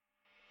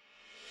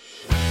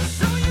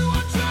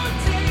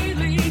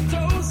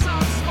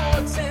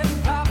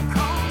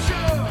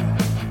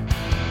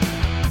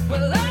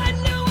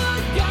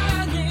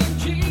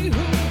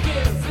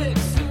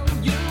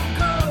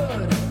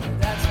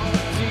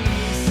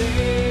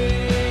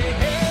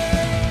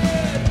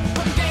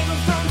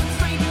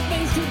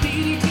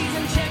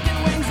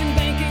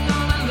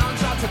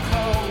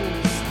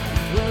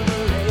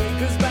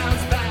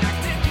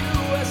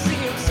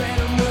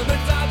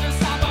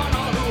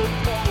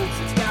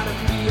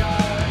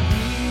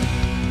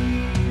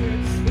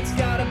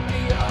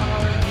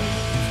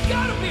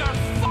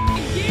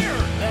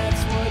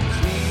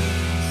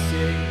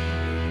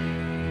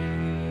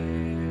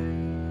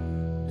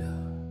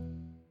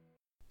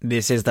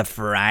This is the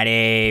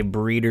Friday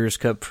Breeders'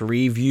 Cup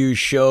preview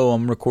show.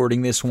 I'm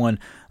recording this one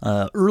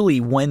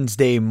early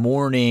Wednesday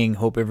morning.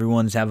 Hope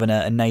everyone's having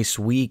a nice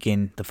week.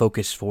 And the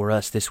focus for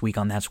us this week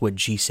on That's What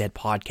G Said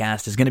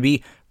podcast is going to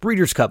be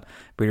Breeders' Cup.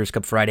 Breeders'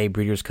 Cup Friday,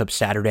 Breeders' Cup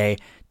Saturday.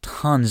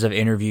 Tons of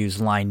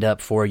interviews lined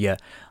up for you.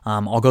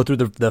 I'll go through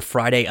the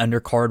Friday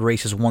undercard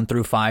races 1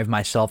 through 5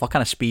 myself. I'll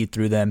kind of speed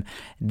through them.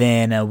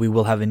 Then we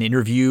will have an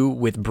interview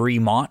with Bree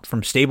Mott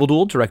from Stable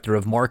Duel, Director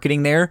of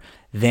Marketing there.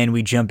 Then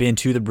we jump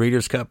into the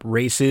Breeders' Cup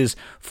races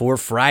for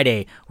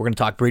Friday. We're going to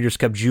talk Breeders'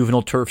 Cup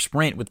Juvenile Turf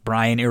Sprint with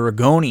Brian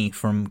Aragoni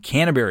from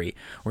Canterbury.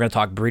 We're going to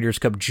talk Breeders'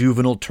 Cup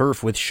Juvenile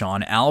Turf with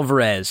Sean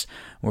Alvarez.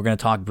 We're going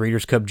to talk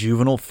Breeders' Cup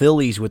Juvenile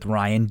Fillies with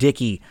Ryan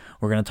Dickey.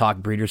 We're going to talk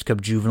Breeders'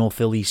 Cup Juvenile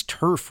Fillies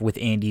Turf with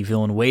Andy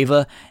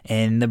Villanueva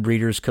and the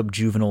Breeders' Cup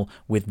Juvenile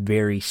with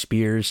Barry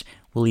Spears.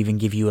 We'll even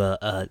give you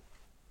a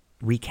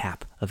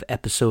recap of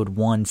Episode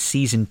 1,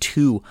 Season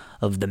 2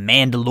 of The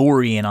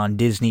Mandalorian on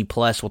Disney+.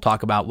 We'll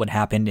talk about what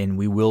happened, and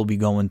we will be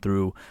going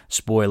through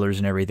spoilers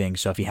and everything.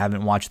 So if you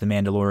haven't watched The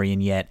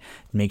Mandalorian yet,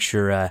 make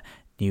sure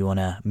you want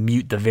to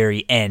mute the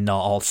very end.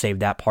 I'll save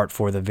that part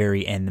for the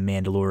very end, The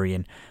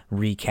Mandalorian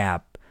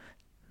recap.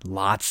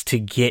 Lots to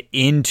get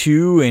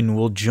into, and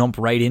we'll jump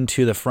right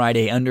into the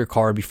Friday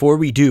undercard. Before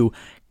we do,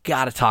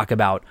 gotta talk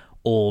about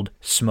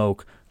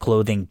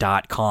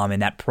OldSmokeClothing.com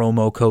and that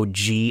promo code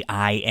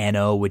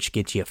GINO, which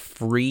gets you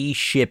free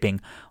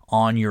shipping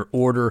on your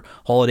order.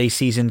 Holiday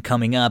season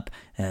coming up.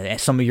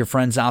 Some of your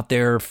friends out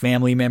there,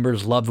 family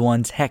members, loved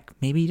ones, heck,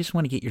 maybe you just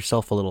want to get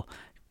yourself a little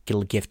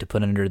gift to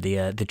put under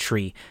the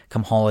tree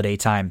come holiday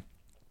time.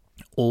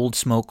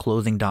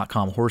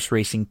 OldSmokeClothing.com, horse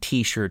racing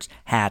t-shirts,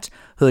 hats,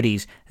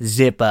 hoodies,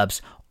 zip-ups,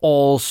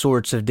 all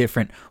sorts of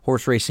different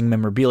horse racing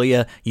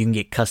memorabilia. You can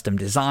get custom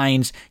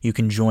designs. You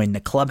can join the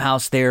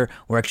clubhouse there.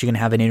 We're actually going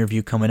to have an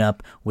interview coming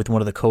up with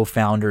one of the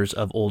co-founders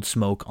of Old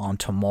Smoke on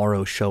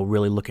tomorrow's show.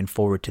 Really looking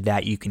forward to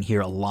that. You can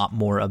hear a lot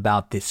more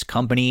about this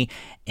company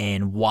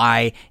and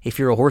why, if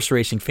you're a horse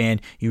racing fan,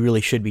 you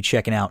really should be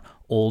checking out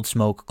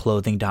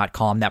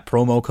OldSmokeClothing.com. That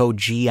promo code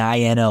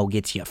GINO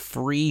gets you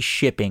free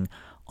shipping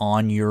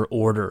on your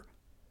order.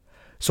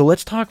 So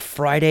let's talk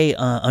Friday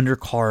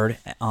undercard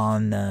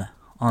on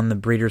the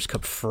Breeders'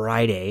 Cup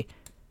Friday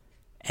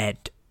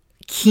at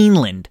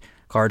Keeneland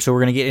card. So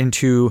we're going to get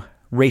into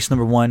race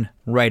number 1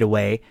 right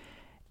away.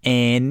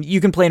 And you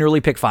can play an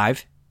early pick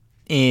 5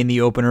 in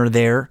the opener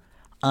there.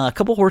 A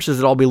couple horses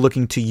that I'll be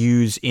looking to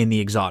use in the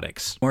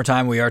exotics. One more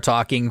time, we are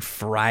talking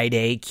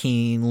Friday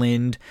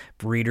Keeneland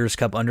Breeders'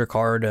 Cup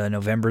undercard,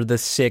 November the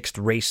 6th,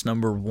 race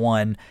number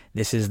 1.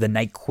 This is the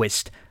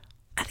Nyquist.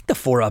 I think the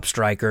 4-up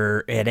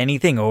striker at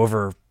anything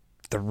over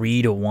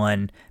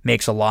 3-1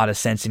 makes a lot of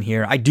sense in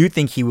here. I do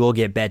think he will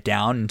get bet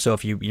down, and so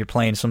if you're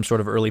playing some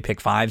sort of early pick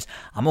 5s,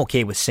 I'm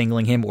okay with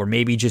singling him or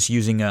maybe just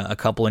using a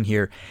couple in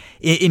here.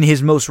 In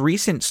his most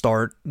recent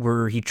start,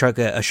 where he took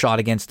a shot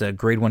against a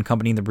Grade 1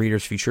 company in the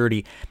Breeders'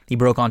 Futurity, he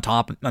broke on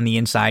top on the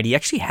inside. He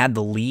actually had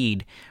the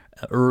lead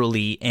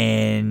early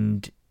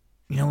and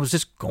was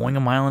just going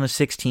 1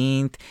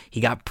 1/16.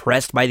 He got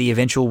pressed by the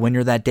eventual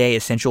winner that day,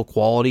 Essential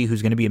Quality,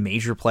 who's going to be a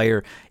major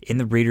player in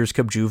the Breeders'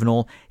 Cup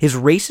Juvenile. His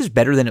race is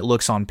better than it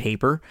looks on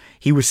paper.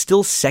 He was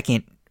still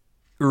second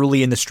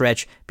early in the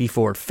stretch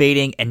before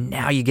fading, and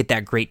now you get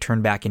that great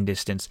turn back in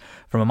distance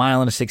from 1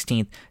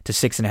 1/16 to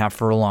 6.5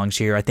 furlongs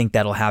here. I think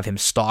that'll have him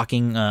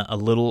stalking a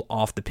little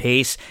off the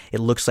pace. It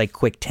looks like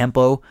Quick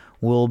Tempo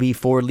will be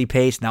forwardly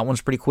paced. That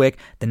one's pretty quick.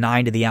 The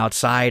 9 to the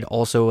outside.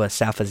 Also,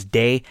 Safa's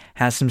Day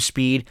has some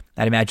speed.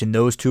 I'd imagine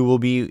those two will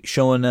be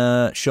showing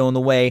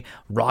the way.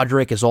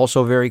 Roderick is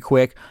also very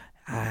quick.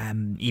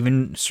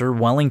 Even Sir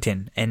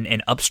Wellington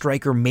and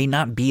Upstriker may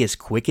not be as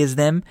quick as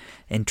them,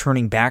 and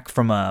turning back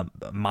from a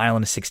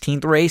 1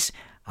 1/16 race,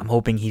 I'm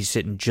hoping he's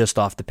sitting just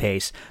off the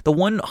pace. The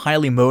one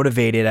highly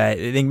motivated, I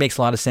think makes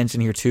a lot of sense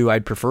in here too.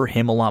 I'd prefer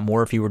him a lot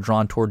more if he were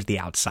drawn towards the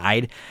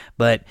outside,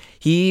 but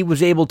he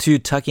was able to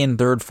tuck in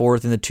 3rd,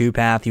 4th in the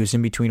 2-path. He was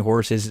in between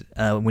horses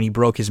when he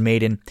broke his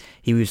maiden.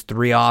 He was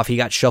 3 off. He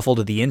got shuffled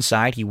to the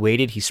inside. He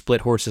waited. He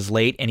split horses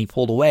late, and he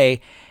pulled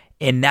away.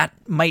 And that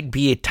might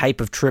be a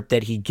type of trip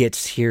that he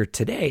gets here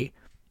today.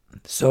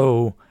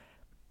 So,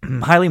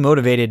 highly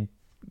motivated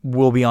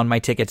will be on my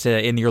tickets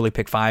in the early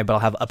pick 5, but I'll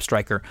have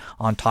Upstriker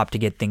on top to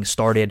get things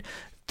started.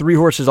 3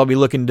 horses I'll be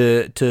looking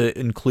to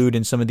include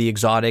in some of the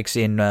exotics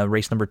in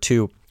race number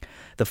 2.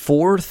 The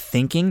 4,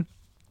 Thinking.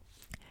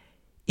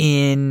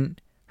 In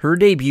her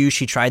debut,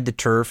 she tried the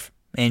turf,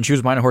 and she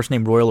was behind a horse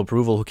named Royal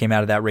Approval who came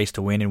out of that race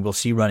to win, and we'll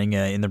see running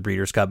in the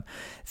Breeders' Cup.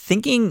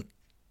 Thinking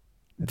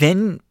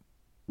then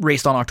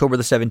raced on October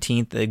the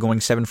 17th, going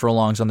 7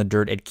 furlongs on the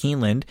dirt at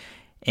Keeneland,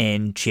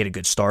 and she had a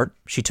good start.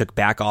 She took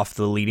back off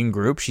the leading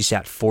group. She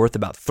sat 4th,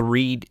 about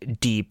 3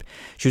 deep.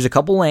 She was a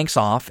couple lengths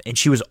off, and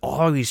she was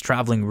always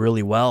traveling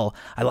really well.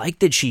 I liked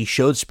that she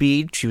showed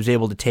speed. She was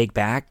able to take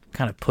back,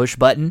 kind of push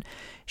button.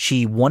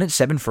 She won at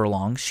 7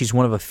 furlongs. She's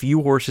one of a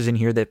few horses in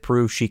here that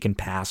prove she can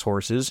pass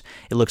horses.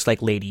 It looks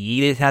like Lady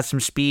Edith has some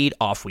speed.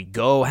 Off We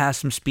Go has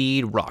some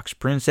speed. Rock's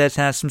Princess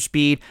has some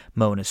speed.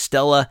 Mona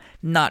Stella,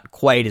 not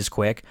quite as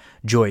quick.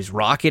 Joy's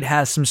Rocket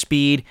has some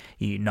speed.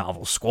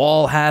 Novel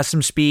Squall has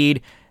some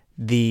speed.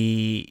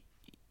 The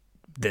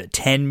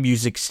 10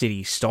 Music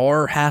City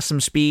Star has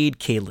some speed.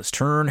 Kayla's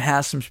Turn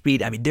has some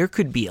speed. I mean, there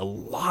could be a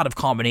lot of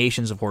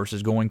combinations of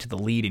horses going to the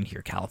lead in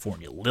here.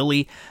 California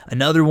Lily,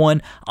 another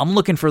one. I'm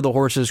looking for the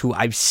horses who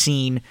I've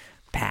seen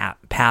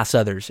pass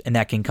others, and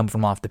that can come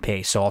from off the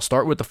pace. So I'll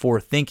start with the 4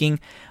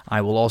 Thinking.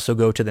 I will also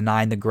go to the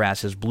 9 The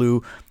Grass is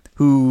Blue,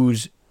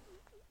 whose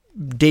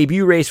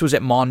debut race was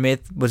at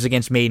Monmouth, was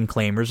against Maiden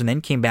Claimers, and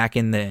then came back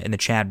in the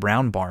Chad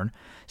Brown barn.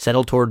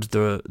 Settled towards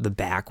the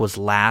back, was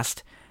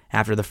last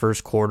after the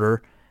first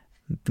quarter,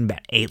 about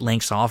 8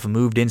 lengths off, and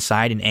moved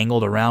inside and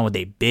angled around with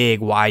a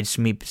big, wide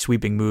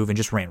sweeping move and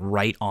just ran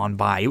right on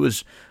by. It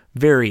was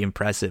very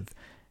impressive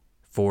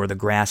for the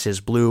Grass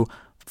is Blue.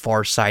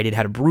 Far-sighted,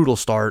 had a brutal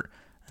start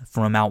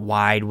from out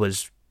wide,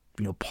 was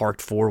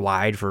parked 4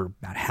 wide for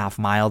about half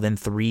mile, then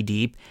 3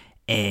 deep,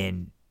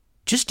 and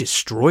just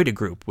destroyed a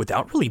group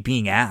without really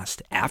being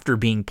asked after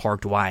being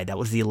parked wide. That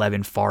was the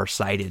 11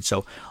 Far-sighted.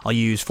 So I'll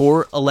use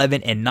 4,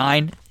 11, and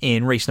 9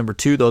 in race number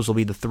 2. Those will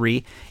be the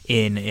 3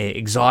 in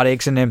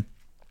exotics. And then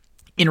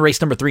in race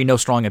number 3, no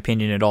strong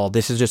opinion at all.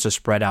 This is just a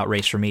spread out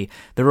race for me.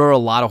 There are a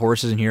lot of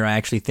horses in here I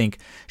actually think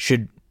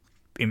should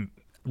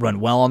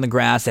run well on the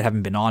grass that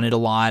haven't been on it a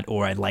lot,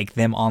 or I like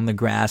them on the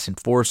grass.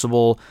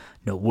 Enforceable,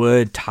 No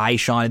Wood,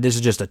 Tyshawn. This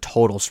is just a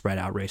total spread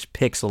out race.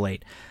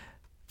 Pixelate,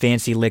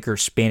 Fancy Liquor,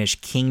 Spanish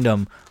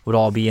Kingdom would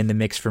all be in the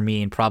mix for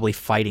me, and probably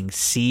Fighting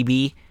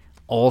CB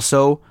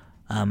also.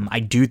 I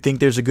do think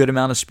there's a good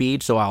amount of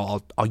speed, so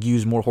I'll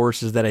use more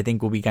horses that I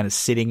think will be kind of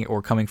sitting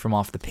or coming from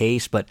off the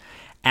pace, but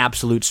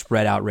absolute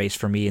spread out race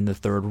for me in the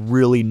 3rd.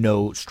 Really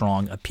no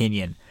strong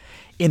opinion.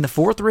 In the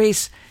 4th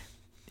race,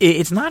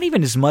 it's not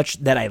even as much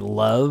that I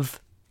love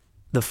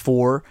the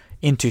 4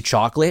 Into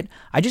Chocolate.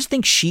 I just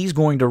think she's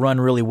going to run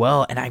really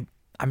well, and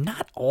I'm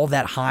not all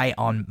that high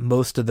on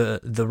most of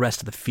the rest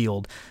of the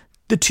field.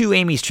 The 2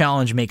 Amy's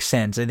Challenge makes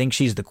sense. I think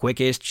she's the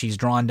quickest. She's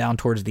drawn down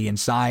towards the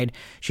inside.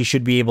 She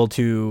should be able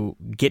to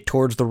get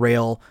towards the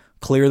rail,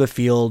 clear the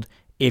field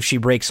if she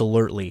breaks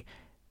alertly.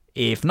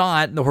 If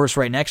not, the horse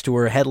right next to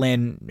her,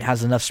 Headland,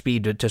 has enough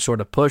speed to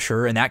sort of push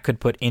her, and that could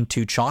put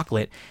Into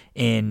Chocolate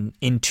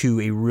into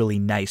a really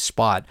nice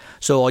spot.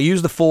 So I'll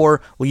use the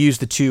 4. We'll use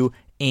the 2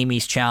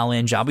 Amy's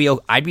Challenge.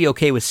 I'd be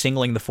okay with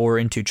singling the 4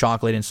 Into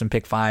Chocolate and some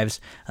pick 5s,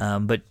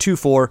 but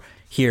 2-4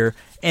 here.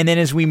 And then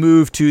as we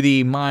move to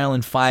the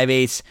 1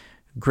 5/8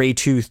 Grade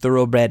 2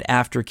 Thoroughbred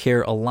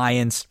Aftercare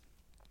Alliance,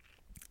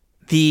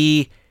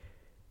 the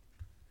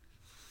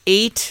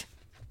 8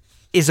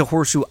 is a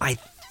horse who I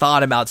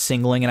thought about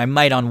singling, and I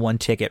might on one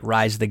ticket.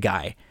 Rise the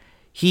Guy.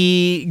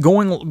 He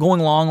going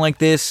long like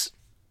this,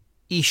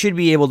 he should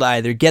be able to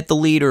either get the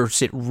lead or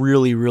sit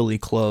really, really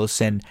close.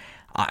 And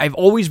I've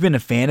always been a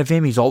fan of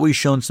him. He's always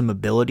shown some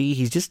ability.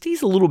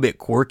 He's a little bit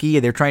quirky.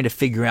 They're trying to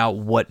figure out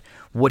what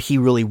he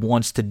really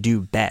wants to do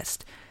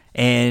best.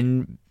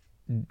 And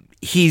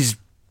he's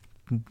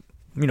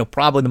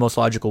probably the most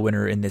logical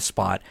winner in this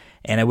spot,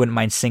 and I wouldn't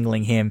mind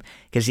singling him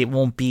because it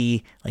won't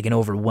be like an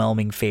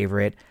overwhelming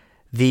favorite.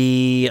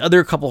 The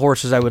other couple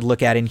horses I would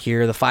look at in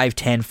here, the 5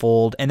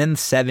 Tenfold, and then the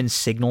 7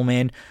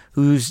 Signalman,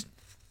 who's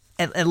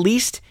at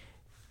least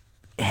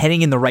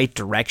heading in the right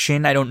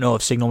direction. I don't know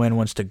if Signalman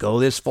wants to go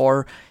this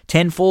far.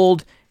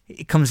 Tenfold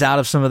comes out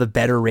of some of the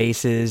better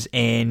races,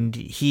 and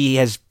he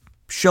has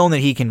shown that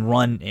he can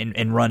run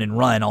and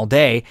run all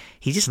day.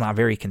 He's just not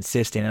very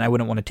consistent, and I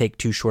wouldn't want to take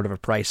too short of a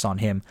price on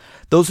him.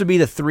 Those would be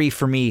the 3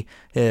 for me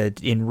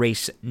in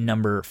race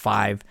number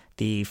 5.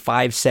 The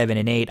 5, 7,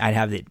 and 8, I'd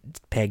have it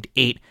pegged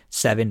 8,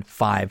 7,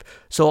 5.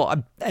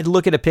 So I'd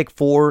look at a pick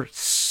 4,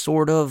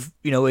 sort of,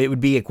 it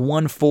would be like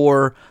 1,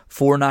 4,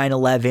 4, 9,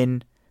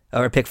 11,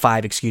 or pick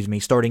 5,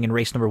 starting in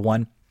race number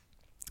 1.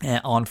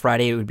 On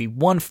Friday, it would be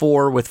 1,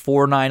 4 with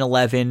 4, 9,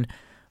 11,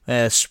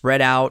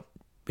 spread out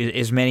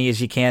as many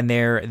as you can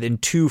there, then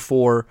 2,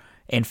 4,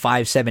 and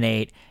 5, 7,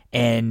 8,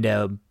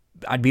 and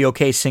I'd be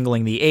okay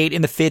singling the 8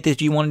 in the 5th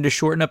if you wanted to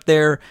shorten up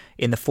there.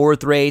 In the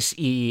 4th race,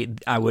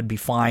 I would be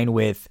fine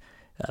with,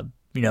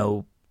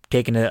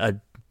 taking a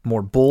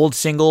more bold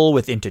single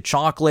with Into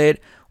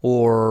Chocolate,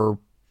 or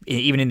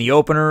even in the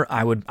opener,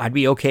 I'd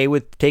be okay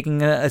with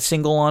taking a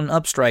single on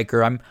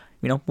Upstriker.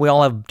 We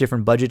all have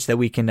different budgets that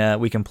we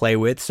can play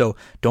with, so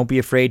don't be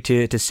afraid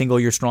to single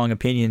your strong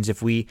opinions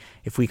if we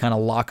kind of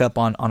lock up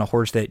on a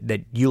horse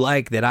that you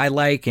like, that I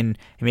like, and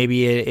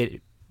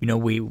maybe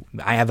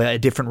I have a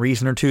different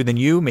reason or two than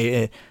you.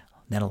 Maybe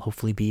that'll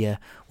hopefully be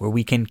where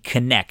we can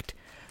connect.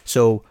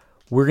 So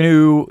we're going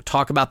to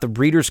talk about the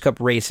Breeders'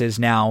 Cup races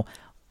now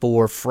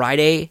for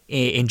Friday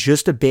in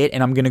just a bit,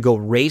 and I'm going to go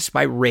race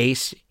by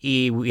race.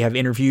 We have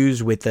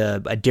interviews with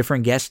a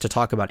different guest to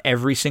talk about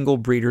every single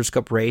Breeders'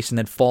 Cup race, and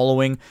then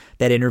following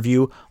that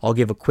interview, I'll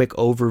give a quick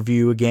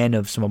overview again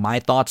of some of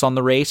my thoughts on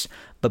the race.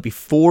 But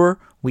before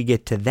we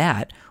get to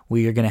that,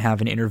 we are going to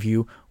have an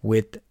interview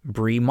with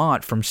Bree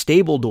Mott from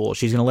Stable Duel.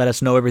 She's going to let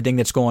us know everything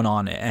that's going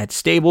on at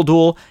Stable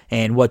Duel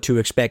and what to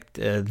expect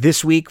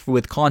this week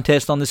with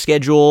contests on the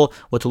schedule,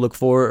 what to look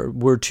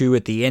forward to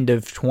at the end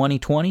of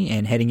 2020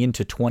 and heading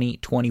into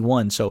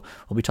 2021. So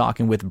we'll be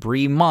talking with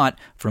Bree Mott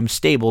from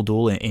Stable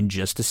Duel in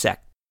just a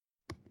sec.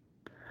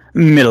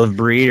 Middle of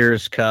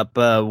Breeders' Cup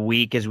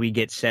week as we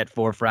get set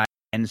for Friday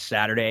and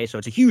Saturday. So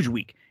it's a huge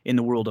week in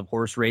the world of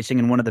horse racing,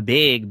 and one of the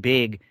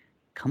big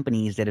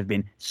companies that have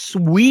been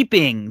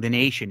sweeping the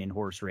nation in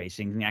horse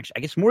racing. Actually, I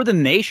guess more than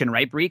the nation,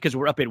 right, Bree? Because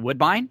we're up at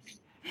Woodbine.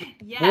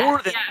 More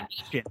than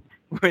the nation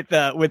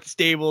with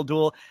Stable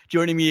Duel.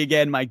 Joining me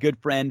again, my good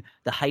friend,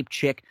 the hype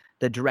chick,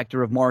 the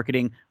director of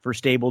marketing for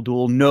Stable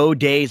Duel. No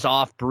days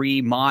off,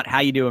 Bree Mott. How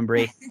you doing,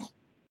 Bree?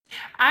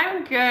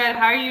 I'm good.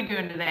 How are you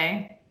doing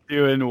today?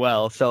 Doing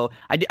well. So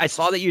I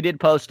saw that you did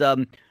post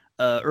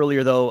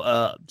earlier,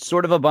 though,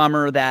 sort of a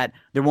bummer that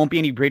there won't be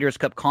any Breeders'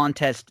 Cup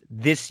contest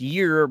this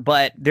year,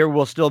 but there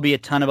will still be a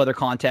ton of other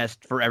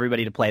contests for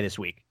everybody to play this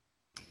week.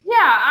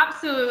 Yeah,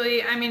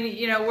 absolutely. I mean,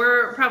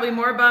 we're probably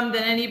more bummed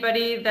than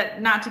anybody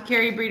that not to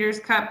carry Breeders'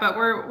 Cup, but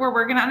we're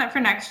working on it for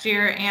next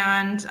year,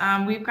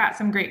 and we've got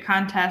some great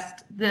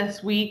contests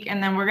this week,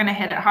 and then we're going to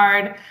hit it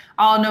hard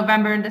all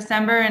November and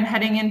December and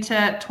heading into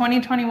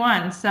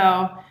 2021.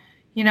 So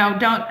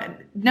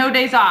no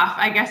days off,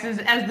 I guess,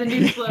 as the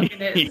new slogan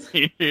is.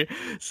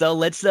 So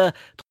let's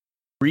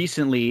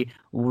recently,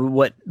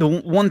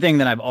 the one thing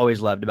that I've always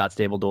loved about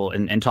Stable Duel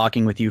and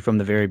talking with you from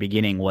the very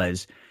beginning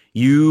was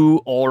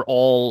you are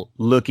all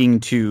looking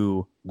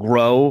to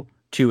grow,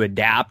 to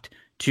adapt,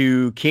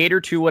 to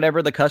cater to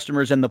whatever the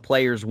customers and the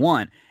players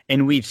want.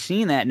 And we've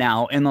seen that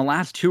now in the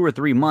last 2 or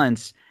 3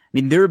 months. I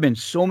mean, there have been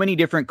so many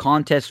different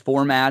contest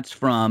formats,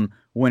 from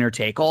winner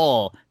take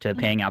all to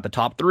paying out the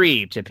top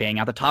 3 to paying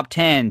out the top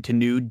 10 to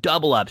new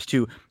double ups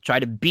to try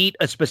to beat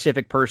a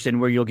specific person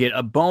where you'll get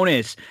a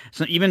bonus.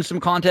 So even some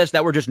contests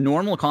that were just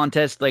normal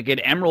contests, like at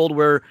Emerald,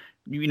 where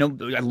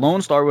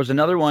Lone Star was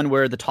another one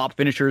where the top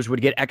finishers would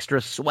get extra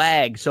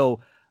swag. So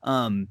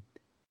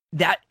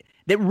that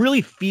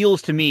really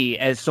feels to me,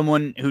 as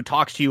someone who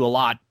talks to you a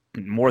lot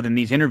more than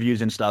these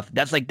interviews and stuff,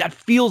 that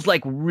feels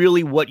like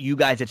really what you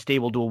guys at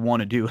Stable Duel want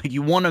to do. Like,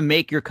 you want to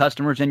make your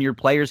customers and your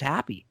players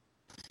happy.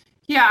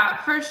 Yeah,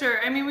 for sure.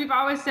 I mean, we've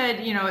always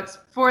said, it's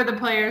for the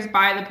players,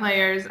 by the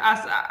players.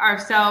 Us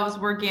ourselves,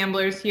 we're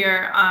gamblers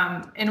here.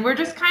 And we're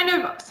just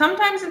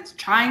sometimes it's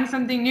trying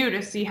something new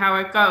to see how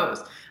it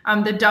goes.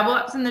 The double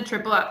ups and the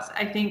triple ups,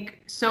 I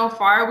think so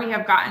far we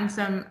have gotten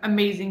some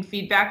amazing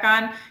feedback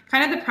on.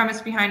 Kind of the premise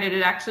behind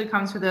it actually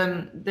comes from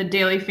the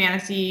daily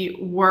fantasy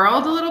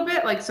world a little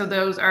bit. So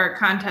those are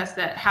contests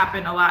that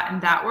happen a lot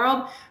in that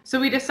world. So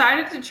we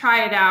decided to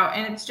try it out,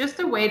 and it's just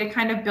a way to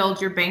kind of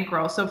build your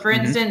bankroll. So for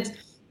instance,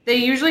 they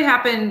usually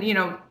happen,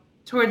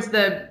 towards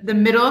the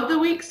middle of the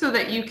week, so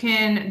that you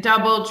can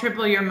double,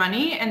 triple your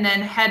money and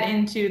then head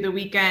into the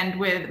weekend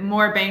with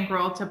more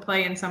bankroll to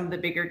play in some of the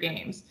bigger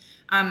games.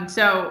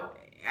 So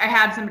I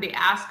had somebody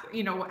ask,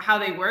 how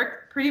they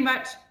work. Pretty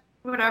much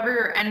whatever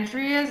your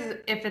entry is,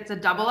 if it's a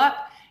double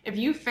up, if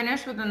you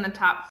finish within the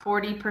top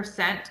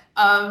 40%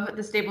 of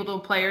the Stable Duel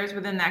players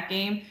within that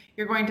game,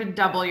 you're going to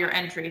double your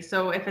entry.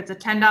 So if it's a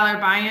 $10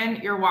 buy-in,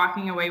 you're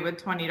walking away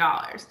with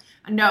 $20.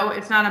 No,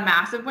 it's not a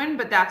massive win,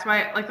 but that's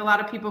why a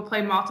lot of people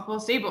play multiple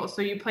stables.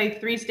 So you play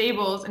 3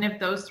 stables, and if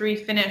those 3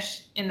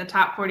 finish in the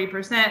top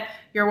 40%,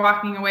 you're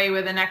walking away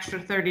with an extra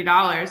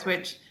 $30,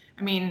 which,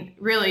 I mean,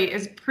 really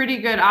is pretty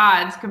good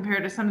odds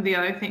compared to some of the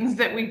other things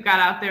that we've got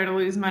out there to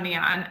lose money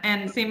on.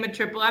 And same with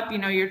triple up,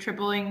 you're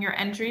tripling your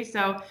entry.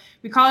 So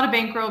we call it a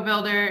bankroll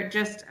builder,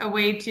 just a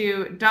way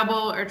to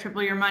double or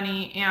triple your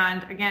money.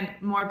 And again,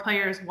 more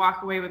players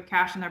walk away with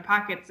cash in their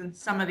pockets than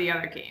some of the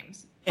other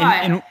games.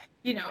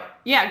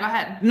 Yeah, go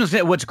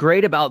ahead. What's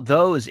great about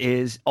those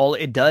is all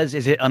it does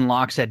is it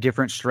unlocks that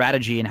different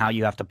strategy in how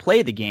you have to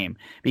play the game,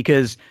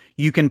 because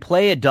you can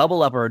play a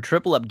double up or a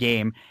triple up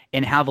game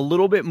and have a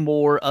little bit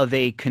more of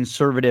a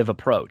conservative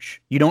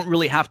approach. You don't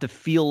really have to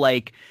feel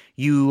like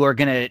you are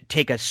going to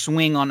take a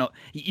swing on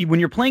when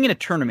you're playing in a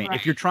tournament. Right.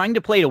 If you're trying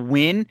to play to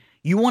win,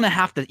 you're going to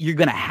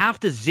have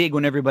to zig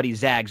when everybody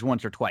zags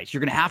once or twice.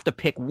 You're going to have to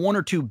pick 1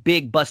 or 2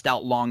 big bust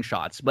out long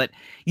shots, but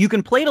you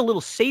can play it a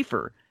little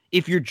safer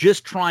if you're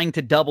just trying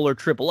to double or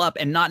triple up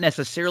and not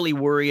necessarily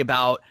worry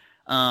about,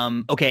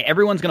 okay,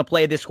 everyone's going to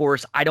play this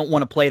horse, I don't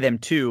want to play them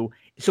too.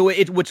 So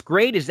what's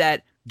great is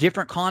that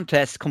different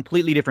contests,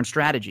 completely different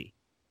strategy.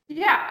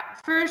 Yeah,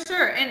 for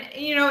sure. And,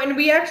 and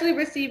we actually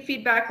received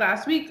feedback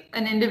last week.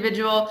 An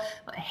individual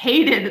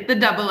hated the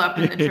double up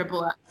and the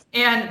triple up.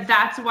 And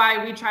that's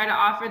why we try to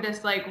offer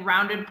this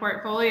rounded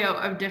portfolio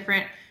of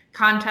different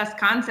contest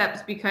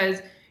concepts,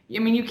 because, I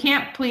mean, you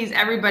can't please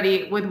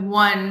everybody with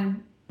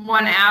one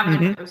one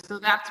avenue. So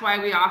that's why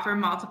we offer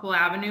multiple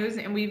avenues.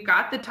 And we've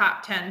got the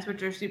top 10s,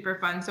 which are super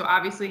fun. So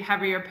obviously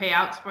heavier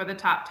payouts for the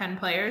top 10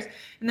 players.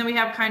 And then we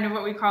have kind of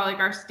what we call like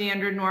our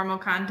standard normal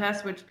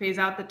contest, which pays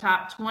out the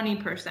top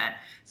 20%.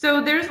 So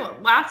there's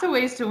lots of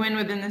ways to win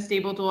within the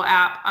Stable Duel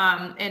app.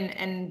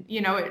 And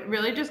you know, it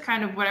really just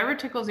kind of whatever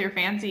tickles your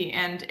fancy.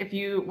 And if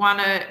you want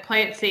to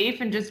play it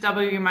safe and just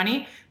double your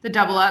money, the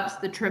double ups,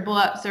 the triple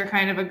ups are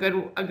kind of a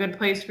good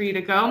place for you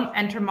to go.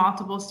 Enter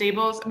multiple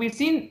stables. We've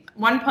seen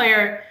one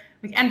player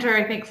like enter,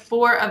 I think,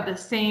 4 of the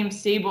same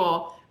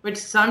stable, which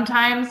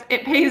sometimes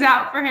it pays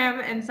out for him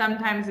and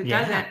sometimes it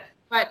doesn't.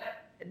 But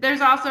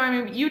there's also,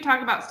 I mean, you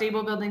talk about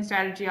stable building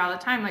strategy all the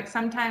time. Like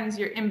sometimes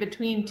you're in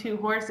between 2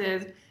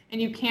 horses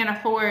and you can't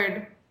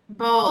afford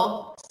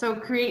both. So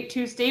create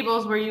 2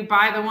 stables where you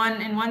buy the one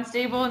in one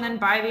stable and then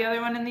buy the other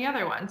one in the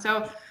other one.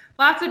 So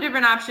lots of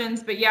different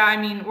options. But yeah, I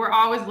mean, we're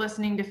always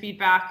listening to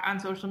feedback on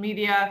social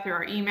media, through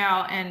our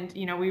email, and,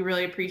 you know, we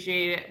really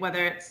appreciate it,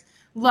 whether it's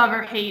love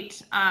or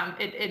hate.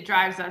 It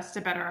drives us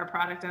to better our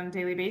product on a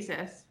daily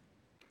basis.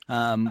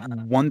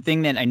 One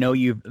thing that I know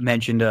you've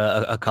mentioned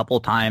a couple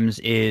times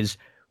is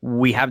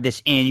we have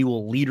this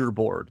annual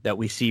leaderboard that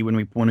we see when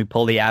we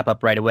pull the app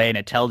up right away, and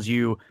it tells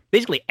you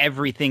basically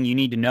everything you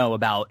need to know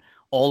about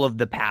all of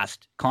the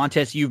past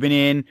contests you've been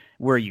in,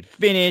 where you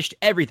finished,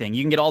 everything.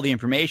 You can get all the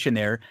information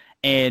there.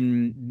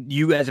 And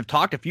you guys have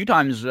talked a few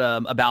times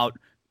about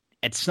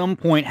at some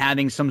point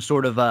having some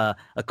sort of a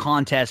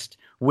contest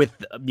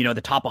with, you know,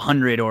 the top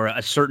 100 or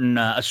a certain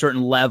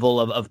level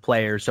of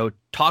players. So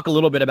talk a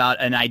little bit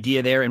about an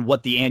idea there and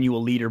what the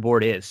annual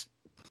leaderboard is.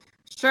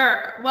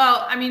 Sure.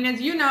 Well, I mean, as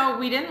you know,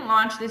 we didn't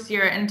launch this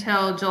year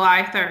until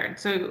July 3rd.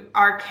 So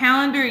our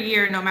calendar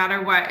year, no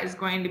matter what, is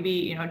going to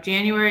be, you know,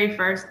 January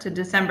 1st to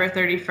December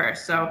 31st.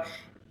 So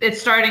it's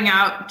starting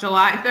out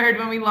July 3rd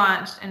when we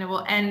launched, and it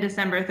will end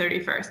December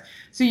 31st.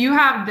 So you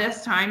have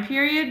this time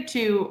period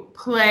to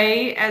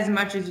play as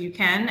much as you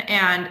can,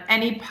 and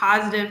any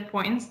positive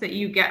points that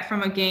you get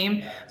from a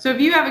game. So if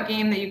you have a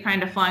game that you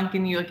kind of flunk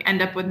and you like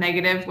end up with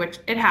negative, which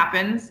it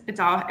happens, it's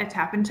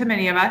happened to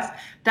many of us,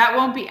 that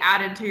won't be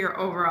added to your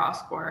overall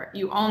score.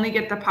 You only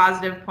get the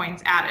positive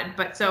points added.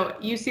 But so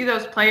you see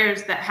those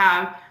players that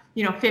have,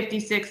 you know,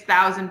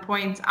 56,000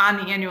 points on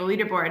the annual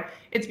leaderboard.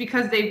 It's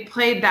because they've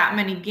played that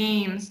many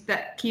games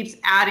that keeps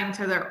adding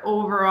to their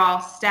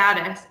overall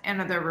status and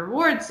their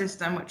reward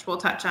system, which we'll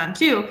touch on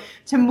too,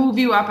 to move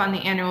you up on the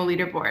annual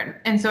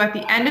leaderboard. And so at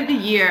the end of the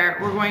year,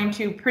 we're going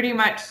to pretty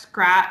much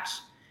scratch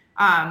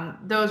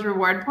those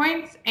reward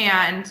points,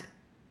 and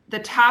the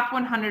top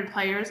 100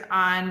 players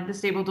on the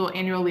Stable Duel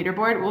annual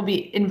leaderboard will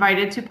be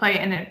invited to play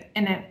in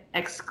an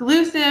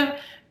exclusive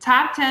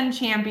top 10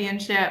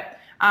 championship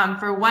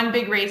for one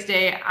big race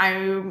day.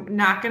 I'm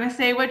not going to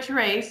say which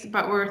race,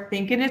 but we're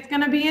thinking it's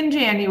going to be in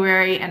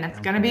January, and it's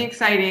going to be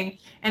exciting,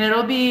 and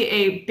it'll be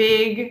a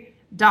big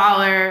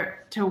dollar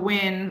to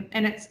win,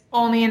 and it's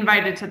only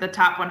invited to the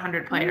top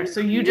 100 players. So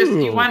you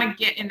want to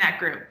get in that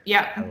group.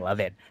 Yep. I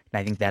love it. And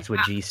I think that's what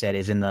G said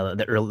is in the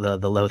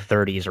low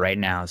 30s right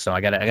now. So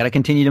I gotta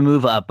continue to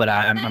move up, but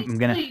I'm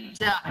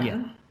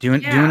gonna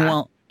doing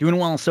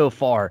well so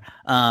far.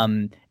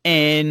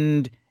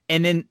 And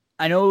then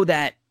I know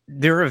that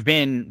there have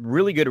been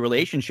really good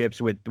relationships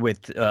with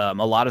a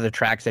lot of the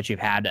tracks that you've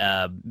had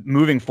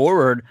moving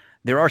forward.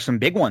 There are some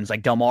big ones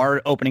like Del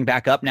Mar opening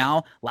back up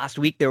now. Last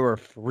week, there were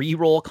free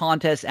roll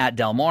contests at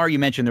Del Mar. You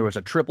mentioned there was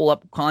a triple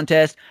up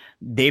contest.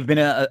 They've been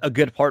a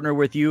good partner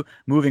with you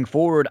moving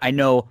forward. I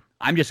know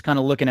I'm just kind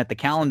of looking at the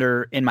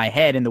calendar in my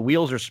head and the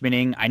wheels are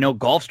spinning. I know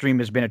Gulfstream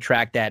has been a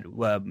track that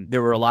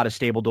there were a lot of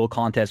Stable Duel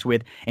contests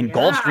with, and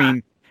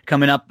Gulfstream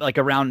coming up like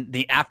around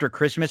the after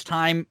Christmas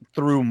time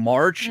through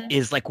March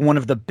is like one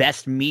of the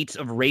best meets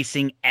of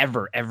racing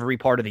ever, every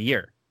part of the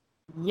year.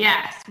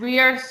 Yes, we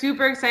are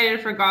super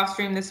excited for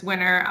Gulfstream this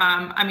winter.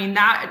 I mean,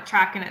 that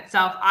track in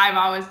itself, I've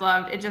always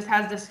loved. It just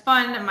has this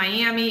fun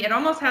Miami. It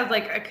almost has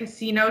like a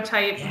casino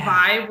type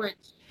vibe, which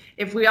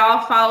if we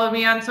all follow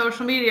me on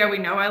social media, we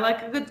know I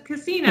like a good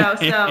casino.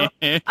 So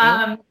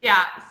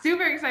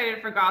super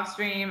excited for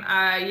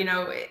Gulfstream. You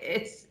know,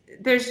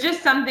 there's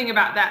just something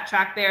about that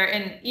track there.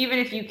 And even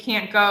if you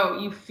can't go,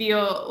 you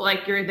feel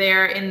like you're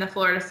there in the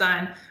Florida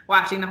sun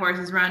watching the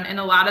horses run. And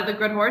a lot of the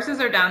good horses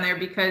are down there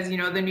because, you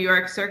know, the New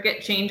York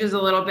circuit changes a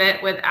little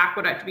bit with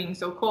Aqueduct being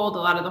so cold. A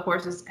lot of the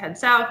horses head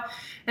south.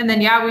 And then,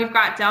 we've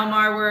got Del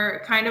Mar.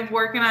 We're kind of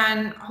working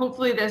on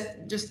hopefully this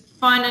just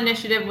fun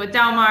initiative with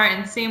Del Mar,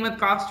 and same with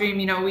Gulfstream.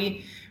 You know,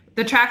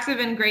 the tracks have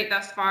been great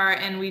thus far,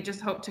 and we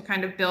just hope to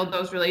kind of build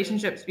those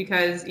relationships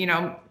because, you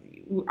know,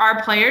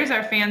 our players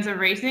are fans of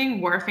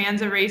racing, we're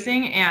fans of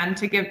racing, and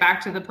to give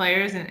back to the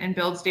players and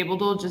build Stable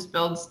Duel just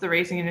builds the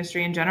racing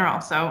industry in general.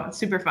 So it's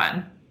super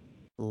fun.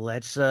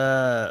 Let's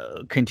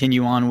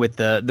continue on with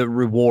the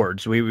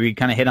rewards. We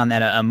kind of hit on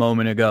that a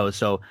moment ago.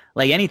 So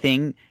like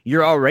anything,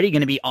 you're already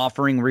going to be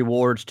offering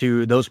rewards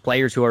to those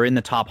players who are in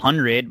the top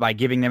 100 by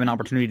giving them an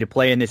opportunity to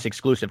play in this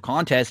exclusive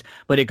contest.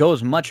 But it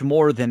goes much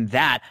more than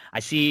that. I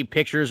see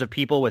pictures of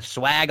people with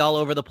swag all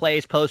over the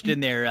place,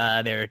 posting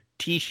their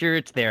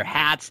T-shirts, their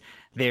hats.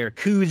 their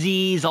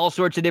koozies, all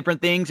sorts of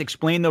different things.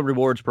 Explain the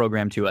rewards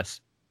program to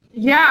us.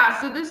 Yeah,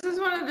 so this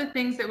is one of the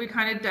things that we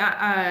kind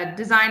of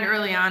designed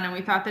early on, and we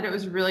thought that it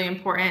was really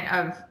important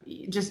of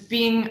just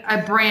being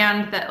a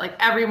brand that like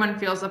everyone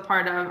feels a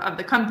part of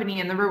the company,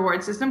 and the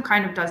reward system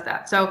kind of does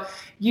that. So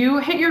you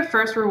hit your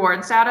first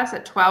reward status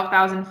at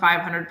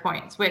 12,500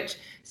 points, which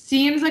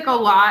seems like a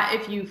lot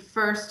if you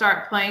first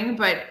start playing,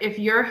 but if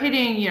you're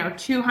hitting,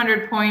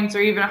 200 points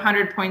or even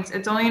 100 points,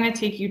 it's only going to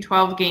take you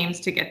 12 games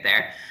to get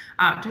there.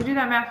 Did I do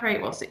that math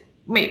right? We'll see.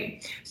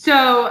 Maybe.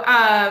 So,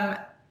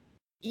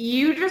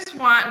 you just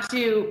want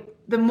to,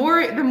 the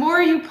more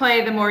you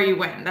play, the more you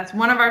win. That's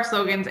one of our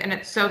slogans, and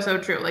it's so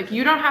true. Like,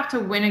 you don't have to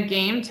win a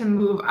game to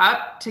move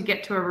up to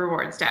get to a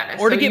reward status.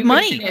 Or to get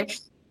money. Or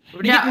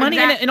to get money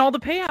exactly. in all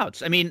the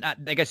payouts. I mean,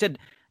 like I said,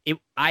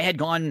 I had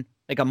gone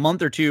like a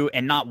month or two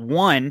and not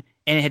won,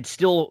 and it had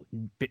still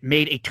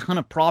made a ton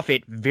of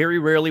profit. Very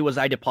rarely was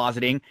I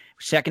depositing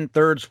second,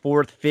 thirds,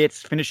 fourth,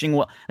 fifths, finishing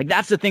well. Like,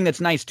 that's the thing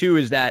that's nice too,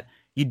 is that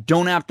you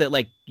don't have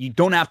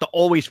to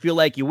always feel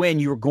like you win.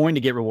 You're going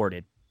to get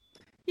rewarded.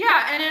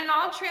 Yeah, and in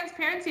all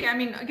transparency, I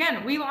mean,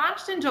 again, we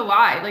launched in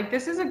July. Like,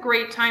 this is a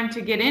great time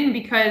to get in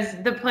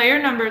because the player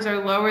numbers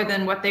are lower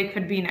than what they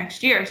could be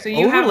next year. So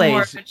you have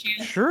more of a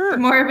chance,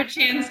 more of a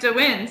chance to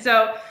win.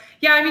 So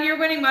yeah, I mean, you're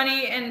winning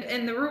money,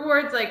 and the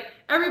rewards, like,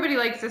 everybody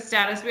likes a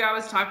status. We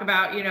always talk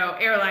about,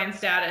 airline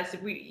status.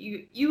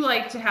 You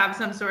like to have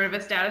some sort of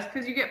a status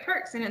because you get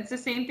perks, and it's the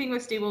same thing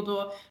with Stable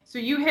Duel. So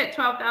you hit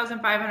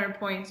 12,500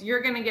 points,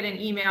 you're going to get an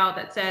email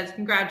that says,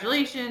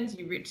 congratulations,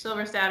 you reached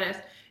silver status.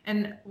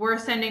 And we're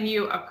sending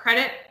you a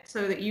credit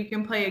so that you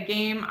can play a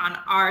game on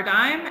our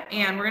dime,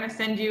 and we're going to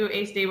send you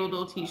a Stable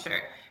Duel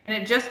t-shirt. And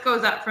it just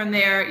goes up from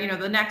there.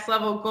 The next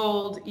level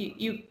gold,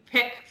 you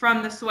pick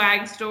from the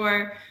swag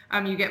store,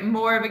 you get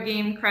more of a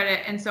game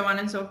credit, and so on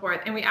and so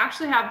forth. And we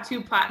actually have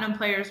 2 platinum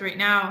players right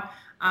now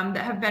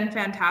that have been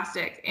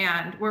fantastic.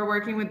 And we're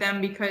working with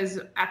them because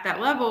at that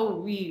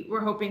level,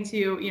 we're hoping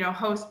to,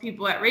 host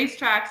people at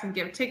racetracks and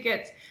give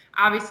tickets.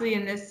 Obviously,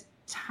 in this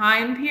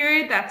time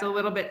period, that's a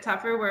little bit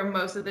tougher where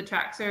most of the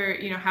tracks are,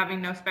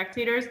 having no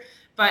spectators.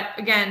 But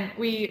again,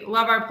 we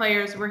love our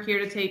players. We're here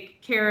to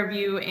take care of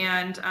you,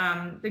 and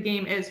the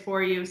game is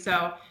for you.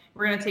 So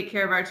we're going to take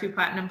care of our 2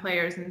 platinum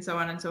players, and so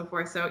on and so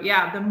forth. So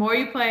yeah, the more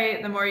you play,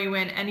 the more you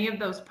win. Any of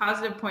those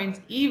positive points,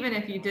 even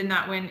if you did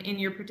not win in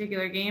your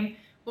particular game,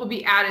 will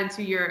be added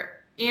to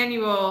your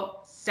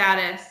annual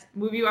status,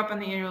 move you up on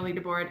the annual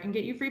leaderboard, and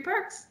get you free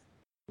perks.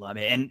 Love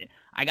it. And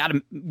I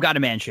gotta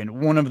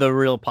mention one of the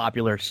real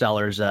popular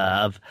sellers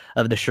of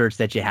the shirts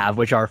that you have,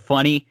 which are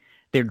funny,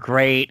 they're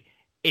great,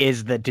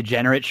 is the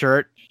Degenerate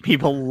shirt.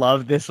 People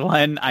love this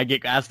one. I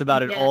get asked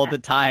about it all the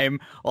time,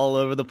 all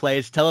over the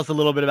place. Tell us a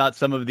little bit about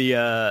some of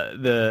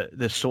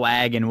the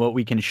swag and what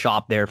we can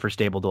shop there for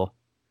Stable Duel.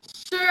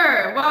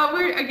 Sure. Well,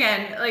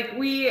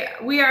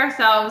 we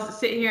ourselves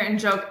sit here and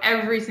joke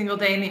every single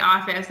day in the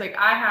office. Like,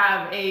 I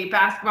have a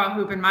basketball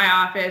hoop in my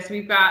office.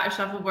 We've got a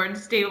shuffleboard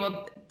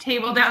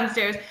table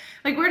downstairs.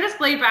 Like, we're just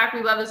laid back.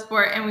 We love the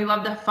sport, and we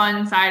love the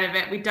fun side of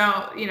it. We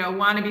don't,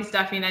 want to be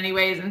stuffing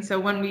anyways. And so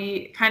when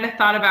we kind of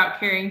thought about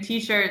carrying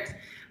t-shirts,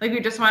 like, we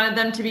just wanted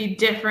them to be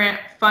different,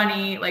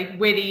 funny, like,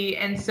 witty.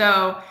 And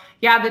so,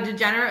 yeah, the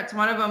Degenerate's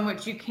one of them,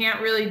 which you can't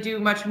really do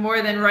much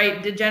more than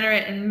write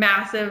Degenerate in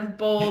massive,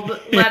 bold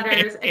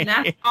letters. And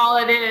that's all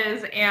it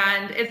is.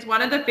 And it's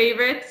one of the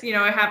favorites.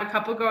 I have a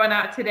couple going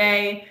out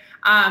today.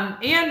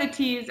 And the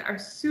tees are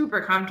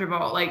super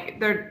comfortable. Like,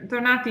 they're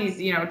not these,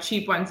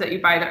 cheap ones that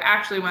you buy. They're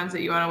actually ones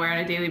that you want to wear on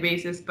a daily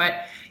basis.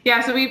 But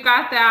yeah, so we've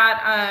got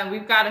that.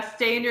 We've got a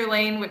Stay in Your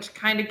Lane, which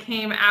kind of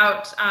came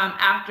out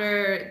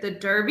after the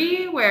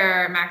Derby,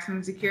 where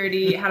Maximum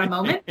Security had a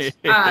moment.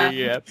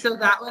 Yep. So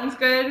that one's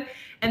good.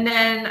 And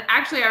then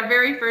actually our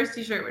very first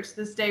t-shirt, which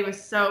this day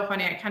was so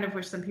funny. I kind of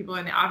wish some people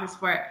in the office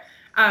for it.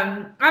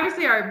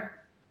 Obviously our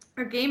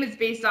game is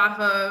based off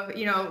of,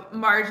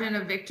 margin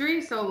of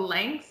victory. So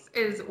length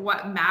is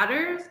what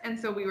matters. And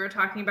so we were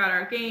talking about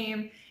our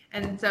game.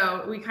 And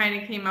so we kind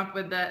of came up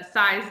with the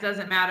size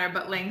doesn't matter,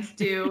 but lengths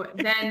do.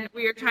 Then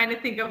we were trying to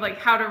think of like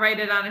how to write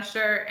it on a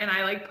shirt. And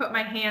I put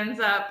my hands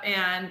up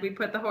and we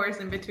put the horse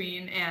in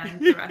between, and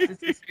the rest is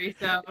history.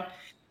 So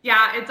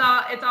yeah, it's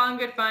all in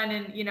good fun.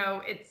 And,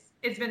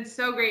 it's been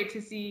so great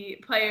to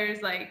see players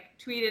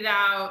tweet it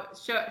out,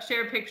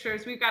 share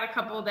pictures. We've got a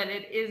couple that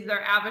it is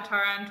their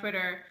avatar on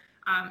Twitter.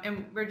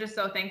 And we're just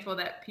so thankful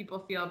that people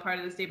feel a part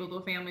of the Stable Duel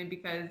family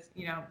because,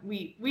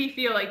 we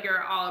feel like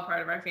you're all a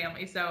part of our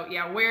family. So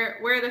yeah,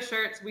 wear the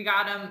shirts. We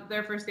got them.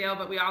 They're for sale,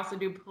 but we also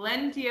do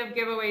plenty of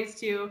giveaways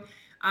too.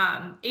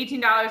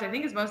 $18, I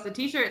think, is most of the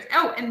t-shirts.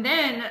 Oh, and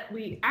then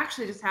we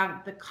actually just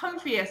have the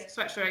comfiest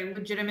sweatshirt I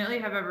legitimately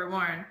have ever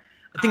worn.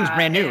 The thing's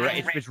brand new,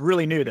 right? It's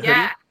really new, the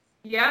hoodie.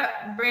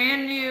 Yeah,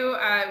 brand new.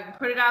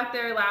 Put it out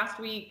there last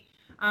week.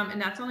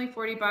 And that's only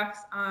 $40.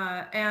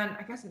 And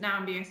I guess now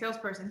I'm being a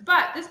salesperson,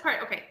 but this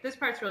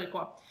part's really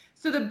cool.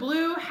 So the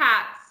blue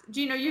hats,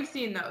 Gino, you've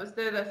seen those.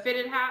 They're the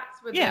fitted hats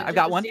with I've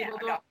got one.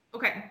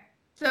 Okay.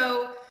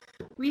 So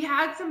We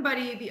had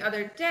somebody the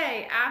other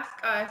day ask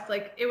us,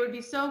 like, it would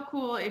be so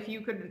cool if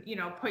you could,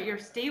 put your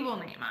stable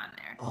name on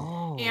there.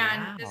 Oh,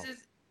 And wow. this has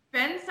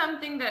been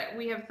something that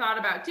we have thought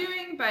about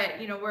doing, but,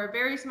 we're a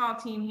very small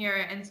team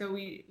here. And so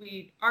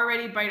we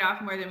already bite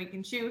off more than we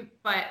can chew.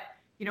 But,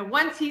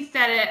 once he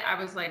said it,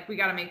 I was like, we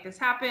got to make this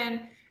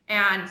happen.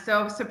 And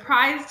so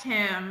surprised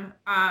him.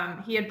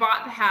 He had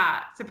bought the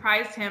hat,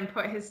 surprised him,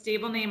 put his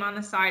stable name on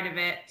the side of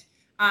it.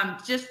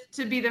 Just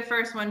to be the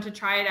first one to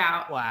try it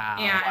out. Wow.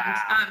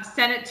 And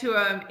sent it to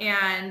him.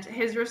 And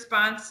his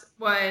response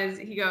was,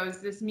 he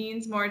goes, "This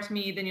means more to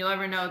me than you'll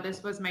ever know.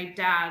 This was my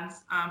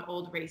dad's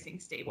old racing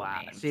stable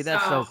name." See,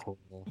 that's so cool.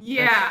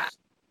 Yeah.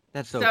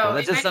 That's so cool.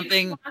 That's just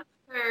something. If you want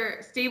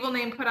their stable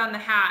name put on the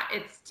hat,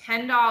 it's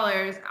 $10.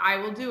 I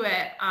will do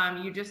it.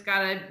 You just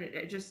gotta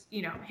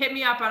hit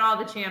me up on all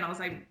the channels,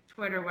 like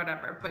Twitter,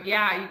 whatever. But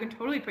yeah, you can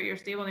totally put your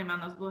stable name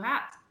on those blue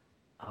hats.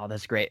 Oh,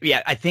 that's great.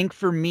 Yeah, I think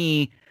for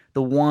me,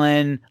 the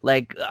one,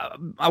 like,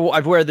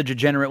 I've wear the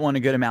Degenerate one a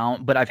good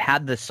amount, but I've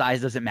had the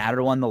size doesn't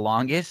matter one the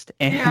longest.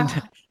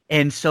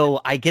 And so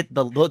I get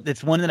the look.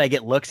 It's one that I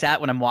get looks at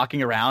when I'm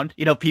walking around.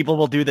 People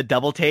will do the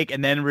double take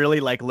and then really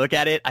like look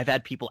at it. I've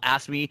had people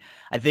ask me,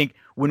 I think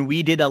when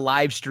we did a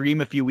live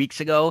stream a few weeks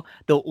ago,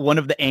 one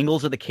of the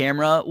angles of the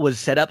camera was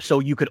set up so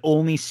you could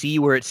only see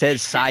where it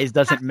says size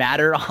doesn't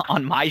matter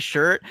on my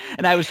shirt.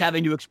 And I was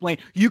having to explain,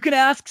 you can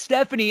ask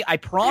Stephanie, I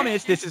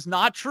promise this is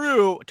not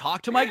true.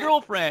 Talk to my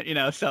girlfriend,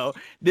 so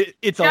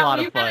it's a lot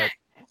of fun.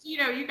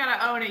 You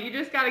gotta own it. You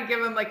just gotta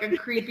give them like a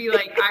creepy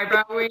like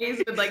eyebrow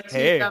raise with like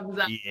two thumbs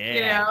up.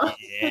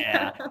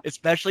 Yeah.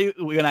 Especially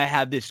when I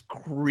have this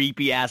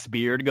creepy ass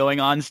beard going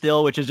on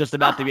still, which is just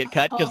about to get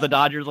cut because the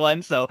Dodgers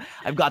won. So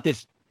I've got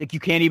this, like, you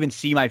can't even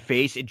see my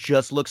face. It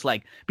just looks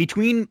like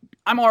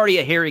I'm already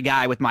a hairy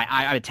guy with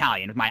I'm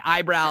Italian, with my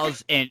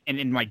eyebrows and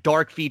my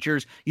dark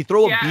features. You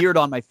throw a beard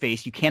on my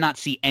face, you cannot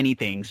see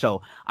anything.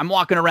 So I'm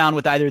walking around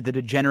with either the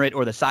Degenerate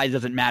or the size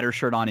doesn't matter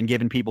shirt on and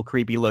giving people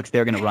creepy looks.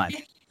 They're gonna run.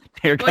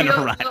 They're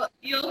gonna run.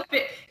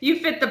 You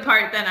fit the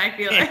part then, I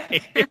feel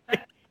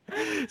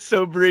like.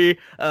 So Bree,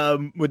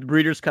 with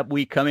Breeders' Cup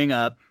week coming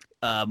up,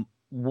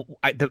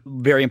 the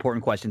very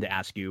important question to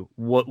ask you: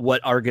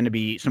 what are going to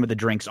be some of the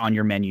drinks on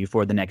your menu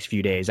for the next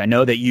few days? I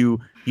know that you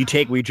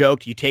take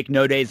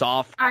no days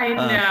off. I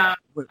know.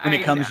 When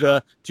it comes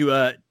to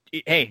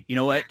hey, you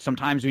know what?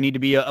 Sometimes we need to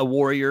be a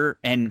warrior,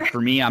 and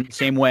for me, I'm the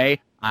same way.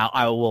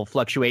 I will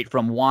fluctuate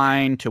from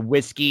wine to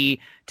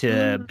whiskey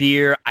to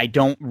beer. I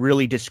don't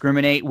really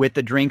discriminate with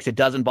the drinks. It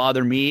doesn't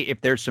bother me. If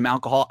there's some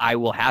alcohol, I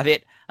will have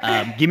it.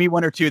 Give me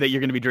one or two that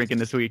you're going to be drinking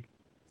this week.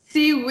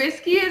 See,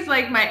 whiskey is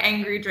like my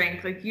angry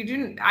drink. Like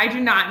I do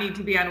not need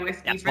to be on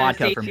whiskey for the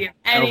safety of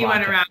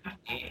anyone around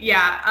me.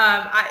 Yeah.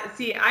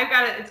 I've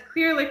got it. It's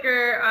clear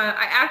liquor.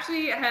 I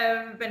actually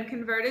have been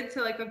converted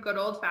to like a good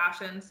old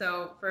fashioned.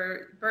 So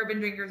for bourbon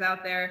drinkers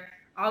out there,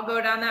 I'll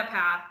go down that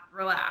path,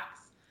 relax.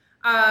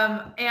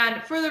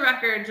 And for the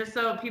record, just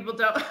so people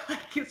don't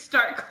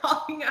start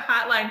calling a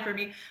hotline for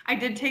me, I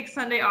did take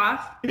Sunday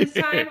off this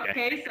time.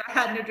 Okay, so I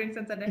had no drinks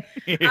on Sunday.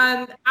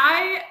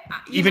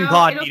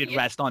 God needed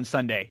rest on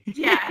Sunday.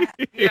 Yes.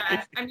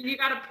 I mean, you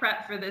got to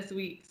prep for this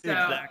week. So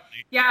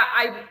exactly. Yeah,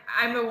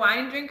 I'm a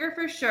wine drinker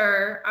for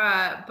sure.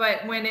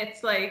 But when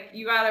it's like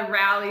you got to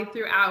rally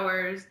through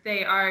hours,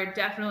 they are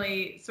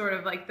definitely sort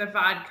of like the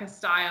vodka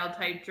style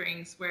type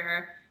drinks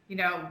where you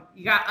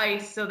got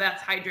ice, so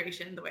that's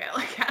hydration the way I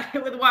look at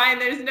it. With wine,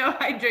 there's no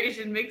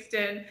hydration mixed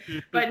in.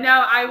 But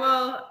no, I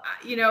will,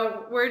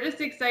 we're just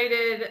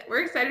excited.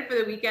 We're excited for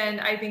the weekend.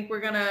 I think we're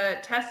going to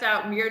test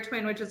out Mirror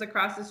Twin, which is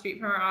across the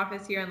street from our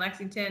office here in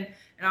Lexington,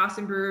 and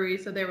Austin Brewery.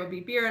 So there will be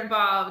beer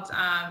involved.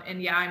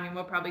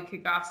 We'll probably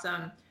kick off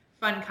some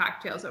fun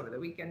cocktails over the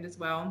weekend as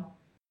well.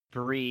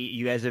 Bree,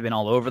 you guys have been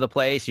all over the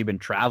place. You've been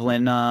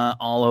traveling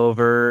all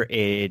over.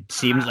 It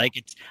seems like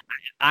it's.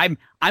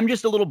 I'm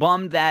just a little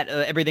bummed that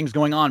everything's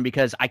going on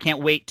because I can't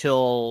wait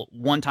till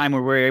one time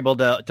where we're able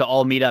to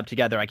all meet up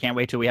together. I can't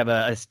wait till we have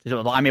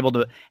I'm able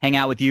to hang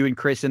out with you and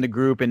Chris in the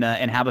group and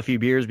have a few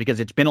beers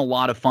because it's been a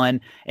lot of fun.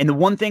 And the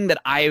one thing that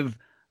I've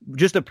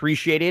just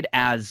appreciated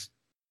as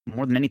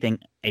more than anything,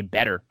 a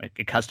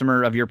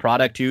customer of your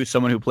product too,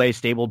 someone who plays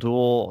Stable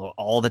Duel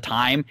all the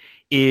time,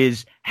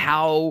 is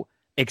how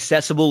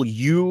accessible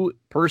you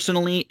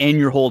personally and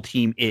your whole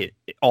team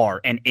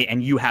are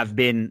and you have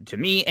been to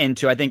me and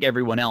to I think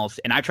everyone else.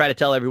 And I try to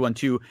tell everyone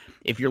too,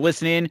 if you're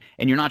listening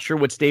and you're not sure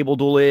what Stable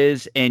Duel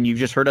is and you've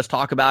just heard us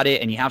talk about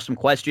it and you have some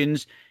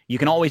questions, you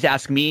can always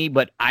ask me.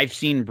 But I've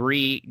seen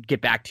Bree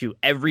get back to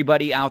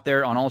everybody out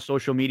there on all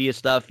social media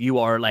stuff. You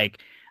are like,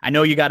 I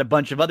know you got a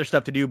bunch of other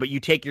stuff to do, but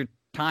you take your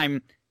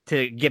time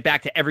to get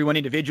back to everyone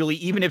individually.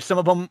 Even if some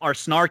of them are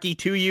snarky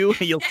to you,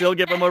 you'll still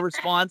give them a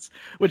response,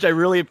 which I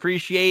really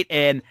appreciate.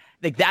 And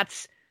like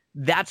that's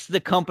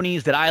the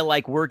companies that I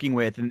like working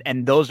with.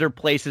 And those are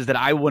places that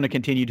I want to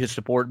continue to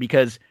support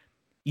because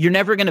you're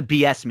never going to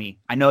BS me.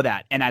 I know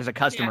that. And as a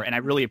customer, Yeah. and I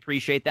really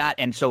appreciate that.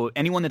 And so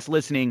anyone that's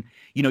listening,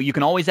 you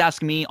can always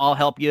ask me. I'll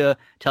help you,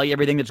 tell you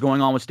everything that's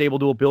going on with Stable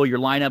Duel, build your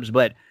lineups.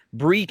 But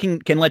Bree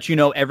can let you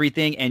know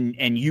everything.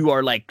 And you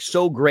are like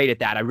so great at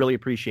that. I really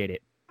appreciate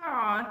it.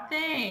 Oh,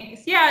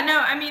 thanks. Yeah, no,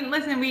 I mean,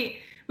 listen,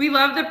 we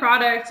love the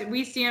product.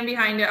 We stand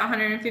behind it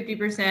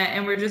 150%.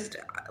 And we're just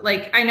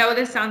like, I know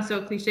this sounds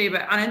so cliche,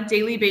 but on a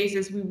daily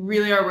basis, we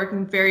really are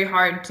working very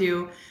hard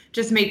to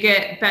just make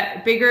it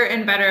bigger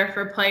and better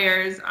for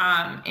players.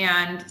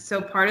 And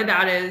so part of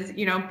that is,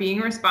 being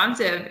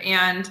responsive.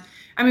 And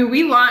I mean,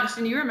 we launched,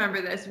 and you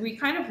remember this, we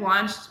kind of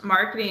launched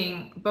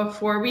marketing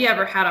before we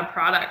ever had a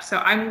product. So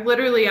I'm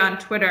literally on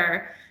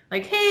Twitter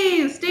like,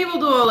 hey, Stable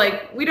Duel,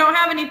 like, we don't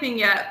have anything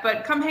yet,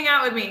 but come hang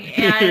out with me.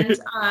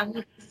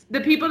 And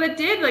the people that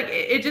did, like,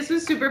 it just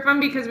was super fun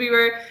because we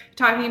were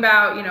talking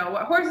about,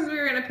 what horses we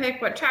were going to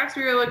pick, what tracks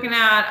we were looking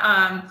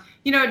at.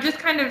 It just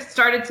kind of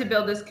started to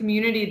build this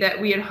community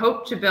that we had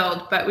hoped to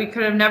build, but we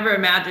could have never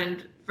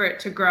imagined for it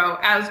to grow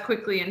as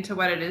quickly into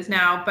what it is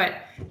now. But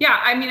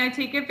yeah, I mean, I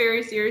take it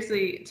very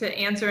seriously to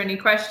answer any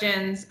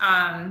questions,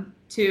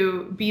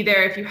 to be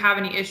there if you have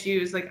any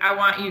issues. Like, I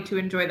want you to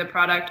enjoy the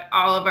product.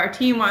 All of our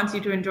team wants you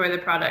to enjoy the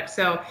product.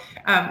 So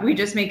we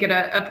just make it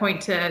a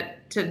point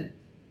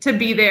to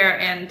be there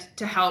and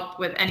to help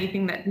with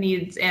anything that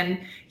needs. And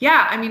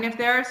yeah, I mean, if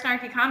there are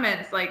snarky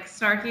comments, like,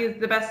 snarky is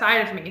the best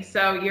side of me.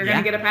 So you're going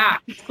to get it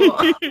back. It's cool.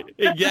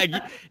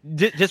 Yeah,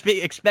 just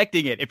be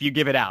expecting it. If you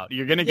give it out,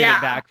 you're going to get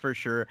it back for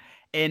sure.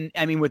 And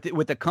I mean,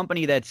 with a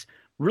company that's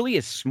really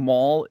as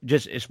small,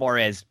 just as far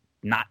as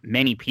not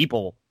many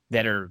people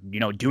that are,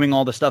 doing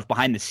all the stuff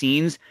behind the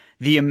scenes,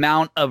 the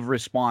amount of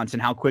response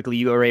and how quickly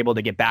you are able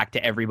to get back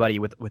to everybody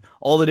with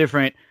all the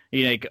different,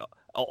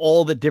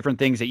 all the different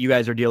things that you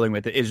guys are dealing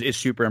with is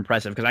super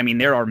impressive. Because I mean,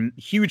 there are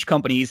huge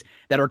companies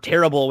that are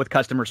terrible with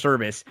customer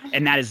service.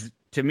 And that is,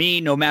 to me,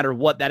 no matter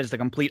what, that is the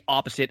complete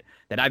opposite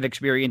that I've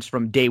experienced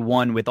from day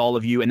one with all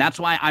of you. And that's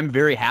why I'm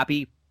very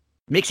happy.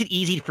 Makes it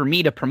easy for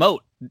me to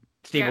promote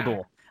Stable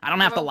Duel. I don't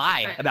have to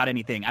lie about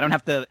anything. I don't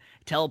have to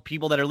tell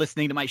people that are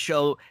listening to my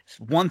show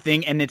one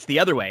thing and it's the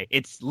other way.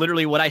 It's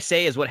literally what I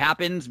say is what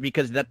happens,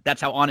 because that's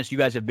how honest you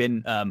guys have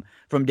been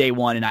from day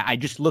one. And I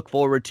just look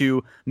forward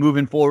to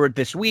moving forward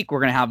this week. We're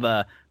going to have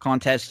a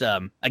contest.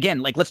 Again,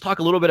 like, let's talk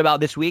a little bit about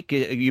this week.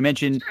 You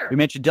mentioned, we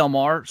mentioned Del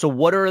Mar. So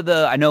what are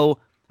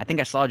I think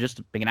I saw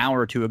just like an hour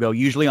or two ago,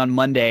 usually on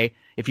Monday,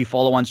 if you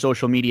follow on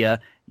social media,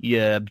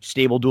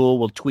 Stable Duel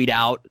will tweet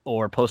out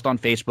or post on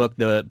Facebook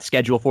the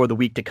schedule for the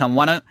week to come.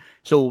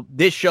 So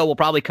this show will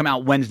probably come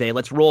out Wednesday.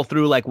 Let's roll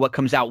through like what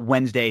comes out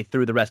Wednesday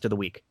through the rest of the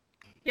week.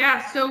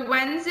 Yeah, so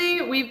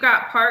Wednesday we've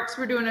got Parks.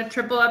 We're doing a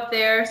triple up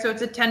there. So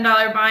it's a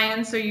 $10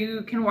 buy-in. So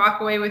you can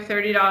walk away with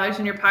 $30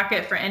 in your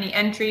pocket for any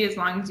entry as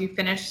long as you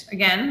finish,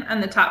 again,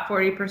 on the top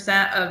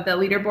 40% of the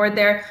leaderboard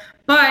there.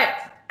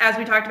 But as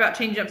we talked about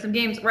changing up some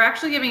games, we're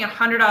actually giving a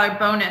 $100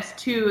 bonus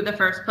to the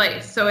first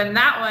place. So in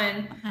that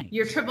one,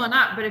 You're tripling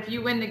up. But if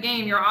you win the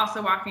game, you're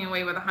also walking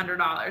away with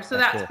 $100. So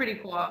that's cool. Pretty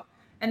cool.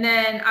 And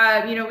then,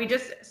 we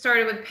just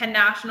started with Penn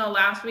National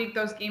last week.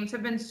 Those games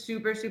have been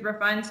super, super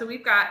fun. So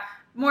we've got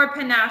more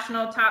Penn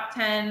National top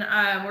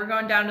 10. We're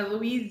going down to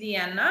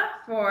Louisiana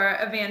for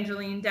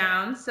Evangeline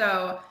Downs.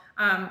 So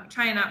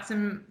trying out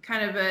some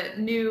kind of a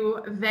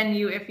new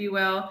venue, if you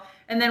will.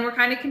 And then we're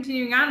kind of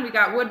continuing on. We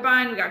got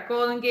Woodbine, we got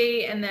Golden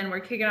Gate, and then we're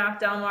kicking off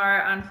Del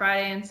Mar on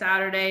Friday and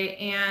Saturday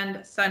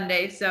and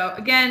Sunday. So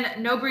again,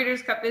 no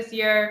Breeders' Cup this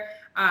year.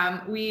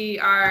 We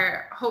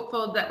are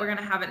hopeful that we're going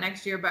to have it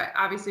next year, but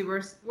obviously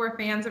we're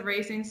fans of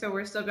racing, so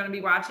we're still going to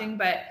be watching.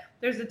 But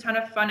there's a ton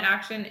of fun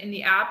action in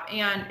the app.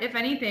 And if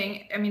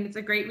anything, I mean, it's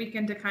a great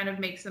weekend to kind of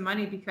make some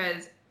money,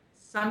 because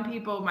some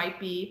people might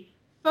be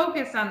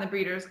focused on the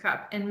Breeders'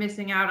 Cup and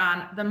missing out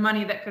on the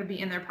money that could be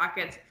in their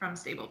pockets from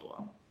Stable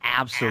Duel.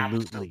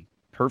 Absolutely.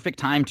 Perfect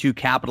time to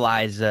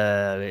capitalize.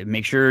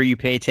 Make sure you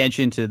pay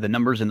attention to the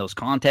numbers in those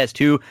contests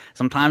too.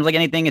 Sometimes, like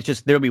anything, it's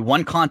just there'll be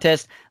one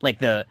contest, like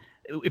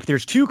if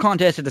there's two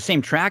contests at the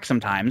same track,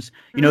 sometimes,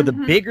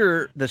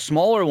 the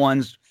smaller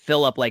ones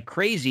fill up like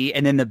crazy,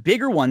 and then the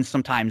bigger ones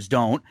sometimes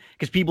don't,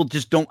 because people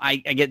just don't.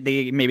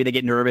 Maybe they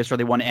get nervous or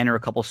they want to enter a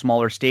couple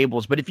smaller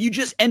stables. But if you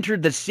just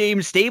entered the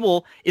same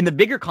stable in the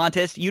bigger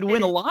contest, you'd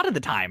win a lot of the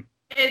time.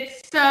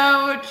 It's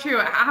so true.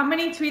 How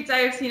many tweets I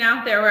have seen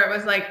out there where it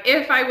was like,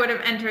 if I would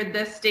have entered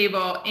this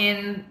stable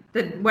in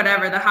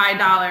the high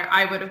dollar,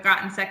 I would have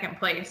gotten second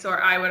place,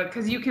 or I would have,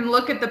 because you can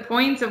look at the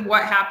points of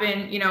what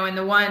happened, in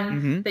the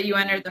one that you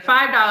entered, the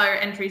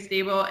 $5 entry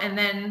stable, and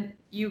then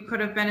you could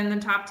have been in the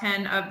top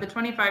 10 of the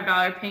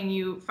 $25 paying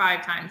you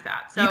 5 times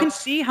that. So you can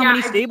see how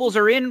many stables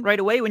are in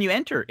right away when you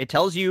enter. It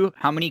tells you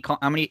how many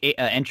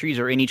entries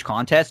are in each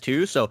contest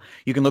too. So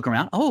you can look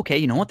around. Oh, okay.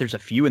 You know what? There's a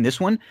few in this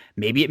one.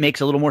 Maybe it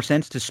makes a little more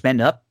sense to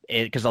spend up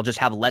because I'll just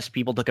have less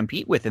people to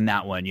compete with in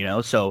that one,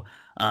 So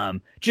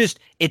the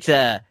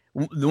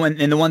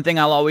one thing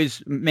I'll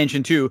always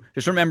mention too,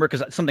 just remember,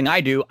 because something I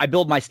do, I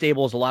build my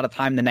stables a lot of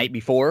time the night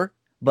before.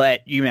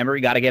 But you remember,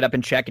 you got to get up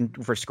and check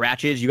for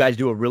scratches. You guys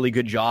do a really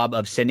good job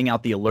of sending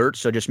out the alerts.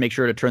 So just make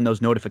sure to turn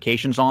those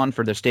notifications on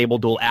for the Stable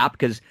Duel app.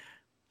 Because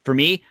for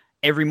me,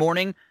 every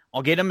morning,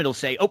 I'll get them. It'll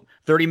say,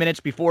 30 minutes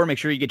before, make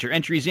sure you get your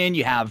entries in.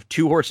 You have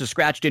 2 horses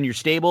scratched in your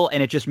stable,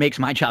 and it just makes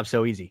my job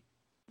so easy.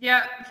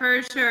 Yeah,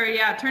 for sure.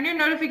 Yeah, turn your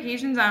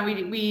notifications on.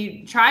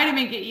 We try to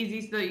make it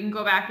easy so that you can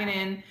go back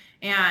in.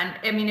 And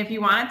I mean, if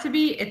you want it to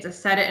be, it's a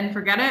set it and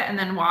forget it and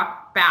then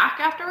walk back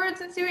afterwards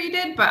and see what you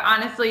did. But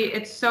honestly,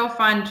 it's so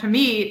fun to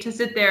me to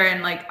sit there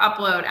and like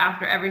upload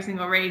after every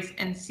single race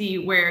and see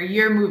where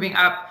you're moving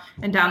up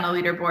and down the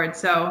leaderboard.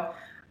 So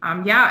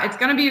yeah, it's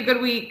going to be a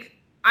good week.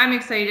 I'm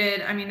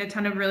excited. I mean, a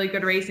ton of really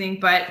good racing,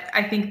 but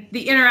I think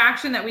the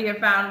interaction that we have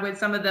found with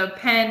some of the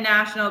Penn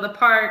National, the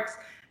Parks,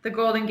 the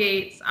Golden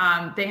Gates,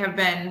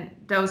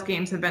 those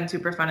games have been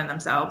super fun in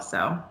themselves.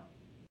 So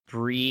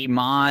Bree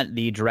Mott,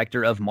 the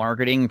director of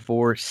marketing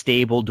for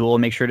Stable Duel.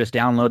 Make sure to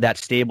download that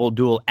Stable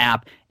Duel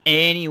app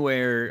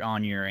anywhere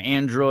on your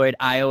Android,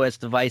 iOS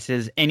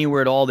devices,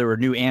 anywhere at all. There were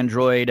new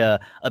Android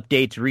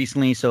updates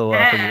recently, so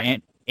for your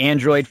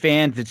Android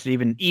fans, it's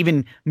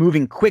even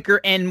moving quicker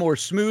and more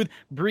smooth.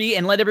 Bree,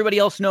 and let everybody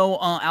else know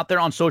out there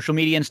on social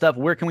media and stuff,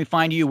 where can we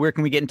find you? Where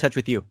can we get in touch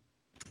with you?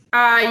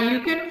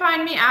 You can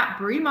find me at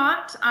Bree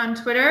Mott on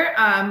Twitter.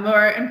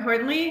 More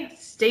importantly,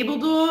 Stable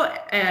Duel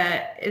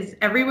is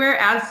everywhere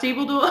as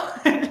Stable Duel.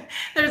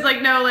 There's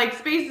no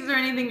spaces or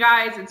anything,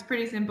 guys. It's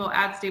pretty simple,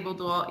 at Stable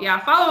Duel. Yeah,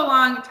 follow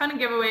along. A ton of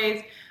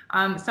giveaways.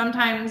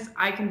 Sometimes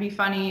I can be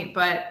funny,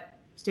 but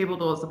Stable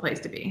Duel is the place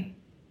to be.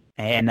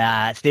 And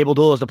Stable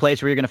Duel is the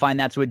place where you're going to find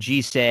That's What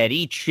G Said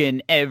each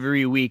and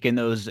every week in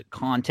those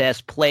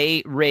contests.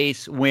 Play,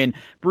 race, win.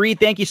 Bree,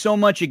 thank you so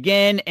much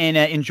again, and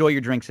enjoy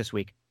your drinks this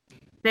week.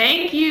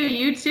 Thank you.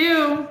 You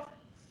too.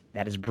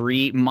 That is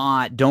Bree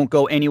Mott. Don't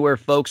go anywhere,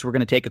 folks. We're going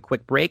to take a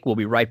quick break. We'll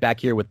be right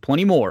back here with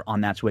plenty more on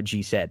That's What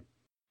G Said.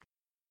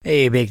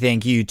 Hey, big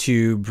thank you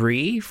to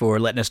Bree for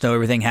letting us know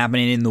everything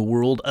happening in the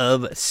world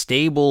of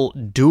Stable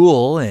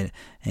Duel. And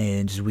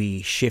as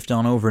we shift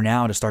on over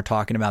now to start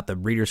talking about the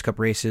Breeders' Cup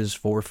races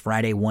for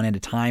Friday, one at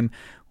a time,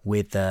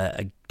 with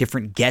a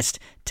different guest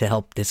to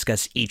help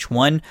discuss each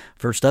one.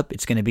 First up,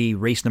 it's going to be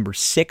race number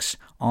 6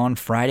 on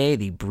Friday,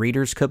 the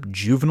Breeders' Cup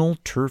Juvenile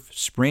Turf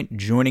Sprint.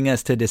 Joining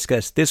us to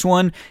discuss this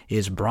one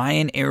is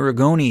Brian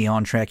Aragoni,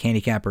 on-track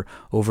handicapper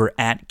over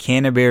at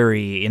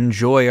Canterbury.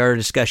 Enjoy our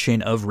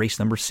discussion of race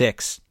number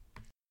 6.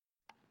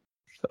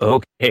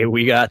 Okay,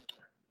 we got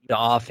the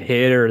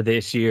off-hitter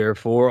this year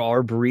for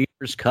our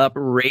Breeders' Cup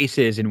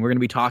races, and we're going to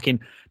be talking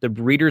the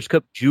Breeders'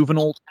 Cup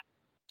Juvenile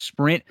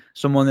Sprint,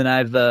 someone that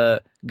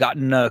I've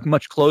gotten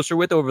much closer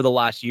with over the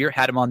last year.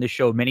 Had him on this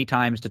show many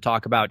times to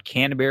talk about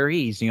Canterbury.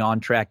 He's the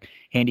on-track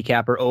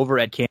handicapper over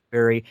at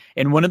Canterbury,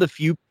 and one of the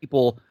few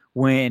people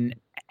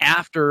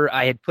after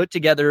I had put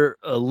together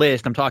a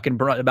list, I'm talking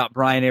about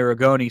Brian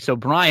Aragoni. So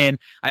Brian,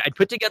 I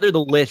put together the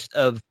list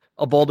of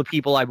all the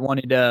people I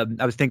wanted.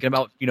 I was thinking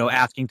about,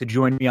 asking to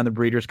join me on the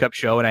Breeders' Cup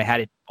show, and I had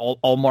it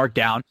all marked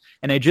down.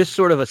 And I just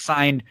sort of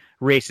assigned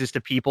races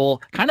to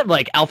people, kind of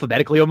like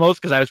alphabetically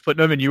almost, because I was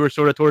putting them, and you were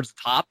sort of towards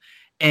the top.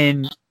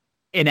 And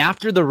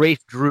after the race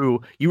drew,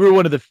 you were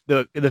one of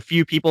the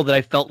few people that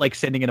I felt like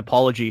sending an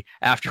apology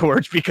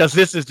afterwards, because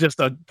this is just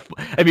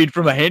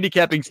from a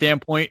handicapping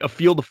standpoint, a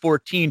field of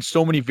 14,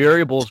 so many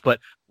variables. But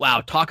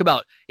wow, talk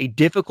about a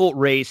difficult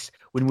race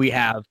when we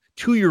have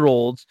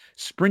 2-year-olds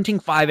sprinting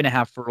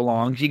 5.5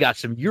 furlongs. You got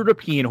some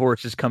European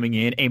horses coming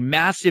in, a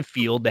massive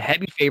field, the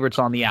heavy favorites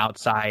on the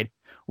outside.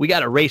 We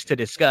got a race to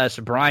discuss.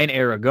 Brian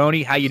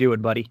Aragoni, how you doing,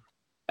 buddy?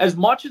 As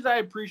much as I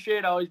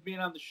appreciate always being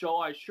on the show,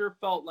 I sure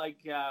felt like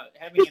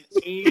having an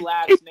A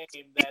last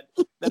name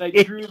that I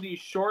drew the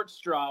short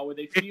straw with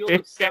a field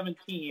of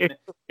 17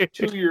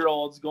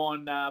 2-year-olds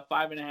going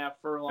 5.5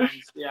 furlongs.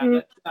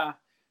 Yeah,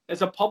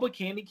 as a public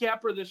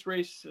handicapper, this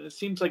race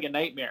seems like a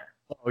nightmare.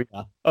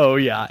 Oh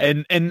yeah.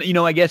 And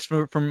I guess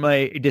from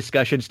a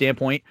discussion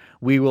standpoint,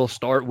 we will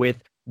start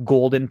with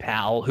Golden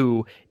Pal,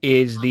 who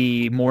is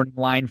the morning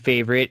line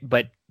favorite,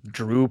 but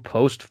drew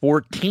post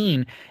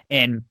 14,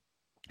 and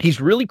he's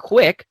really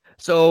quick.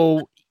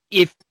 So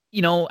if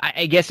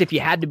I guess if you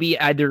had to be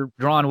either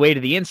drawn way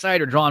to the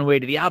inside or drawn way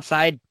to the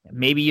outside,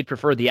 maybe you'd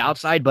prefer the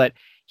outside, but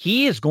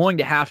he is going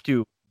to have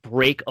to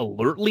break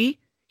alertly.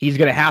 He's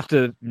going to have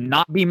to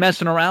not be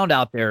messing around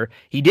out there.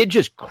 He did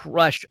just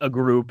crush a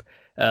group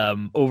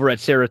over at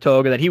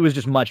Saratoga that he was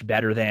just much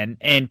better than.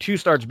 And 2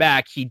 starts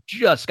back, he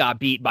just got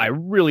beat by a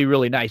really,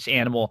 really nice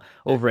animal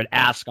over at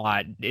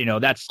Ascot.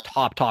 That's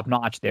top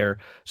notch there.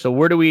 So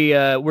where do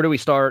we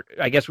start?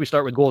 I guess we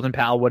start with Golden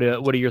Pal. What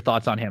are your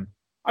thoughts on him?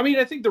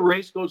 I think the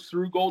race goes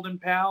through Golden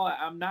Pal.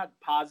 I'm not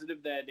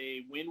positive that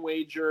a win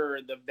wager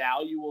or the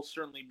value will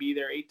certainly be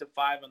there. 8 to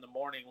 5 on the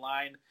morning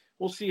line.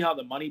 We'll see how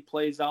the money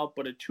plays out.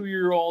 But a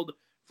 2-year-old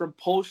from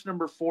post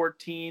number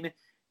 14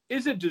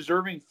 is a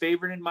deserving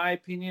favorite in my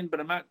opinion, but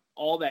I'm not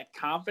all that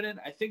confident.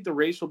 I think the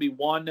race will be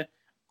won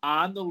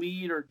on the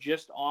lead or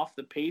just off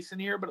the pace in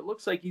here, but it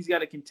looks like he's got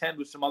to contend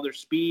with some other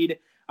speed.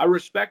 I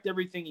respect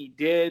everything he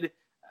did.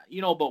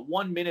 but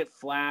 1 minute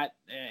flat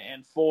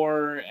and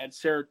 4 at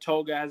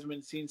Saratoga hasn't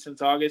been seen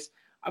since August.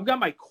 I've got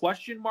my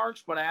question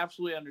marks, but I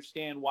absolutely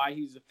understand why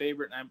he's the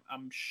favorite. And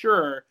I'm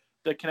sure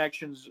the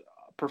connections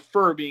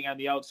prefer being on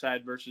the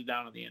outside versus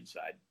down on the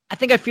inside. I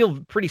think I feel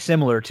pretty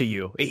similar to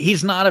you.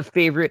 He's not a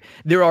favorite.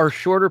 There are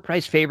shorter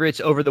price favorites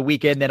over the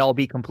weekend that I'll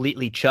be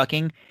completely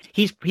chucking.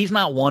 He's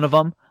not one of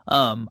them.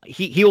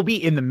 He'll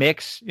be in the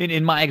mix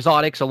in my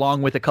exotics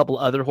along with a couple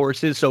other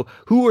horses. So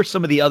who are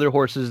some of the other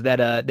horses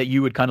that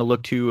you would kind of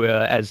look to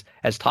as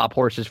top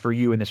horses for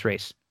you in this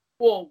race?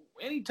 Well,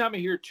 anytime I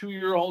hear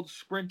 2-year-olds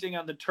sprinting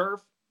on the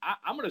turf,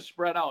 I'm going to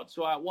spread out.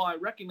 So while I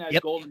recognize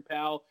Golden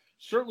Pal,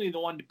 certainly the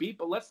one to beat,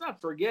 but let's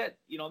not forget,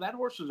 that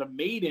horse was a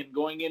maiden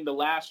going into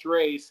last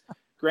race.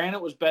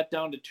 Granted, was bet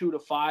down to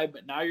 2-5,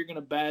 but now you're going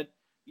to bet,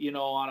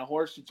 on a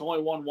horse that's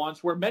only won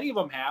once, where many of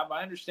them have.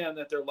 I understand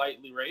that they're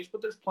lightly raced,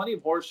 but there's plenty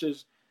of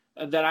horses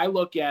that I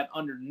look at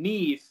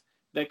underneath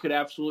that could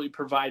absolutely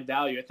provide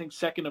value. I think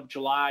Second of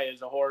July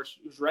is a horse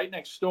who's right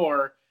next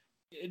door.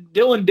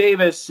 Dylan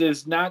Davis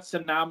is not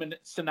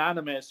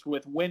synonymous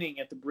with winning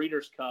at the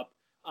Breeders' Cup,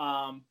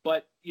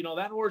 but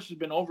that horse has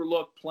been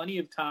overlooked plenty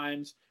of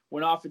times.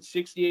 Went off at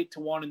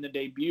 68-1 in the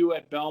debut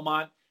at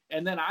Belmont,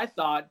 and then I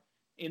thought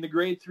in the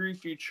Grade 3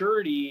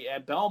 Futurity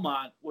at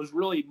Belmont was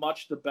really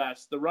much the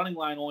best. The running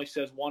line only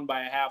says won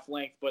by a half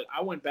length, but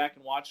I went back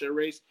and watched that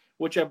race,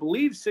 which I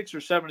believe 6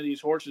 or 7 of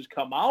these horses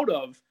come out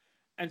of.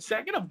 And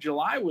Second of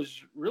July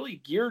was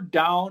really geared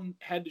down,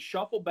 had to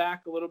shuffle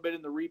back a little bit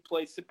in the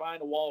replay, sit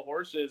behind a wall of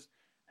horses.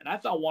 And I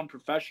thought won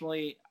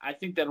professionally. I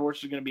think that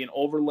horse is going to be an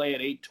overlay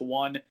at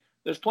 8-1.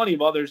 There's plenty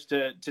of others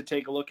to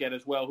take a look at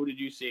as well. Who did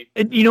you see?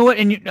 And you know what?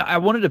 And I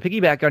wanted to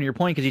piggyback on your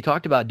point because you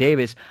talked about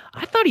Davis.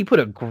 I thought he put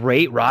a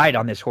great ride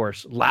on this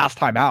horse last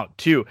time out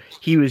too.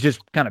 He was just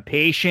kind of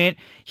patient.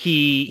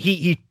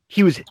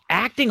 He was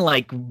acting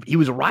like he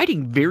was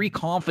riding very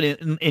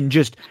confident and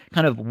just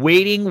kind of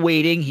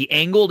waiting. He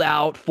angled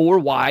out 4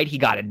 wide. He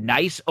got a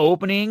nice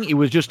opening. It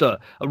was just a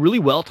really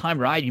well-timed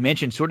ride. You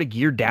mentioned sort of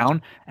geared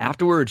down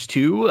afterwards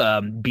too,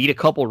 beat a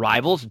couple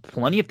rivals.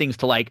 Plenty of things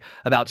to like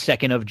about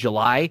Second of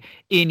July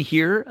in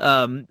here.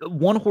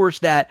 One horse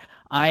that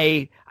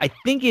I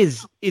think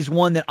is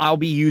one that I'll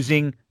be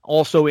using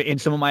also in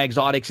some of my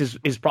exotics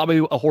is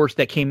probably a horse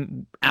that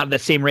came out of the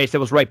same race that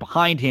was right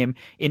behind him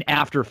in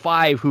After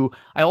 5, who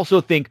I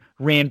also think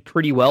ran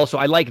pretty well. So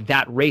I like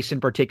that race in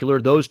particular.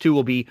 Those two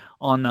will be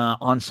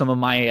on some of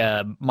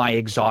my my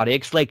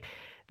exotics. Like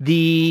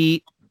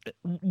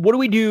what do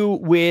we do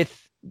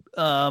with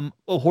a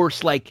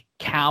horse like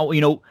Cow?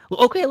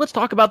 Okay, let's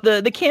talk about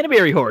the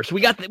Canterbury horse.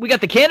 We got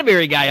the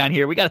Canterbury guy on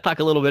here. We got to talk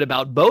a little bit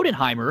about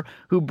Bodenheimer,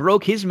 who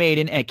broke his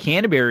maiden at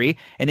Canterbury,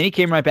 and then he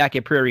came right back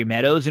at Prairie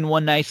Meadows and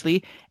won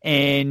nicely.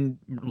 And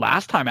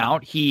last time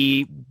out,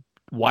 he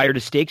wired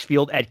a stakes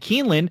field at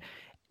Keeneland.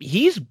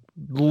 He's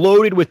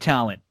loaded with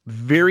talent,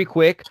 very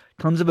quick,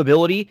 tons of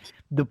ability.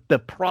 The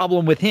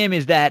problem with him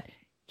is that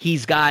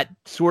he's got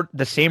sort of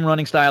the same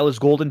running style as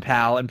Golden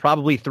Pal and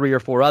probably 3 or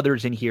 4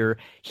 others in here.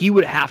 He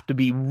would have to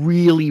be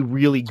really,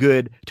 really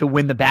good to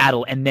win the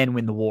battle and then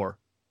win the war.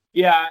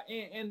 Yeah,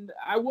 and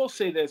I will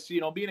say this,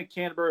 being a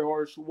Canterbury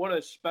horse, what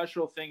a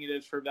special thing it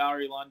is for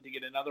Valerie Lund to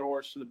get another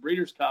horse to the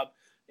Breeders' Cup.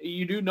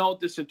 You do note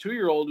this, a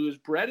 2-year-old who was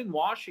bred in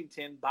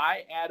Washington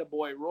by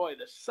Attaboy Roy.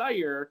 The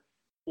sire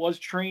was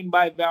trained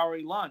by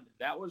Valerie Lund.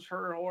 That was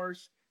her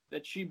horse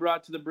that she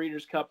brought to the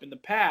Breeders' Cup in the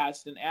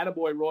past, and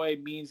Attaboy Roy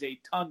means a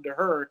ton to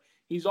her.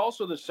 He's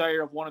also the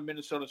sire of one of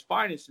Minnesota's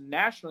finest, and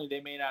nationally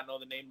they may not know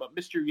the name, but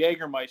Mr.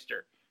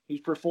 Jägermeister. He's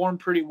performed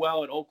pretty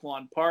well at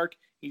Oaklawn Park.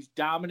 He's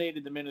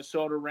dominated the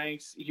Minnesota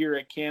ranks here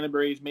at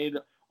Canterbury. He's made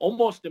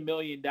almost $1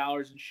 million,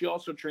 and she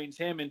also trains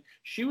him, and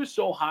she was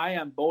so high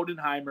on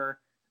Bodenheimer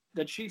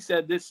that she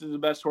said this is the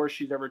best horse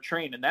she's ever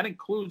trained, and that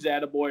includes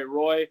Attaboy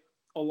Roy,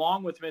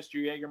 along with Mr.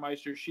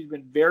 Jägermeister. She's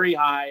been very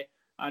high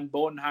on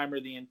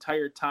Bodenheimer the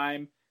entire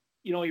time.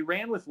 He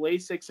ran with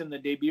Lasix in the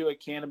debut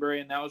at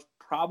Canterbury, and that was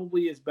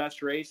probably his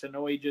best race. I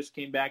know he just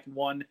came back and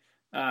won,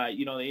 the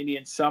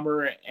Indian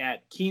Summer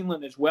at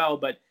Keeneland as well,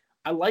 but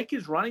I like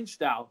his running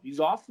style. He's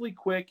awfully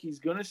quick. He's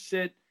going to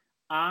sit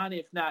on,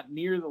 if not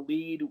near the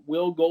lead.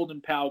 Will Golden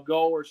Pal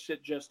go or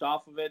sit just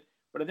off of it?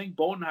 But I think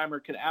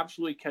Bodenheimer could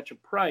absolutely catch a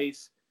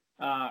price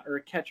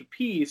or catch a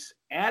piece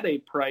at a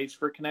price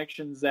for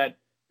connections that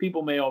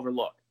people may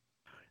overlook.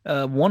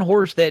 One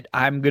horse that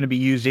I'm going to be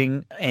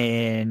using,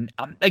 and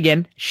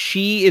again,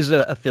 she is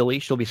a filly.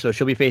 She'll be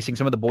facing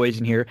some of the boys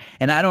in here,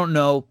 and I don't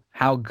know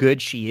how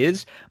good she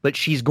is, but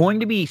she's going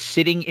to be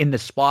sitting in the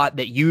spot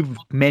that you've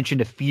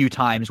mentioned a few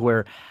times,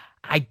 where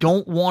I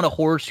don't want a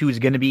horse who's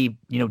going to be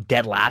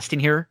dead last in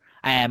here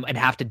and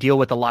have to deal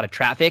with a lot of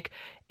traffic,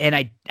 and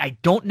I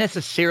don't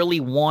necessarily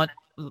want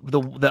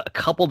the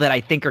couple that I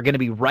think are going to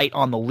be right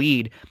on the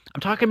lead. I'm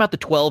talking about the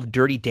 12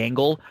 Dirty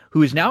Dangle,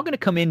 who is now going to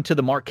come into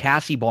the Mark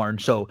Casse barn.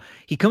 So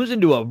he comes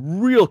into a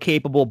real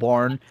capable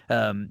barn.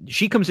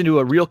 She comes into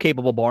a real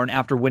capable barn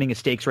after winning a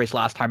stakes race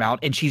last time out,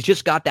 and she's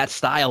just got that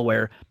style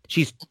where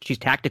she's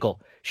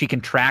tactical. She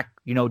can track,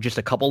 just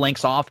a couple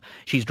lengths off.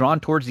 She's drawn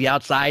towards the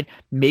outside.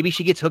 Maybe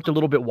she gets hooked a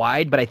little bit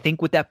wide, but I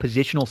think with that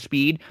positional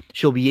speed,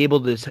 she'll be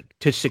able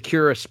to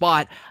secure a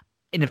spot.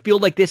 In a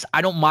field like this,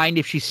 I don't mind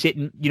if she's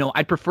sitting,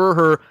 I'd prefer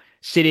her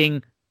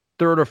sitting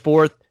third or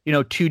fourth,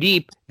 too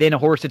deep than a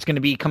horse that's going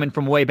to be coming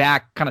from way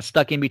back, kind of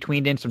stuck in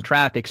between in some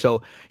traffic.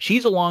 So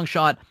she's a long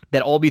shot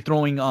that I'll be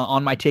throwing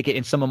on my ticket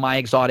in some of my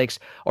exotics.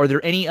 Are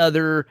there any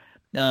other?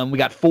 We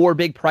got 4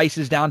 big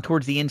prices down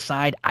towards the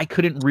inside. I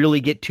couldn't really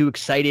get too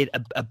excited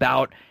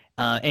about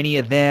any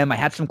of them. I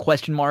had some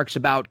question marks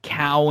about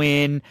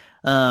Cowan.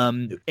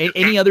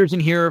 Any others in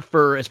here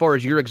for as far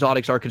as your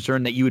exotics are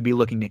concerned that you would be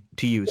looking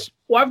to use?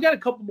 Well, I've got a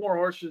couple more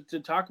horses to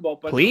talk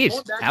about, but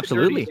please,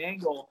 absolutely. Dirty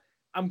Dangle,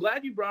 I'm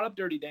glad you brought up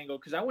Dirty Dangle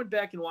because I went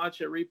back and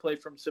watched a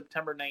replay from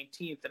September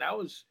 19th, and I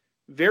was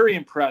very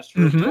impressed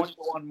with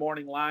 20-1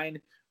 morning line.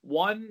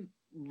 One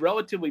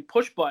relatively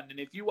push button,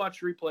 and if you watch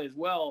the replay as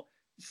well,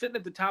 sitting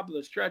at the top of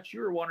the stretch, you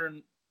were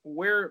wondering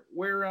where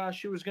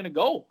she was going to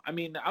go. I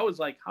mean, I was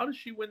like, how does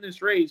she win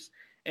this race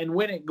and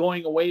win it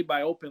going away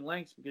by open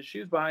lengths? Because she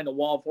was behind a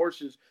wall of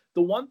horses.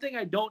 The one thing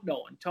I don't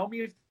know, and tell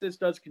me if this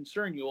does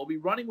concern you, will be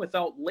running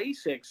without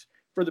Lasix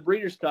for the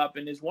Breeders' Cup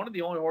and is one of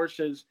the only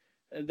horses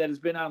that has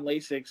been on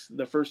Lasix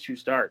the first 2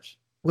 starts.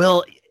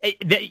 Well,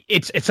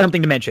 it's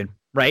something to mention,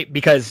 right?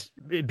 Because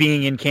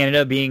being in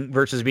Canada,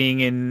 versus being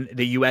in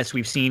the U.S.,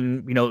 we've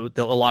seen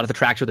a lot of the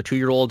tracks with the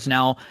 2-year-olds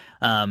now.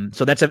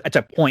 So that's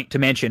a point to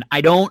mention.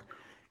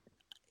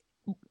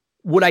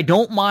 What I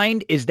don't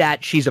mind is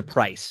that she's a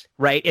price,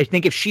 right? I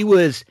think if she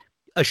was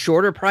a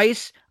shorter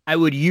price, I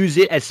would use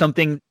it as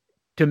something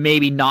to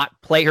maybe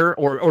not play her,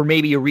 or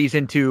maybe a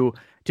reason to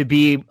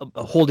be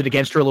hold it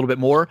against her a little bit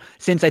more,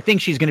 since I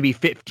think she's going to be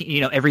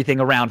 15, everything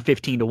around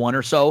 15-1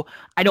 or so.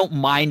 I don't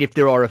mind if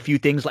there are a few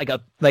things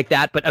like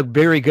that, but a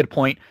very good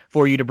point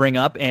for you to bring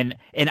up. And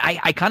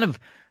I kind of,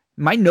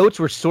 my notes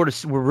were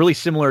really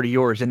similar to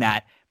yours in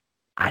that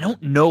I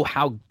don't know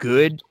how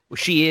good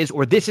she is,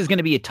 or this is going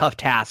to be a tough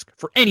task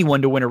for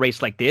anyone to win a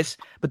race like this,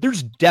 but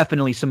there's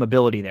definitely some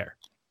ability there.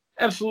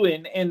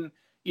 Absolutely. And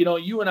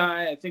you and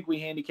I think we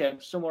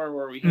handicap similar,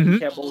 where we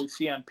handicap what we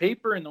see on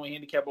paper, and then we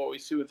handicap what we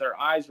see with our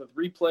eyes with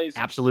replays.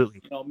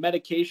 Absolutely.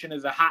 Medication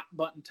is a hot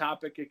button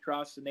topic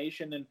across the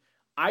nation. And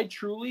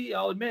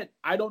I'll admit,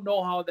 I don't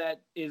know how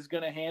that is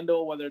going to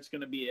handle, whether it's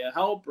going to be a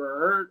help or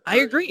hurt. I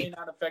agree. It may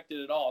not affect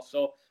it at all.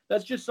 So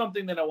that's just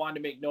something that I wanted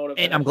to make note of.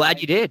 And I'm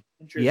glad you did.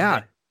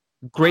 Yeah.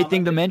 Great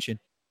thing to mention.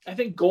 I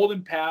think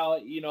Golden Pal,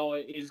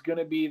 is going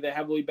to be the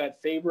heavily bet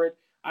favorite.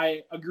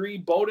 I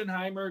agree.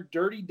 Bodenheimer,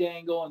 Dirty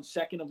Dangle, and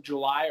 2nd of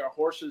July are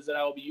horses that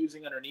I will be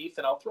using underneath.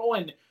 And I'll throw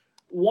in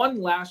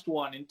one last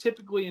one. And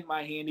typically in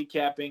my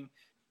handicapping,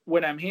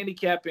 when I'm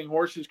handicapping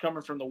horses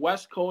coming from the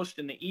West Coast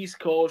and the East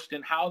Coast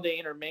and how they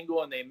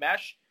intermingle and they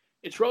mesh,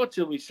 it's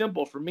relatively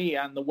simple for me.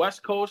 On the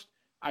West Coast,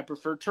 I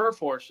prefer turf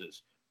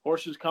horses.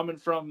 Horses coming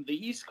from the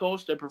East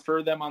Coast, I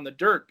prefer them on the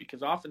dirt,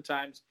 because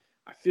oftentimes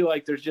I feel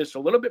like there's just a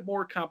little bit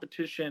more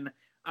competition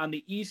on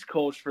the East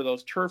Coast for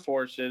those turf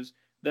horses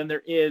than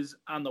there is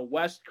on the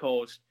West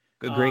Coast.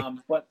 Agree.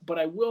 But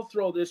I will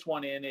throw this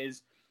one in,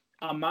 is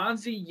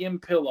Amanzi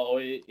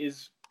Yimpillo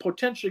is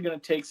potentially going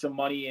to take some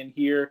money in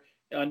here.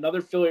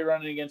 Another filly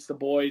running against the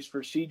boys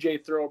for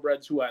CJ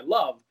Thoroughbreds, who I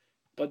love.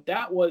 But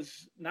that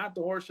was not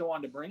the horse I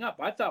wanted to bring up.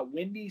 I thought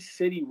Windy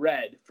City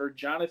Red for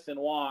Jonathan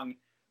Wong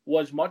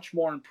was much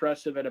more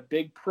impressive at a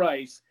big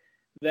price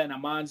than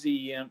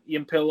Amanzi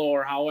Yimpillo,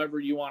 or however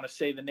you want to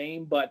say the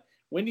name. But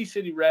Windy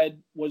City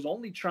Red was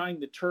only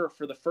trying the turf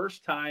for the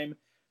first time,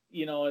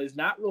 is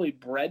not really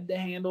bred to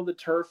handle the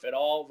turf at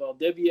all.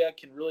 Valdivia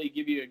can really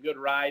give you a good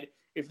ride.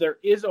 If there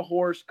is a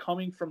horse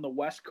coming from the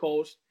West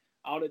Coast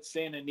out at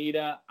Santa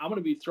Anita, I'm going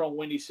to be throwing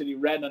Windy City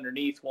Red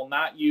underneath. Will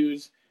not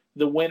use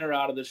the winner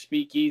out of the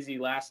Speakeasy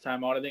last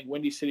time out. I think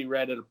Windy City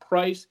Red at a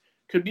price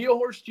could be a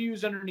horse to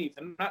use underneath.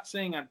 I'm not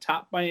saying on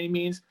top by any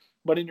means,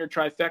 but in your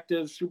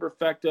trifectas,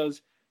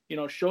 superfectas,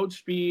 showed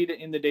speed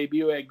in the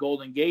debut at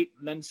Golden Gate,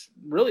 and then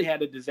really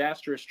had a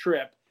disastrous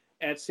trip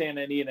at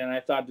Santa Anita, and I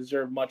thought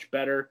deserved much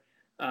better.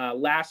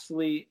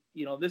 Lastly,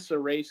 this is a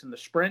race in the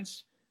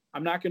sprints.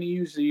 I'm not going to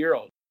use the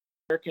Euros.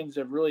 Americans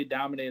have really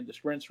dominated the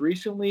sprints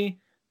recently.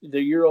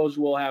 The Euros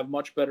will have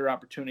much better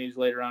opportunities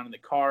later on in the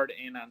card,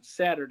 and on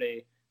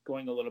Saturday,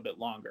 going a little bit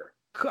longer.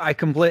 I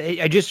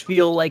just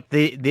feel like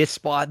this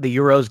spot, the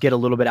Euros get a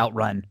little bit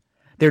outrun.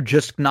 They're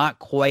just not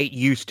quite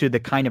used to the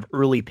kind of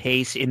early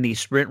pace in these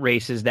sprint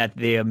races that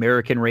the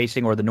American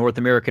racing or the North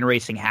American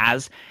racing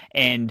has.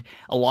 And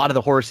a lot of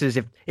the horses,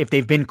 if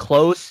they've been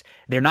close,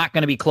 they're not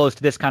going to be close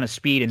to this kind of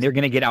speed, and they're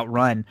going to get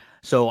outrun.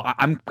 So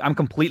I'm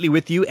completely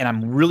with you, and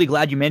I'm really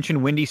glad you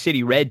mentioned Windy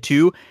City Red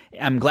too.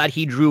 I'm glad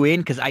he drew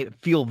in, because I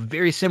feel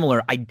very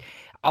similar.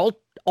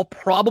 I'll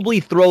probably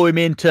throw him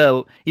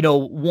into,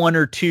 1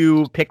 or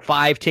 2 pick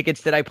 5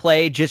 tickets that I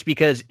play, just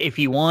because if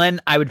he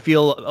won, I would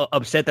feel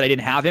upset that I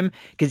didn't have him,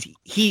 because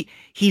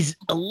he's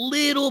a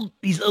little,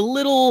 I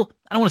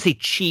don't want to say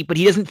cheap, but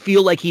he doesn't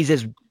feel like he's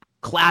as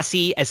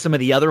classy as some of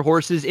the other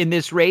horses in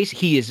this race.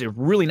 He is a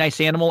really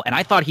nice animal, and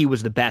I thought he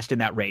was the best in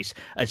that race.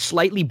 A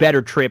slightly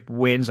better trip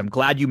wins. I'm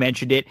glad you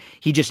mentioned it.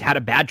 He just had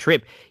a bad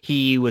trip.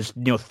 He was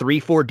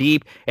 3-4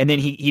 deep, and then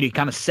he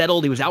kind of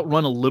settled. He was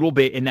outrun a little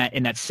bit in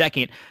that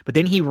second, but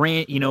then he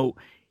ran.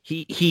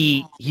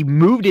 He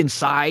moved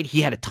inside.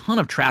 He had a ton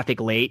of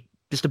traffic late.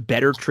 Just a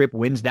better trip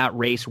wins that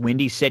race.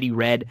 Windy City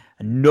Red,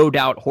 a no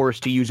doubt horse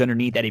to use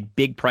underneath at a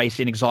big price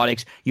in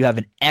exotics. You have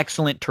an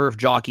excellent turf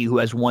jockey who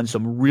has won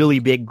some really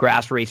big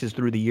grass races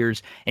through the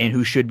years and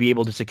who should be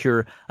able to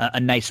secure a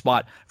nice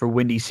spot for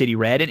Windy City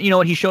Red. And you know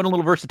what? He showed a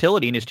little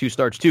versatility in his 2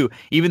 starts too.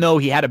 Even though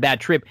he had a bad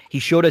trip, he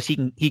showed us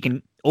he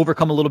can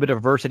overcome a little bit of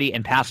adversity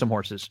and pass some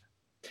horses.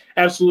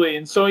 Absolutely.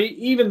 And so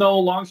even though,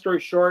 long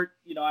story short,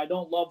 I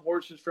don't love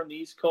horses from the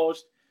East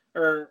Coast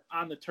or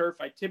on the turf,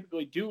 I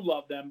typically do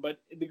love them, but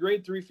the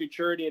Grade 3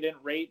 Futurity I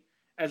didn't rate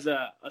as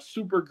a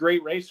super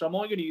great race, so I'm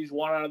only going to use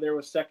one out of there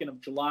with 2nd of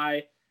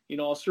July.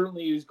 I'll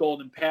certainly use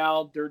Golden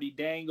Pal. Dirty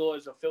Dangle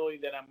is a filly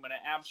that I'm going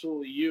to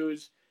absolutely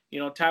use.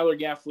 Tyler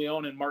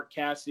Gaffleone and Mark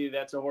Cassidy,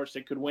 that's a horse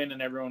that could win,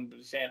 and everyone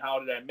was saying, how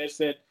did I miss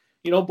it?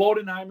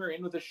 Bodenheimer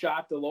in with a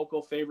shot, the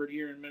local favorite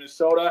here in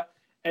Minnesota.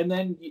 And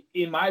then,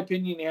 in my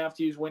opinion, you have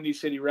to use Windy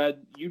City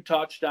Red. You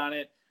touched on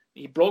it.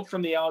 He broke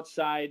from the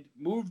outside,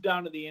 moved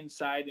down to the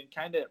inside, and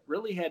kind of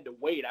really had to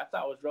wait. I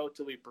thought it was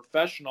relatively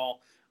professional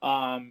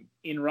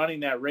in running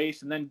that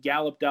race, and then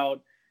galloped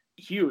out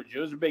huge. It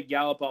was a big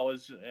gallop. I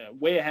was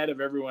way ahead of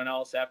everyone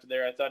else after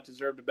there. I thought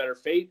deserved a better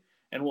fate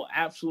and will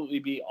absolutely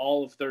be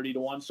all of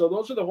 30-1. So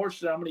those are the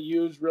horses that I'm going to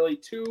use, really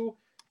 2,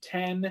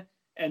 10,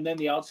 and then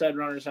the outside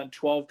runners on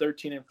 12,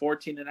 13, and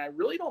 14. And I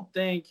really don't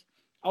think,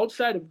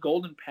 outside of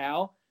Golden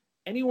Pal,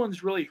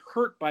 anyone's really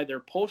hurt by their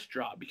post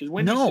draw because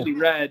Windy City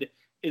Red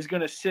is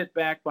going to sit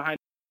back behind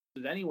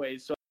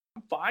anyways. So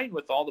I'm fine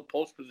with all the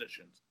post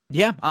positions.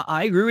 Yeah,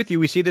 I agree with you.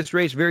 We see this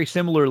race very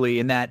similarly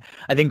in that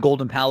I think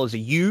Golden Pal is a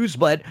use,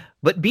 but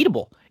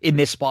beatable in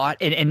this spot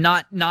and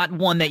not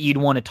one that you'd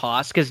want to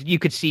toss because you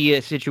could see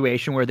a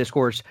situation where this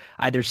horse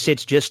either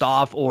sits just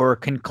off or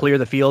can clear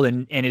the field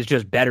and is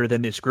just better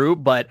than this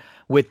group. But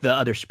with the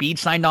other speed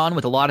signed on,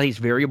 with a lot of these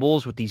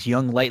variables, with these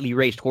young, lightly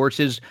raced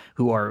horses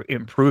who are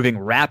improving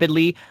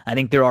rapidly, I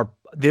think there are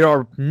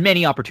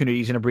many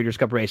opportunities in a Breeders'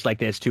 Cup race like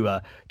this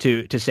to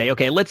say,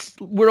 okay,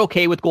 we're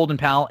okay with Golden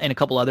Pal and a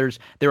couple others.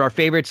 There are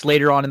favorites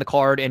later on in the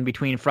card and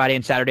between Friday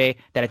and Saturday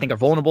that I think are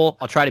vulnerable.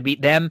 I'll try to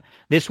beat them.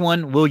 This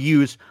one we'll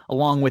use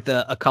along with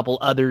a couple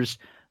others.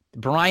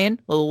 Brian,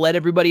 let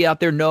everybody out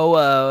there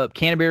know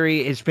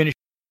Canterbury is finished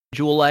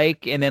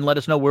Jewel-like, and then let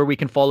us know where we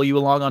can follow you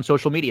along on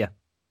social media.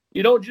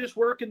 Just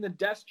working the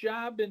desk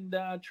job and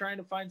trying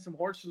to find some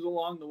horses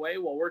along the way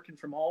while working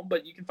from home.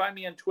 But you can find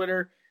me on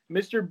Twitter,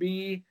 Mr.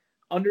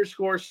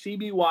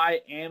 B_CBY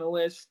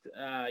analyst.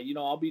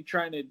 I'll be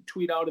trying to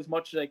tweet out as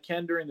much as I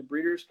can during the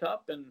Breeders'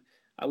 Cup, and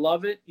I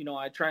love it.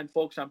 I try and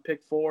focus on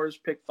pick 4s,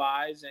 pick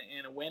 5s,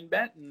 and a win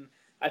bet. And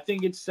I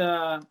think it's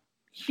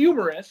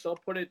humorous, I'll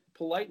put it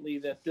politely,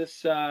 that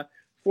this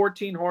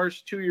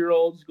 14-horse,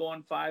 2-year-olds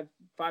going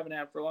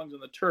 5.5 furlongs on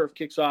the turf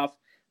kicks off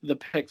the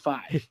pick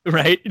 5.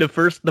 Right? The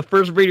first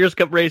Breeders'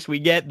 Cup race we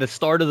get, the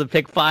start of the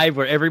pick 5,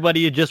 where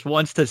everybody just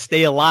wants to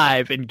stay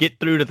alive and get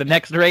through to the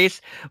next race.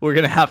 We're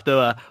going to have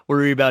to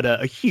worry about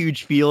a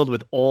huge field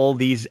with all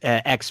these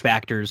X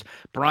factors.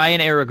 Brian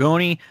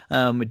Aragoni,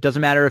 it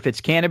doesn't matter if it's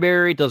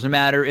Canterbury, it doesn't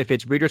matter if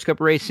it's Breeders' Cup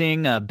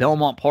racing,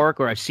 Belmont Park,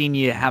 where I've seen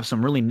you have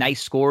some really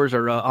nice scores,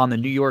 or on the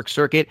New York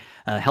circuit.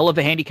 Hell of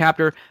a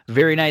handicapper,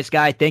 very nice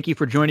guy. Thank you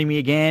for joining me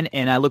again,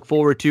 and I look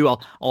forward to,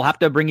 I'll have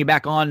to bring you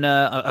back on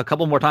a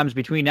couple more times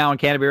between now and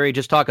Canterbury,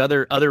 just talk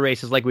other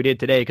races like we did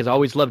today, because I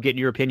always love getting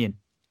your opinion.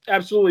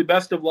 Absolutely.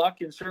 Best of luck,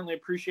 and certainly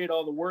appreciate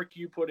all the work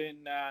you put in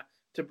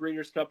to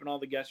Breeders' Cup and all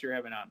the guests you're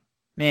having on.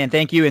 Man,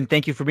 thank you, and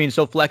thank you for being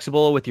so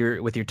flexible with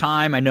your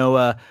time. I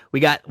know we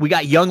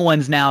got young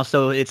ones now,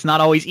 so it's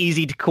not always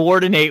easy to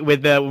coordinate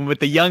with the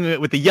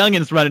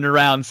youngins running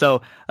around.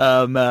 So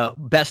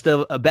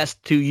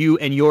best to you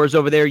and yours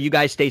over there. You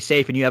guys stay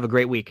safe, and you have a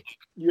great week.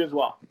 You as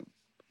well.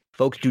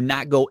 Folks, do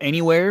not go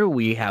anywhere.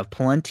 We have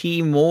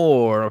plenty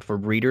more for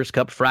Breeders'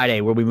 Cup Friday.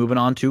 We'll be moving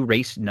on to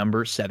race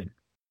number 7.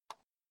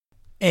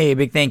 Hey,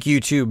 big thank you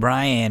to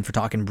Brian for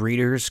talking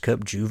Breeders'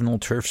 Cup Juvenile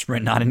Turf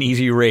Sprint. Not an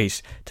easy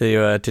race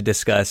to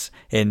discuss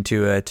and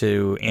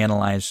to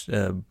analyze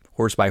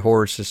horse by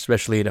horse,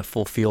 especially at a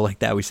full field like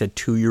that. We said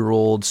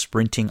 2-year-olds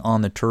sprinting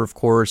on the turf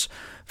course.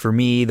 For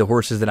me, the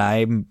horses that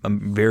I'm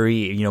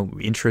very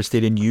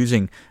interested in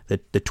using, the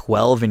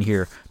 12 in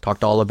here,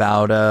 talked all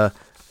about a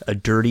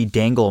Dirty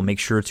Dangle. Make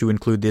sure to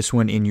include this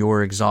one in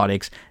your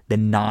exotics. The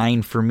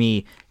 9 for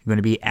me, going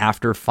to be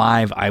after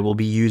 5. I will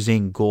be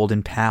using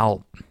Golden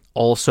Pal.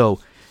 Also,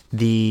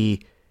 the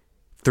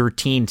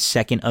 13,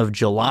 2nd of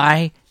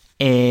July,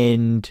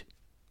 and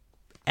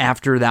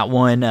after that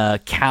one,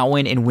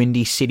 Cowan and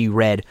Windy City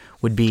Red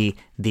would be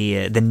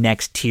the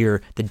next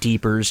tier, the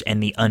deepers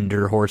and the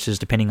under horses,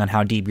 depending on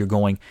how deep you're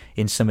going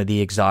in some of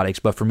the exotics.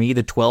 But for me,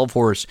 the 12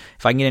 horse,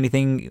 if I can get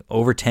anything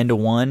over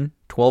 10-1,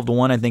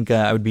 12-1, I think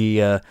I would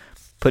be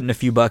putting a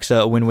few bucks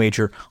a win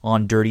wager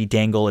on Dirty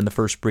Dangle in the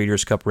first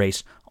Breeders' Cup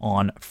race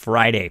on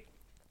Friday.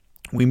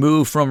 We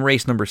move from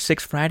race number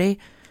 6 Friday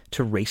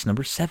to race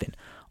number 7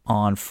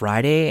 on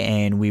Friday,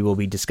 and we will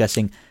be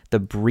discussing the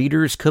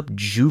Breeders' Cup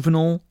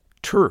Juvenile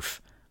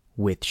Turf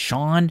with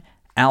Sean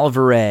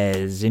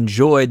Alvarez.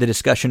 Enjoy the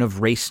discussion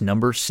of race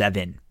number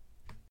 7.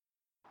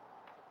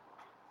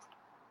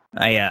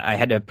 I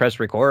had to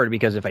press record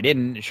because if I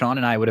didn't, Sean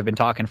and I would have been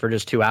talking for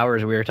just 2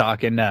 hours. We were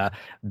talking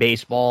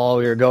baseball.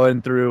 We were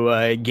going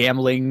through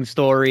gambling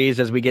stories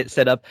as we get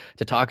set up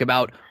to talk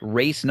about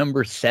race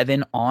number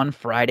 7 on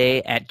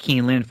Friday at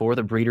Keeneland for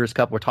the Breeders'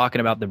 Cup. We're talking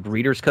about the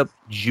Breeders' Cup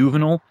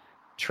Juvenile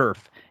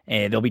Turf.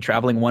 And they'll be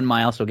traveling 1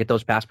 mile, so get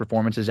those past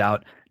performances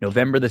out.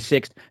 November the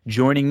 6th,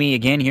 joining me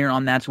again here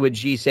on That's What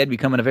G Said,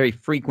 becoming a very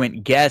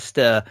frequent guest,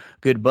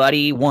 good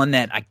buddy, one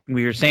that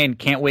we were saying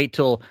can't wait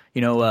till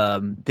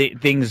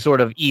things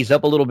sort of ease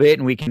up a little bit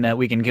and we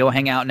can go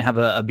hang out and have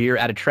a beer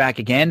at a track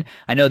again.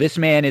 I know this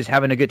man is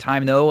having a good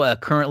time though.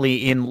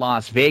 Currently in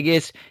Las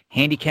Vegas,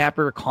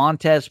 handicapper,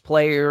 contest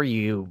player.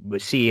 You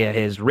see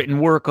his written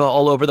work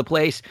all over the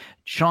place.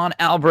 Sean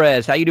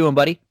Alvarez, how you doing,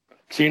 buddy?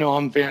 Chino,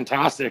 I'm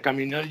fantastic. I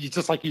mean,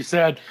 just like you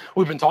said,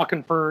 we've been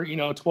talking for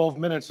 12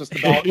 minutes just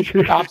about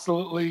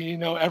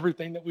absolutely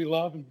everything that we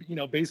love,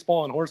 and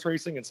baseball and horse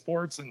racing and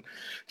sports, and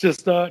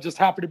just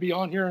happy to be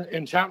on here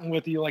and chatting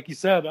with you. Like you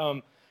said,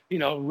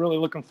 really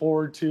looking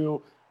forward to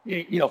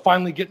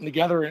finally getting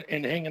together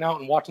and hanging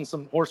out and watching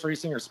some horse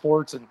racing or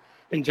sports, and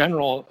in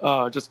general,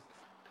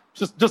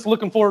 just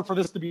looking forward for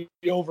this to be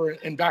over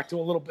and back to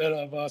a little bit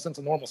of a sense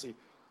of normalcy.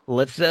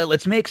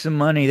 Let's make some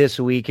money this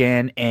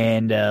weekend,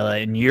 and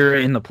you're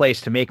in the place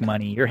to make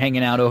money. You're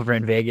hanging out over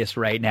in Vegas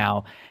right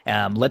now.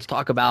 Let's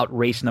talk about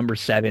race number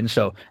 7.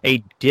 So a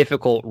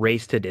difficult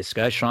race to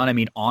discuss, Sean. I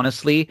mean,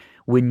 honestly,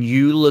 when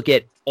you look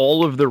at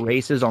all of the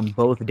races on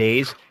both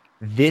days,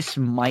 this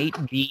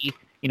might be,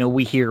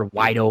 we hear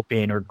wide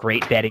open or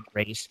great betting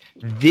race.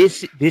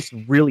 This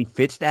really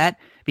fits that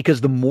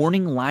because the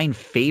morning line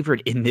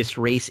favorite in this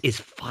race is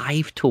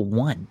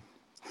 5-1.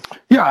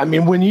 Yeah, I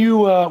mean, when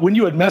you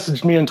had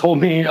messaged me and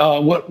told me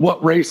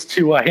what race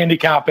to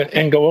handicap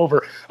and go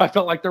over, I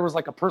felt like there was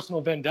like a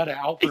personal vendetta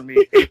out for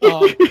me.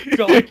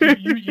 Felt like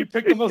you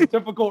picked the most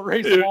difficult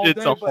race of all day.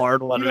 It's a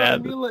hard one,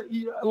 man.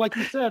 Like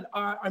you said,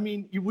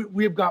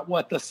 we have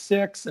got the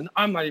 6, and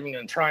I'm not even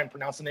going to try and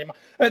pronounce the name.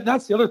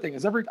 That's the other thing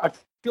is I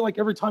feel like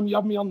every time you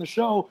have me on the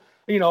show,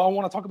 I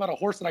want to talk about a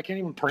horse that I can't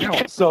even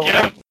pronounce. So.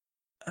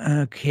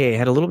 Okay, I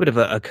had a little bit of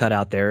a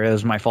cutout there. It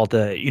was my fault.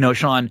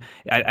 Sean,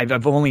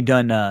 I've only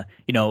done,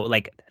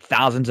 like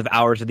thousands of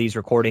hours of these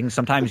recordings.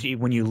 Sometimes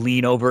when you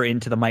lean over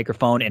into the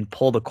microphone and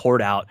pull the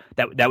cord out,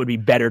 that would be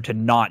better to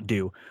not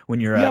do when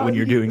you're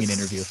doing an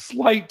interview.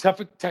 Slight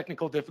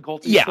technical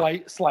difficulty. Yeah.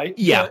 Slight.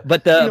 Yeah,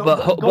 but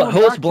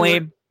host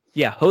blame.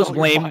 Yeah, host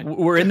blame.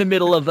 We're in the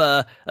middle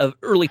of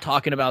early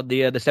talking about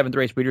the 7th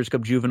race Breeders'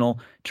 Cup Juvenile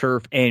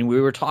Turf, and we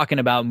were talking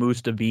about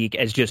Mustabeek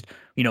as just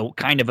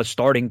kind of a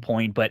starting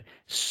point, but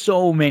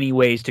so many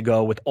ways to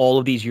go with all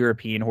of these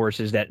European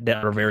horses that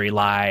are very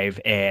live.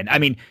 And I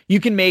mean, you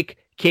can make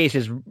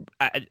cases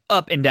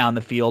up and down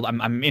the field.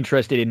 I'm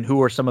interested in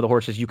who are some of the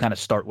horses you kind of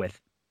start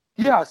with.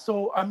 Yeah,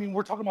 so I mean,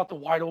 we're talking about the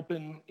wide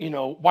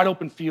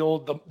open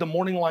field. The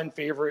morning line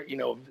favorite,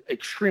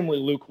 extremely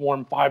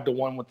lukewarm,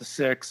 5-1 with the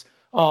 6.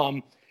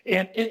 And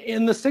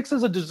the 6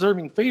 is a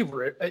deserving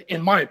favorite,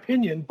 in my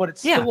opinion, but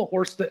it's still a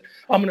horse that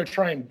I'm going to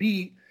try and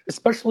beat,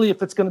 especially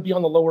if it's going to be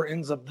on the lower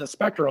ends of the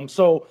spectrum.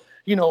 So,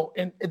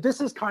 and this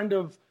is kind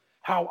of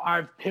how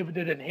I've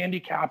pivoted and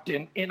handicapped,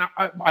 and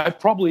I've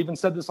probably even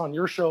said this on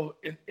your show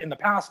in the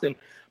past, and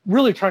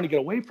really trying to get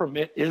away from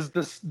it is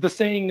the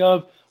saying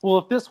of, well,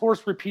 if this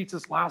horse repeats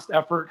his last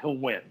effort, he'll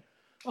win.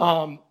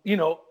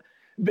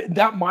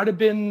 That might have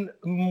been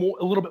a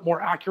little bit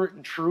more accurate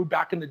and true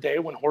back in the day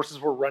when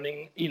horses were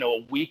running,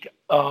 a week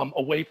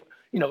away,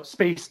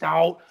 spaced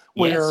out,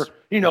 where,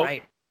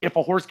 right. If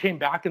a horse came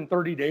back in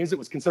 30 days, it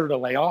was considered a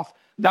layoff.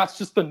 That's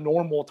just the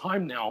normal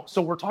time now.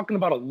 So we're talking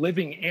about a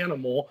living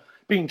animal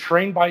being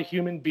trained by a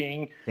human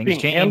being, being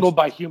handled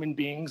by human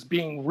beings,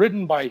 being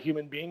ridden by a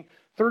human being,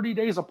 30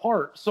 days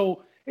apart.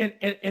 So,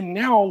 and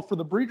now for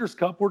the Breeders'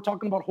 Cup, we're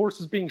talking about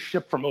horses being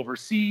shipped from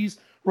overseas,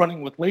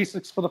 running with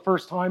Lasix for the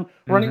first time,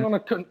 running on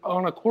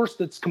a course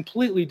that's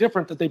completely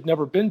different that they've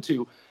never been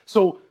to.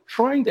 So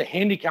trying to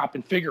handicap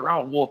and figure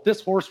out, well, if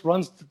this horse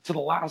runs to the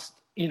last,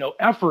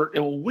 effort, it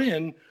will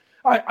win.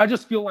 I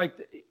just feel like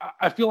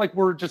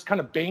we're just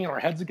kind of banging our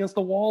heads against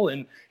the wall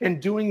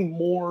and doing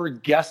more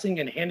guessing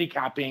and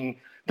handicapping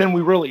than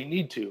we really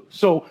need to.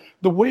 So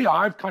the way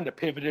I've kind of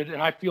pivoted,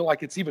 and I feel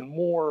like it's even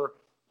more,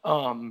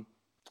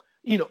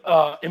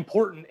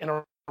 important in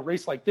a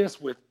race like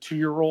this with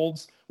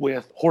 2-year-olds,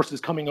 with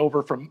horses coming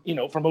over from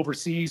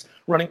overseas,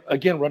 running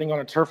on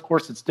a turf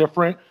course that's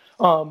different.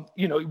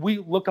 We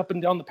look up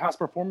and down the past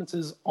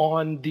performances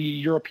on the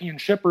European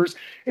shippers,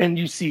 and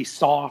you see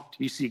soft,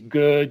 you see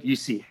good, you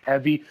see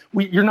heavy.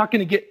 You're not going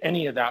to get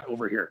any of that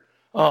over here.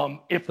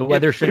 If the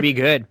weather should be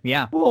good,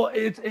 yeah. Well,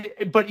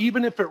 but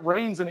even if it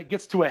rains and it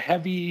gets to a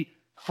heavy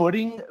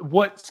footing,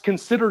 what's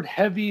considered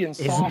heavy and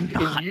soft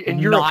in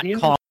European,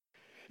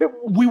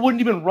 we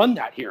wouldn't even run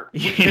that here.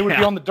 They would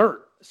be on the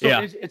dirt.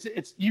 So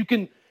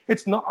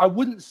it's not, I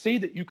wouldn't say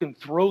that you can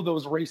throw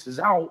those races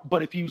out,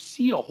 but if you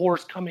see a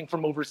horse coming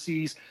from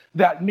overseas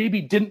that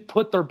maybe didn't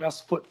put their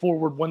best foot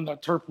forward when the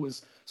turf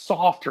was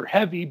soft or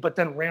heavy, but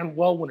then ran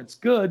well when it's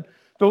good,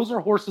 those are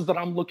horses that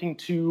I'm looking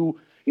to,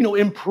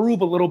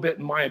 improve a little bit,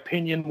 in my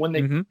opinion, when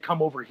they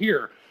come over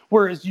here.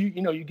 Whereas you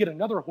get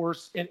another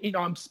horse, and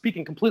I'm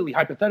speaking completely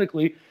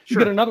hypothetically, you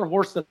get another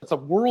horse that's a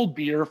world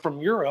beater from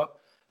Europe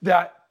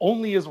that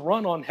only is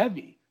run on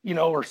heavy,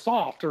 or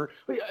soft, or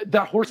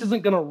that horse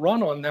isn't going to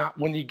run on that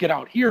when you get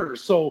out here.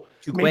 So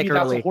maybe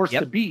that's a horse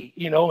to beat,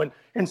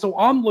 and so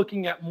I'm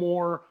looking at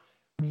more,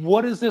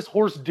 what is this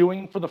horse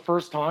doing for the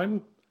first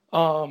time?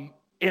 And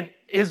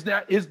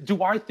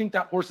do I think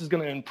that horse is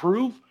going to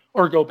improve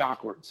or go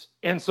backwards?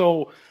 And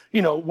so,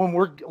 when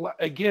we're,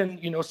 again,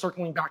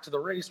 circling back to the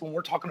race, when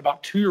we're talking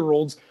about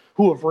 2-year-olds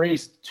who have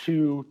raced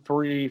 2,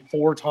 3,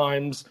 4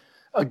 times,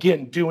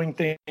 again, doing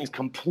things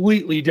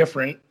completely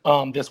different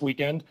this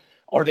weekend,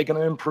 are they going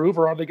to improve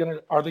or are they going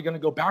to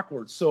go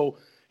backwards? So,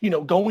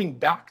 going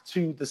back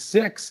to the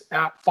 6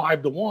 at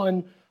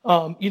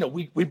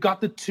 5-1, we've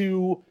got the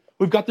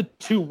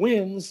two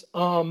wins.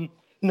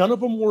 None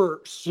of them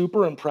were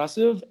super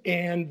impressive.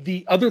 And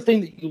the other thing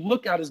that you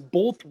look at is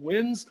both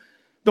wins,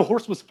 the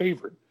horse was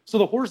favored. So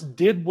the horse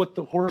did what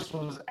the horse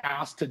was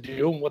asked to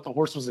do and what the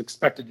horse was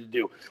expected to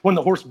do. When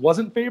the horse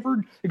wasn't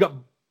favored, it got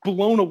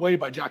blown away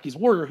by Jackie's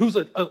Warrior, who's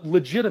a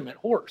legitimate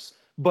horse.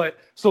 But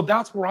so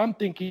that's where I'm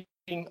thinking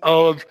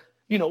of,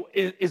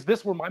 is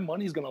this where my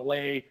money's going to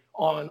lay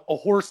on a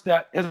horse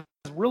that has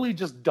really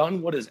just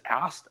done what is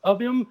asked of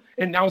him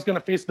and now is going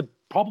to face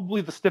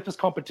probably the stiffest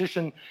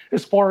competition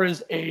as far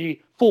as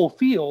a full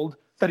field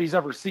that he's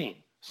ever seen.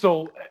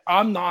 So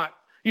I'm not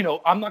going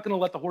to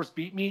let the horse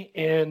beat me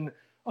in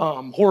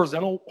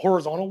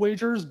horizontal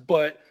wagers,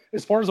 but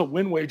as far as a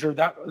win wager,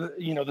 that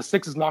the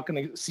 6 is not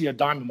going to see a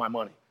dime of my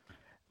money.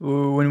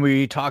 When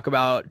we talk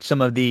about some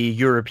of the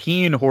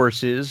European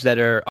horses that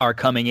are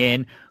coming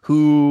in,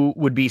 who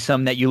would be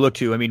some that you look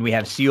to? I mean, we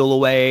have Seal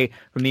Away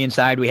from the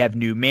inside. We have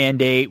New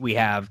Mandate. We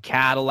have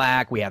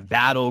Cadillac. We have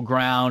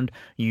Battleground.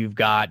 You've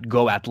got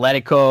Go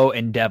Atletico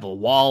and Devil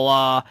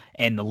Walla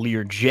and the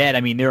Learjet.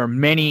 I mean, there are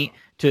many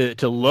to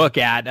look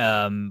at,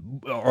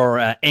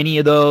 or any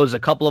of those, a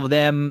couple of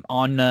them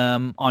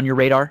on your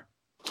radar?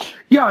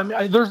 Yeah, I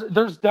mean,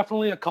 there's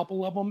definitely a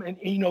couple of them, and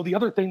the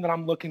other thing that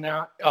I'm looking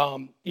at,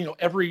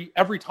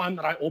 every time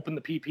that I open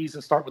the PPs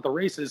and start with the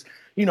races,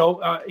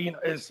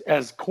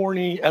 as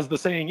corny as the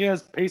saying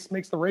is, pace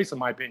makes the race, in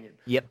my opinion.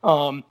 Yep.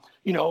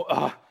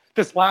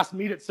 This last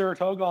meet at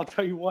Saratoga, I'll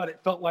tell you what, it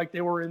felt like they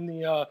were in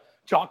the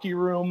jockey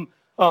room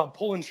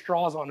pulling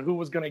straws on who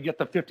was going to get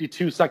the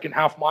 52-second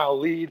half-mile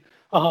lead.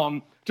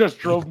 Just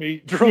drove me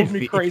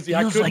crazy. It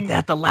feels like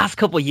that the last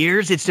couple of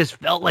years. It's just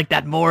felt like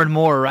that more and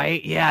more,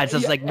 right? Yeah, it's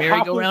just like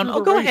merry-go-round.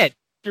 Oh, go ahead.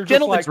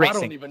 Gentlemen's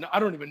racing. I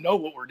don't even know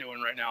what we're doing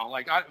right now.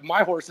 Like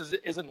my horse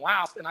is in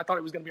last, and I thought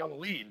it was going to be on the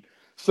lead.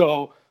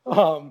 So,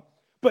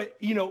 but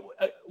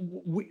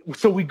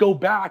we go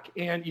back,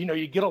 and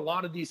you get a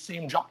lot of these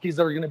same jockeys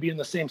that are going to be in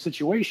the same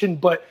situation.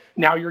 But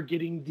now you're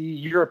getting the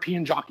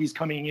European jockeys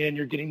coming in.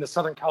 You're getting the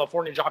Southern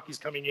California jockeys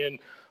coming in.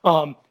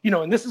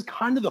 And this is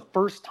kind of the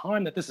first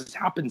time that this has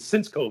happened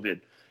since COVID.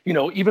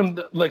 Even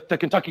the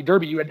Kentucky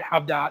Derby, you had to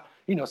have that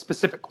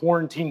specific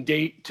quarantine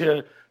date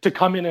to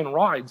come in and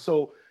ride.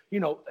 So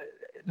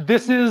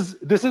this is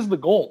the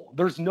goal.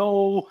 There's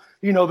no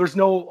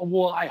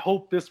well, I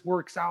hope this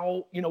works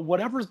out.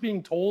 Whatever's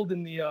being told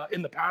in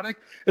the paddock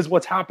is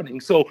what's happening.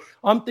 So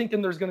I'm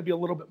thinking there's going to be a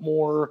little bit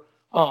more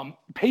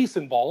pace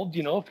involved.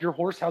 If your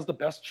horse has the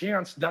best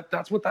chance,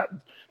 that's what that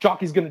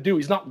jockey's going to do.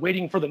 He's not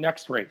waiting for the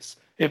next race,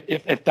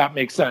 if that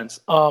makes sense.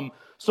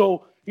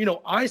 So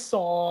I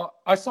saw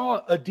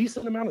a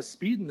decent amount of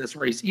speed in this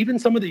race. Even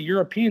some of the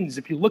Europeans,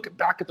 if you look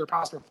back at their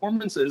past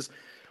performances,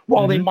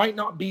 while they might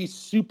not be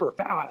super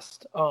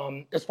fast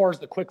as far as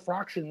the quick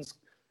fractions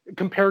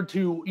compared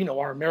to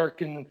our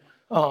American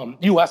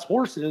U.S.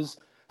 horses,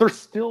 they're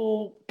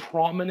still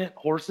prominent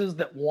horses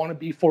that want to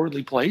be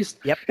forwardly placed.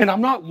 Yep. And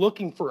I'm not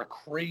looking for a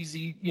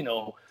crazy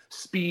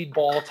speed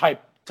ball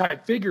type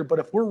figure, but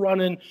if we're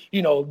running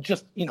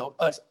just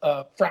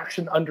a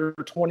fraction under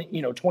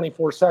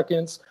 24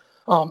 seconds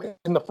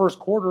in the first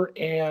quarter,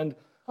 and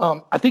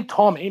I think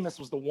Tom Amoss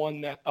was the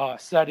one that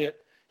said it.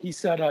 He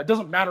said, it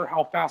doesn't matter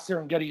how fast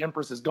Serengeti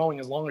Empress is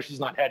going as long as she's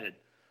not headed.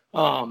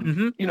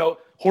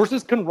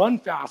 Horses can run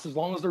fast as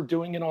long as they're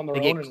doing it on their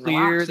own and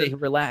clear, they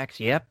relax.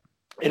 Yep.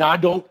 And I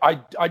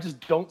just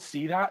don't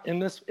see that in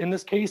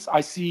this case.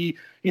 I see,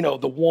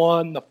 the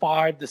 1, the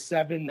 5, the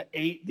 7, the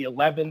 8, the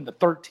 11, the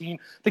 13.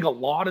 I think a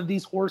lot of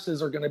these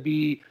horses are going to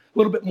be a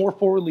little bit more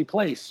forwardly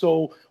placed.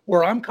 So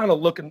where I'm kind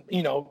of looking,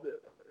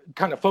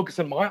 kind of focus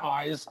in my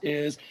eyes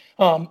is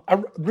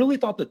I really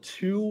thought the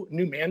 2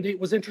 new mandate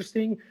was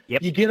interesting.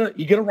 Yep. You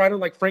get a rider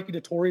like Frankie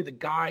Dettori. The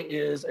guy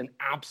is an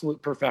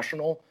absolute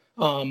professional.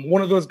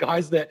 One of those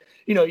guys that,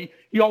 you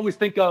always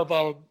think of,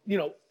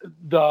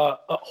 the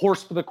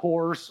horse for the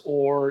course,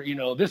 or,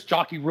 this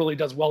jockey really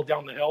does well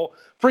down the hill.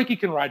 Frankie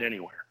can ride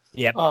anywhere.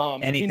 Yep.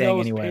 Anything, he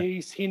knows anywhere.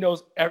 Pace. He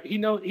knows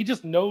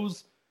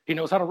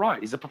how to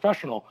ride. He's a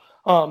professional.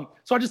 So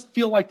I just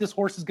feel like this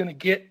horse is going to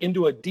get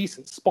into a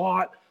decent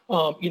spot.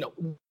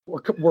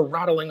 We're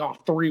rattling off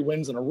 3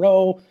 wins in a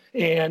row,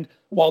 and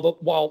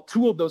while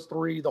 2 of those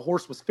 3 the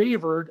horse was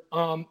favored,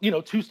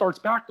 2 starts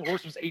back the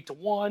horse was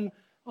 8-1.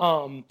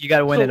 You got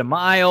to win at a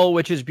mile,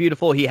 which is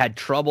beautiful. He had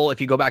trouble. If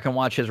you go back and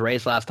watch his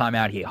race last time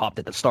out, he hopped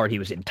at the start. He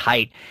was in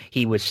tight.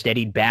 He was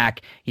steadied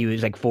back. He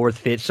was like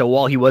 4th, 5th. So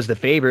while he was the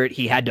favorite,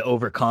 he had to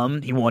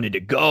overcome. He wanted to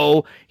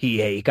go.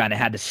 He kind of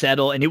had to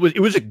settle, and it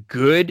was a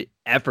good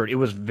effort. It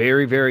was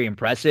very, very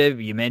impressive.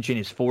 You mentioned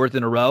his 4th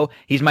in a row.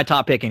 He's my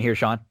top pick in here,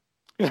 Sean.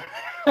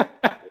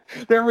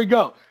 There we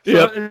go.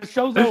 So The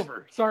show's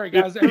over. Sorry,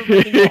 guys.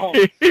 Everybody go home.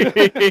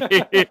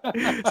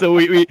 So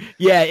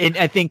and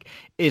I think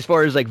as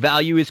far as like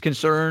value is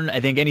concerned,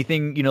 I think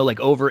anything, like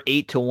over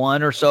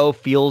 8-1 or so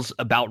feels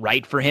about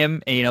right for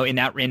him. And,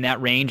 in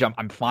that range,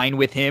 I'm fine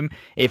with him.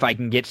 If I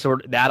can get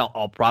sort of that,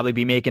 I'll probably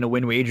be making a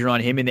win wager on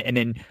him and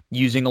then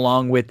using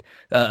along with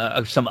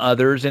some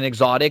others and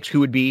exotics. Who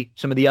would be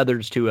some of the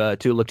others to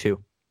look to?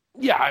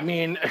 Yeah, I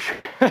mean,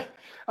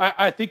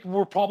 I think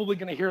we're probably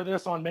going to hear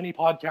this on many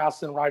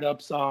podcasts and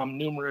write-ups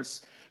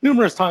numerous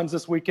times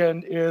this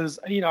weekend is,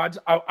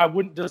 I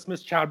wouldn't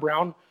dismiss Chad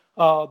Brown,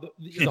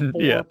 the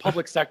 4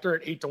 public sector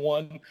at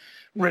 8-1.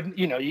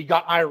 You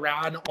got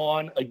Irad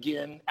on,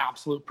 again,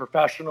 absolute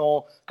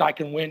professional. Guy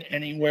can win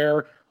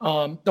anywhere.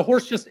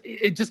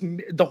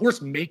 The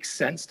horse makes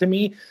sense to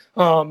me.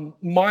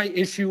 My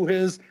issue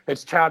is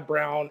it's Chad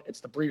Brown, it's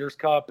the Breeders'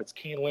 Cup, it's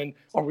Keeneland.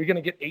 Are we going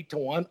to get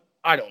 8-1?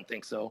 I don't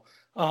think so.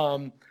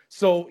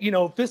 So,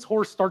 if this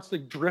horse starts to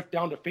drift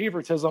down to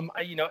favoritism,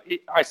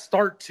 I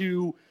start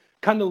to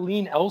kind of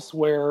lean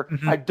elsewhere.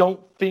 Mm-hmm. I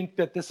don't think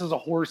that this is a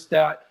horse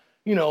that,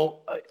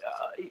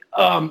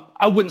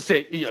 I wouldn't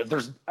say,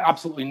 there's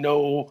absolutely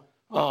no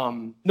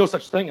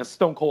such thing as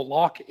stone cold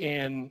lock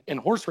in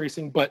horse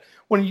racing. But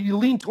when you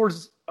lean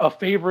towards a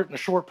favorite and a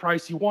short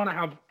price, you want to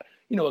have,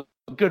 a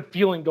good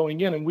feeling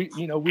going in. And we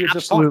had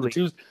just talked,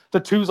 the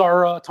two's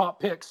our top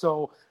pick.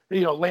 So,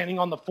 landing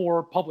on the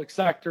 4 public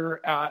sector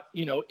at,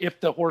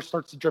 if the horse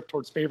starts to drift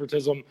towards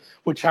favoritism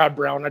with Chad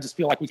Brown, I just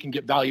feel like we can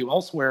get value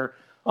elsewhere.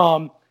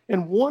 And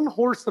one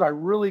horse that I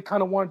really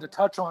kind of wanted to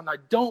touch on, I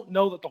don't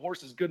know that the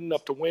horse is good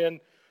enough to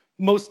win.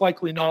 Most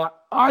likely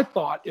not. I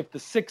thought if the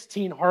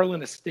 16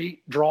 Harlan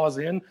Estate draws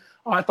in,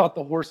 I thought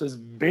the horse is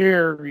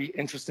very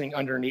interesting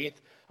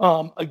underneath.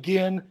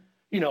 Again,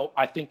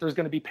 I think there's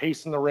going to be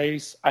pace in the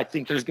race. I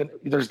think there's going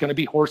to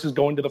be horses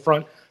going to the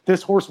front.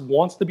 This horse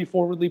wants to be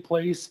forwardly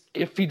placed.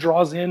 If he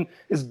draws in,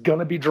 is going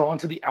to be drawn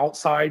to the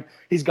outside.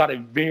 He's got a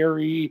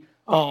very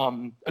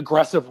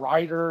aggressive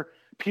rider.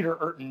 Peter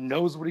Eurton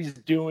knows what he's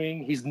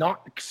doing. He's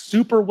not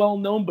super well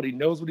known, but he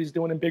knows what he's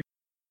doing in big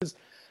races.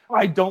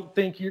 I don't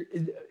think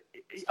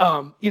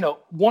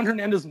Juan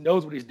Hernandez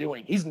knows what he's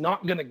doing. He's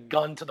not going to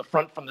gun to the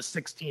front from the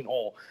 16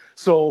 hole.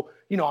 So,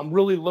 I'm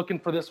really looking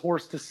for this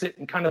horse to sit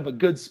in kind of a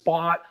good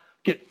spot,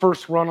 get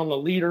first run on the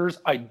leaders.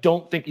 I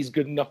don't think he's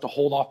good enough to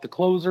hold off the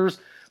closers,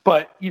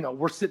 but,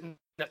 we're sitting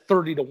at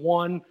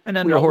 30-1. And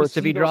then the horse,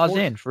 if he draws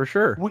in, for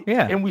sure.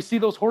 And we see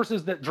those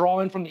horses that draw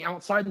in from the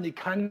outside and they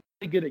kind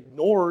of get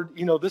ignored.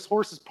 This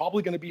horse is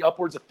probably going to be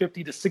upwards of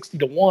 50 to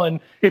 60-1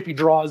 if he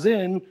draws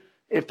in.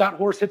 If that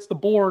horse hits the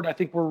board, I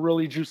think we're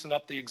really juicing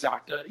up the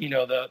exact, any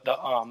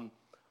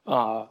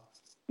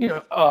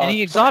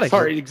exotics.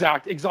 Sorry,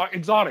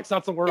 exotics.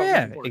 That's the word.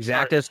 Yeah,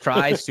 exactas,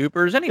 tries,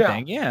 supers,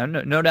 anything. Yeah,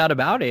 no doubt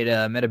about it.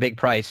 At a big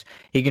price,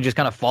 he can just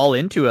kind of fall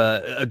into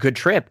a good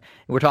trip.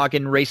 We're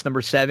talking race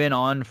number 7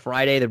 on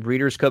Friday, the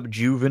Breeders' Cup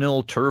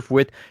Juvenile Turf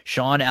with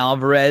Sean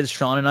Alvarez.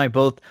 Sean and I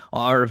both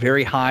are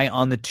very high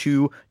on the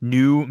 2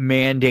 new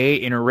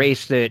mandate in a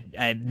race that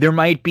there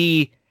might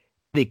be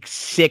like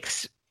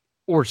 6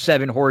 or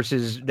 7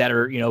 horses that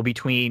are,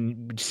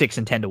 between 6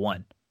 and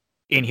 10-1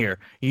 in here.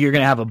 You're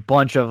going to have a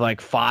bunch of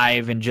like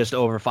 5 and just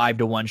over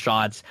 5-1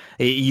 shots.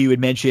 You had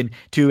mentioned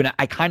too, and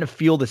I kind of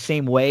feel the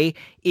same way.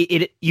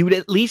 You would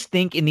at least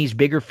think in these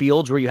bigger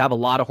fields where you have a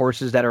lot of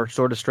horses that are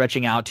sort of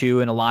stretching out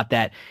to, and a lot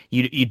that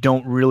you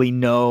don't really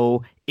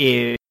know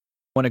if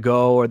want to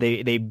go, or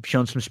they've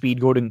shown some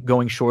speed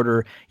going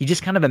shorter. You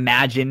just kind of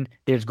imagine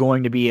there's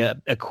going to be a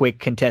quick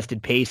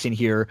contested pace in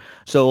here.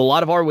 So a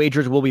lot of our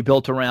wagers will be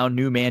built around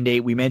new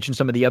mandate. We mentioned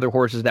some of the other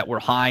horses that we're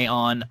high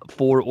on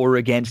for or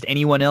against.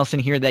 Anyone else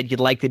in here that you'd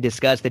like to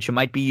discuss that you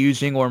might be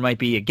using or might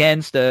be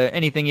against?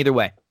 Anything either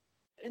way?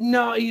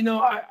 No,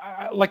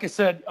 I like I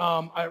said,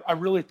 I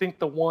really think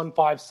the 1,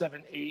 5,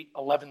 7, 8,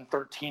 11,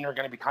 13 are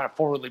going to be kind of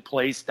forwardly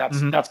placed.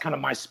 That's kind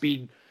of my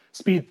speed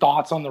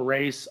thoughts on the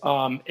race,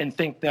 and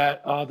think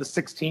that the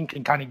 16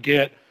 can kind of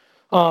get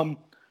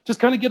just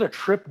kind of get a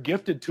trip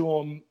gifted to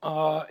them,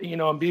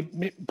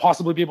 and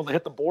possibly be able to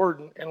hit the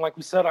board. And like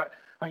we said,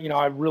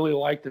 I really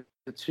like the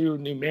 2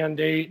 new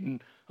mandate,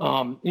 and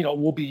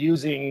we'll be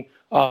using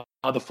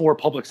the 4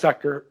 public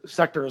sector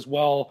as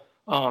well.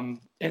 And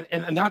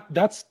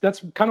that's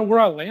kind of where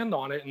I land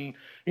on it. And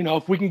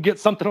if we can get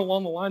something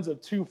along the lines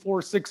of 2,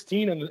 4,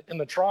 16 in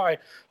the try,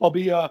 I'll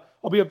be a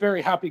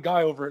very happy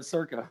guy over at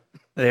Circa.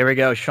 There we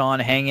go. Sean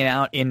hanging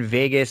out in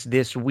Vegas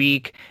this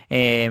week.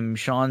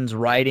 Sean's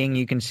writing,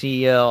 you can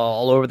see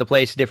all over the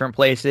place, different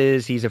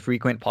places. He's a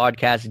frequent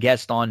podcast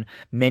guest on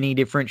many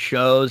different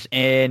shows.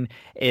 And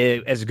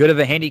as good of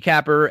a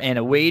handicapper and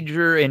a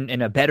wager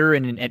and a better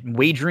at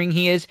wagering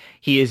he is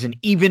an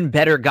even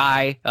better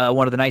guy,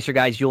 one of the nicer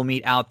guys you'll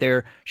meet out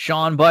there.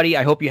 Sean, buddy,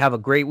 I hope you have a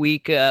great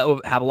week.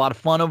 Have a lot of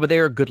fun over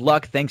there. Good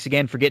luck. Thanks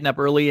again for getting up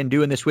early and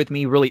doing this with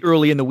me really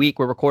early in the week.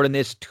 We're recording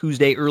this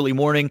Tuesday early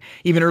morning,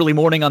 even early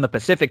morning on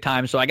the Pacific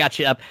time, so I got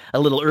you up a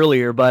little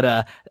earlier,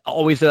 but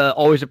always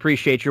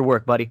appreciate your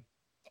work, buddy.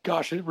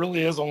 Gosh, it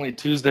really is only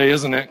Tuesday,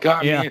 isn't it?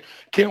 God, yeah.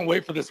 Can't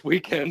wait for this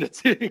weekend.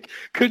 It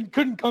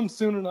couldn't come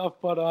soon enough,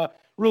 but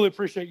really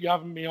appreciate you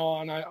having me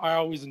on. I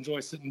always enjoy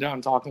sitting down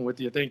and talking with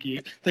you. Thank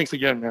you. Thanks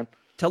again, man.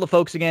 Tell the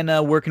folks again,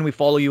 where can we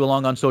follow you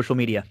along on social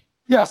media?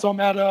 Yeah, so I'm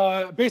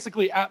at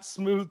basically at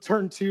Smooth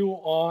Turn 2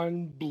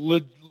 on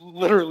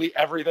literally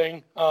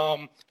everything.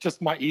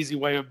 Just my easy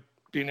way of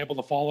being able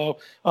to follow.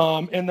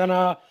 And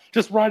then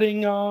just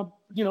writing,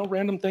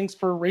 random things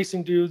for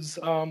Racing Dudes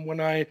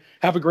when I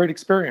have a great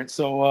experience.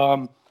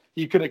 So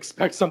you could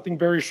expect something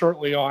very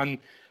shortly on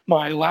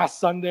my last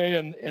Sunday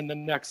and the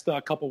next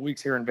couple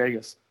weeks here in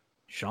Vegas.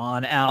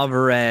 Sean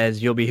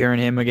Alvarez, you'll be hearing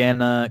him again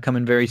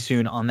coming very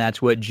soon on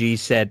That's What G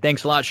Said.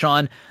 Thanks a lot,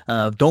 Sean.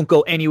 Don't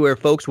go anywhere,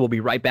 folks. We'll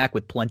be right back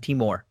with plenty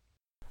more.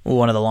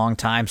 One of the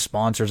longtime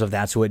sponsors of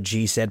That's What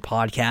G Said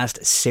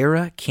podcast,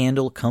 Cera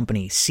Candle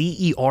Company,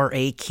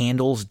 CERA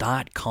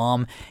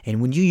Candles.com.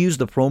 And when you use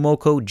the promo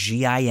code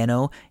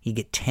GINO, you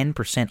get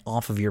 10%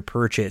 off of your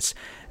purchase.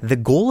 The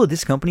goal of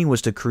this company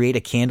was to create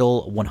a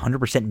candle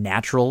 100%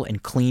 natural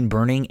and clean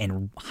burning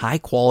and high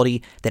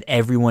quality that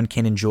everyone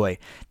can enjoy.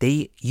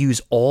 They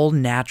use all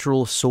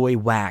natural soy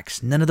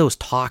wax, none of those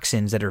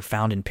toxins that are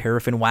found in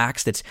paraffin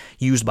wax that's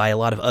used by a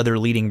lot of other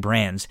leading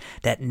brands.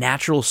 That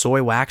natural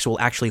soy wax will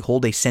actually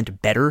hold a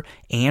scent better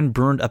and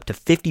burned up to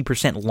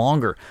 50%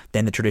 longer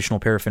than the traditional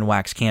paraffin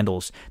wax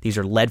candles. These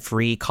are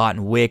lead-free,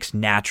 cotton wicks,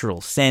 natural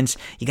scents.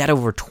 You got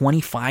over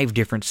 25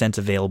 different scents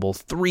available,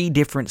 3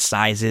 different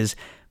sizes,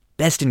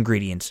 best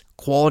ingredients,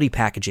 quality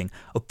packaging,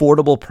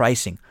 affordable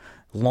pricing,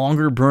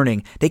 longer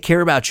burning. They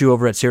care about you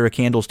over at Cera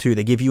Candles too.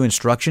 They give you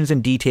instructions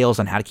and details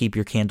on how to keep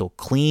your candle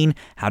clean,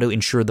 how to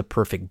ensure the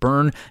perfect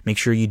burn. Make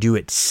sure you do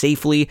it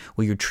safely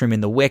where you're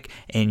trimming the wick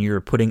and you're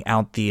putting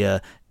out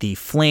the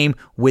flame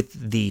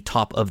with the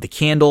top of the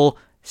candle.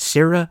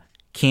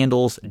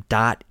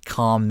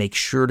 CeraCandles.com. Make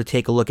sure to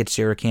take a look at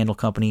Cera Candle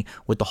Company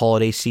with the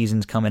holiday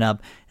seasons coming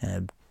up.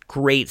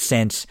 Great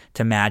scents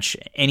to match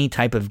any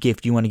type of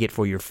gift you want to get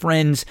for your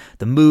friends,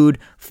 the mood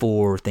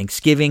for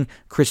Thanksgiving,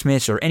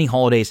 Christmas, or any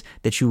holidays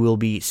that you will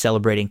be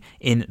celebrating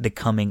in the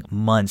coming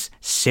months.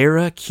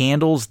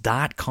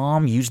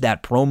 CeraCandles.com. Use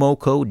that promo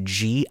code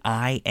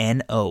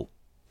GINO.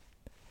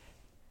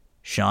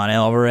 Sean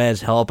Alvarez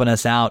helping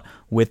us out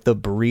with the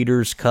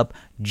Breeders' Cup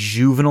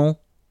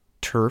Juvenile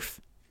Turf.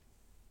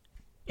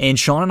 And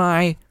Sean and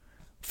I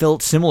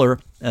felt similar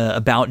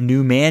about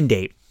new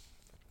mandate.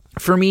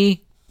 For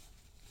me,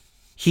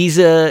 he's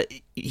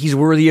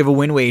worthy of a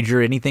win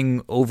wager,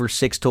 anything over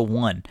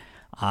 6-1.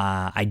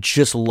 I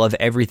just love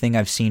everything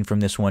I've seen from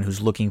this one,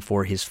 who's looking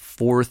for his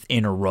 4th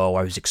in a row.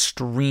 I was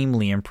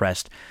extremely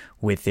impressed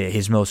with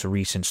his most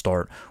recent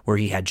start, where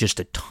he had just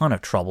a ton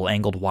of trouble,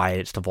 angled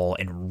widest of all,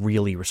 and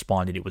really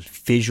responded. It was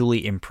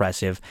visually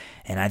impressive,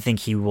 and I think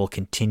he will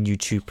continue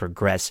to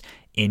progress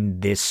in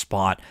this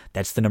spot.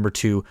 That's the number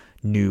 2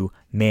 new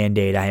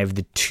mandate. I have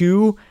the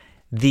 2,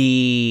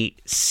 the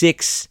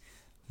 6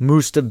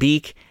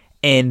 Mustabeek,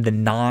 and the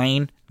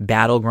 9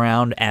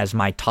 Battleground as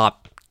my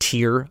top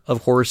tier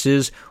of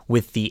horses,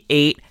 with the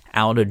 8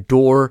 Out of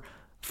Door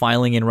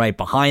filing in right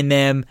behind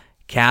them.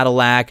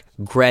 Cadillac,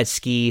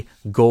 Gretzky,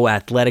 Go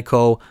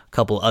Atletico, a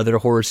couple other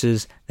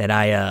horses that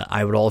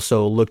I would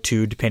also look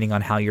to depending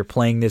on how you're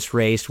playing this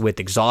race with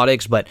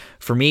exotics. But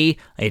for me,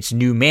 it's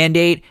new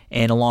mandate,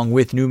 and along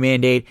with new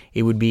mandate,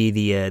 it would be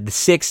the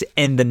 6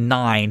 and the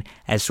 9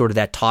 as sort of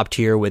that top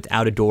tier with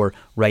Out of Door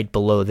right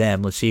below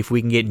them. Let's see if we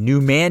can get new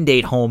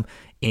mandate home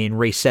in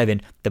race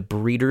 7, the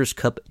Breeders'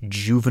 Cup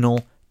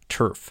Juvenile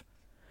Turf.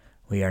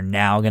 We are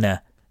now going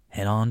to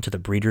head on to the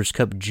Breeders'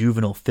 Cup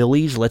Juvenile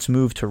Fillies. Let's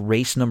move to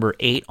race number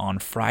 8 on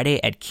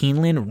Friday at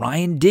Keeneland.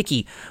 Ryan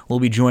Dickey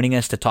will be joining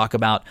us to talk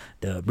about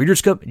the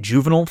Breeders' Cup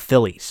Juvenile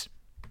Fillies.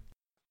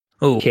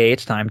 Okay,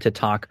 it's time to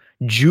talk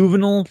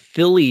Juvenile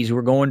Fillies.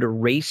 We're going to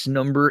race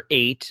number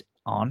 8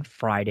 on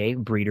Friday,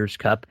 Breeders'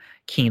 Cup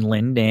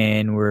Keeneland,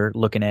 and we're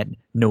looking at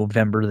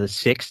November the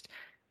 6th.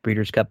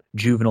 Breeders' Cup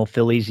Juvenile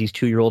Fillies, these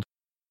 2-year-old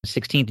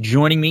 16th,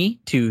 joining me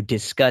to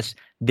discuss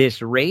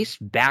this race.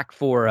 Back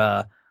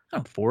for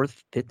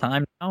fourth, fifth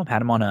time now. I've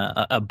had him on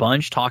a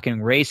bunch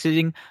talking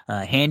racing,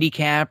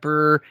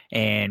 handicapper,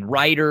 and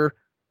writer.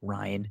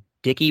 Ryan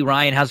Dickey.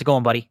 Ryan, how's it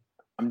going, buddy?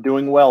 I'm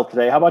doing well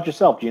today. How about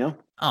yourself, Gino?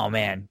 Oh,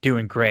 man,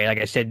 doing great. Like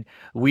I said,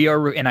 we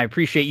are, and I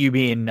appreciate you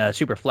being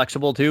super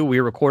flexible, too.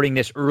 We're recording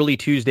this early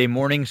Tuesday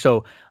morning,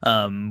 so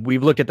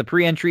we've looked at the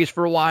pre-entries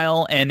for a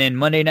while, and then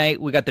Monday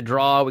night, we got the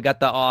draw, we got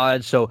the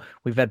odds, so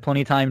we've had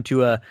plenty of time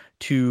to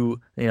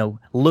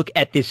look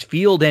at this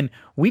field, and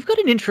we've got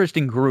an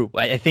interesting group.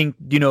 I think,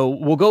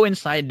 we'll go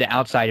inside to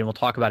outside, and we'll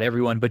talk about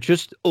everyone, but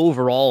just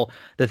overall,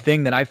 the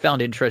thing that I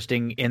found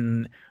interesting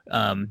in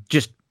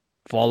just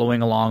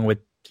following along with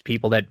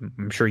people that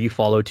I'm sure you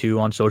follow too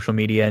on social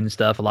media and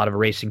stuff, a lot of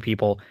racing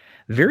people,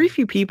 very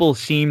few people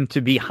seem to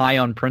be high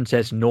on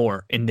Princess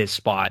Noor in this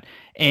spot.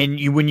 And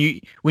when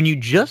you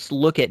just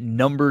look at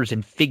numbers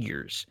and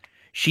figures,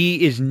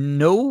 she is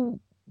no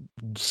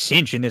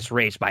cinch in this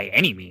race by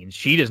any means.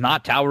 She does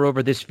not tower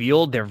over this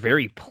field. They're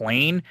very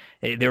plain.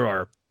 There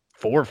are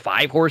 4 or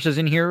 5 horses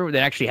in here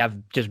that actually have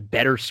just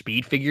better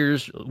speed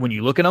figures when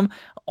you look at them.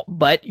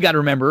 But you got to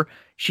remember,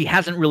 she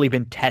hasn't really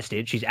been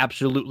tested. She's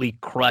absolutely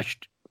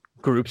crushed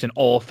groups in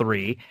all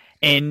 3,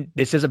 and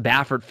this is a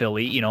Baffert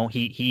filly.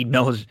 He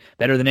knows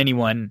better than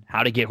anyone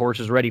how to get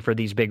horses ready for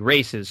these big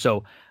races.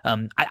 So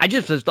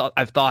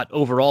I've thought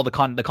overall the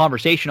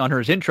conversation on her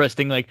is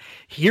interesting. Like,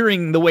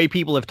 hearing the way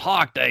people have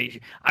talked, I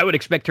would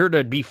expect her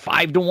to be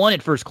 5-1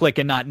 at first click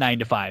and not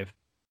 9-5.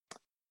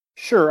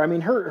 Sure. I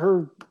mean,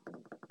 her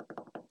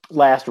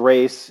last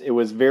race, it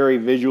was very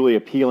visually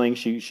appealing.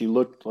 She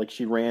looked like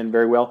she ran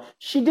very well.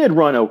 She did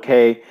run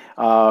okay.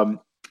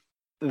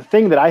 The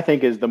thing that I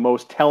think is the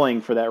most telling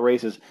for that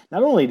race is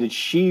not only did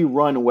she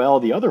run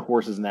well, the other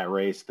horses in that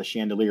race, the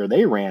Chandelier,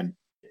 they ran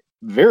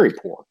very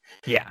poor.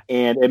 Yeah.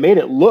 And it made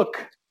it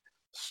look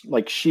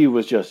like she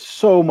was just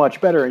so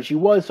much better, and she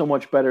was so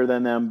much better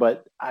than them.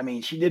 But, I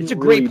mean, she didn't. It's a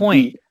great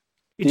point.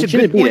 It's a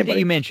good point that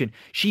you mentioned.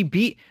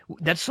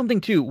 That's something,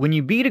 too. When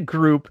you beat a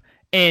group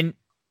and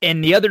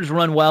the others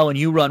run well and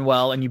you run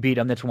well and you beat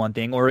them, that's one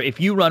thing. Or if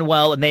you run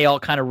well and they all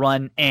kind of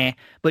run,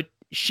 but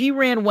she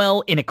ran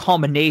well in a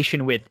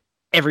combination with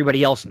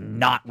everybody else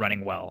not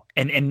running well.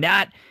 And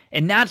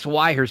that's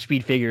why her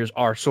speed figures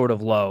are sort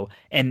of low,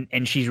 and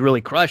she's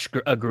really crushed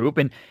a group.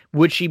 And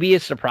would she be a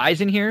surprise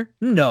in here?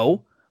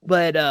 No.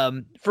 But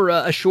for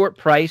a short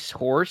price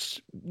horse,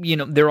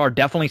 there are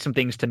definitely some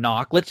things to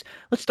knock. Let's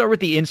start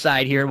with the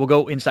inside here. We'll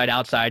go inside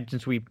outside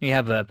since we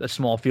have a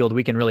small field.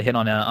 We can really hit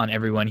on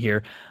everyone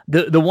here.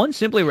 The one,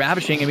 Simply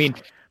Ravishing, I mean,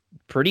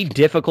 pretty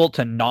difficult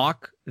to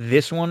knock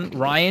this one,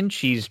 Ryan.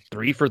 She's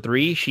 3 for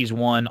 3. She's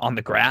won on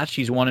the grass.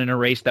 She's won in a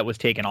race that was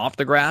taken off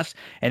the grass.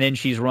 And then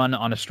she's run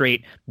on a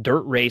straight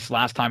dirt race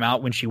last time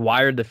out when she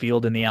wired the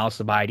field in the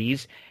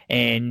Alcibiades.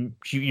 And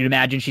you'd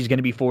imagine she's going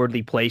to be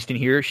forwardly placed in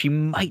here. She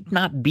might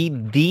not be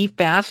the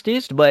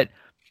fastest, but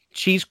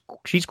she's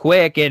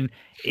quick, and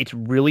it's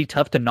really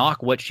tough to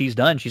knock what she's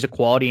done. She's a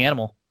quality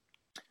animal.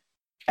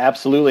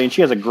 Absolutely. And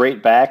she has a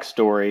great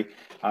backstory.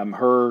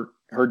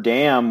 Her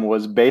dam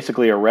was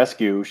basically a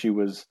rescue. She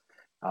was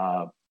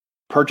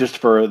purchased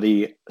for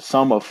the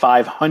sum of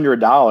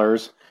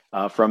 $500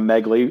 from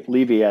Meg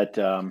Levy at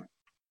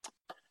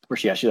where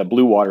she's at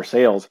Blue Water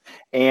Sales.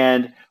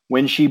 And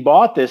when she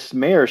bought this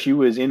mare, she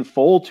was in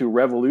foal to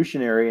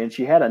Revolutionary, and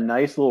she had a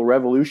nice little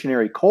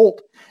Revolutionary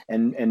colt.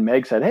 And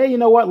Meg said, "Hey, you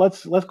know what?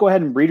 Let's go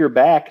ahead and breed her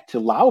back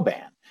to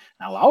Laoban."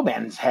 Now,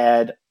 Laoban's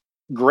had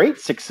great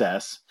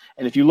success.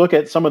 And if you look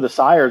at some of the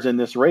sires in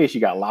this race,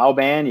 you got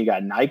Laoban, you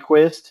got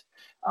Nyquist,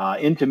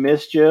 Into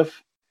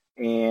Mischief,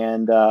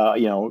 and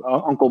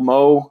Uncle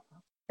Mo,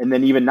 and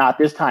then even Not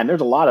This Time.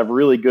 There's a lot of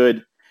really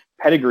good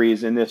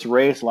pedigrees in this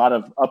race, a lot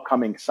of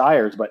upcoming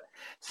sires, but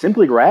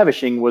Simply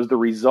Ravishing was the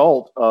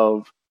result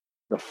of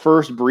the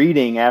first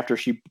breeding after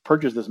she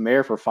purchased this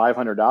mare for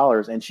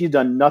 $500, and she's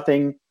done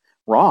nothing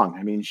wrong.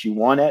 I mean, she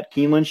won at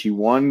Keeneland, she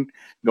won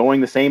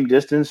going the same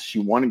distance, she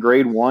won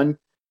Grade 1.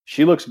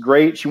 She looks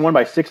great. She won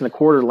by 6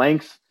 1/4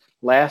 lengths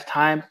last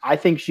time. I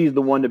think she's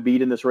the one to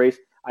beat in this race.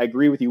 I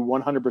agree with you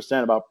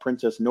 100% about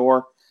Princess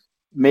Noor.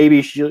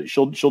 Maybe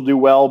she'll do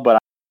well, but I'm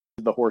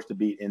the horse to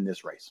beat in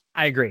this race.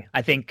 I agree.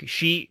 I think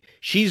she's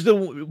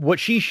what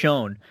she's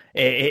shown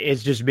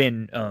has just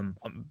been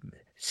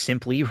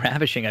simply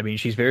ravishing. I mean,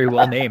 she's very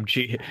well named.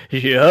 Send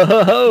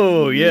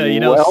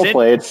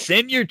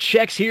your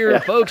checks here,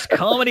 folks.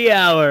 Comedy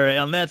Hour,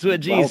 and that's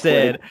what G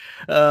said.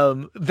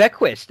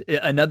 Vequist,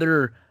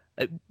 another.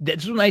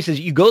 That's so nice is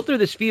you go through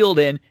this field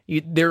and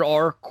there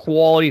are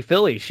quality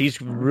fillies.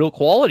 She's real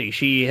quality.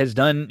 She has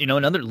done,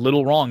 another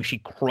little wrong. She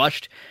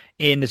crushed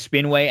in the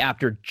Spinway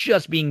after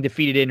just being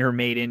defeated in her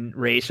maiden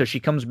race. So she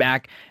comes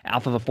back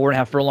off of a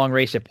 4.5 furlong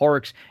race at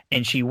Parks,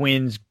 and she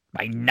wins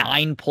by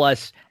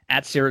 9+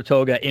 at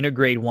Saratoga in a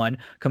Grade 1,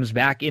 comes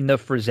back in the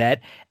Frizette.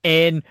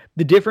 And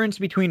the difference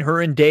between her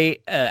and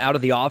Day out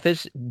of the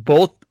office,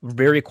 both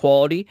very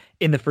quality.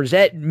 In the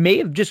Frizette may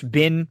have just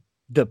been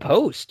the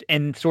post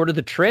and sort of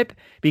the trip,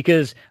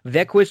 because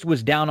Vequist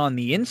was down on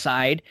the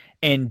inside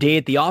and Day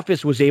at the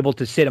Office was able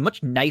to sit a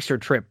much nicer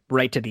trip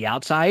right to the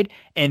outside.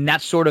 And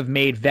that sort of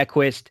made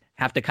Vequist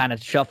have to kind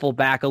of shuffle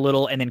back a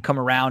little and then come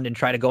around and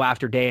try to go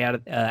after Day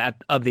out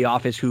of the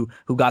Office, who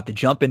got the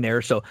jump in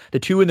there. So the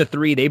 2 and the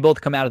 3, they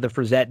both come out of the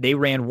Frizette. They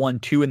ran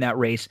 1-2 in that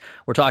race.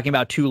 We're talking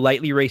about 2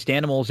 lightly raced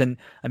animals, and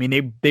I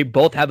mean they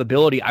both have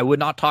ability. I would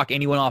not talk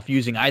anyone off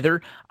using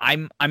either.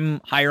 I'm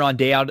higher on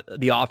Day out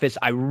of the Office.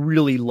 I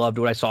really loved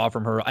what I saw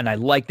from her, and I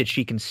like that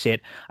she can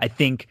sit. I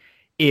think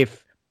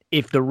if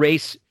the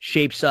race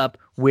shapes up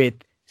with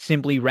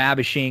Simply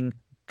Ravishing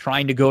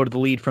trying to go to the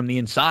lead from the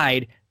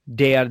inside,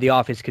 Day out of the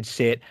Office could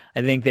sit.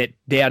 I think that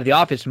Day out of the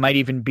Office might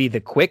even be the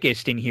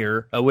quickest in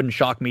here. It wouldn't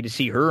shock me to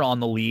see her on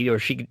the lead, or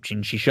she's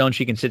shown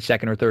she can sit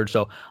second or third.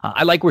 So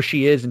I like where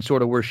she is and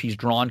sort of where she's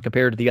drawn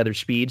compared to the other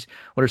speeds.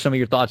 What are some of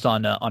your thoughts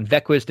on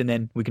Vequist? And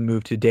then we can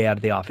move to Day out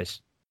of the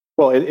Office.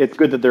 Well, it's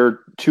good that they're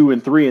 2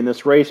 and 3 in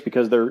this race,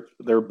 because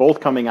they're both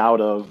coming out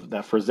of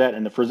that Frizette,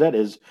 and the Frizette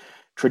is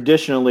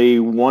traditionally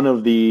one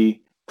of the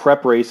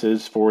prep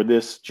races for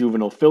this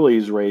juvenile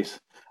fillies race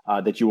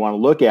that you want to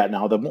look at.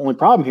 Now, the only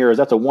problem here is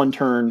that's a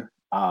one-turn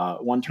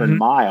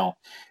mile,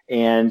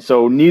 and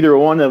so neither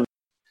one of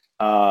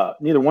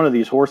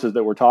these horses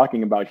that we're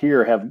talking about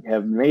here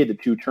have made the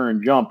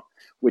 2-turn jump,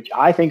 which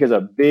I think is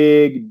a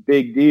big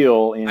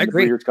deal in the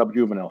Breeders' Cup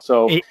Juvenile.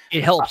 So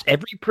it helps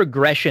every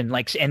progression,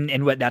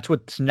 that's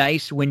what's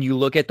nice when you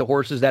look at the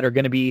horses that are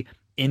going to be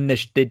in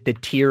the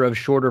tier of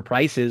shorter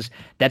prices.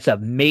 That's a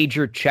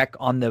major check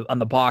on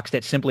the box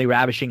that Simply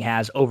Ravishing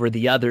has over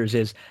the others,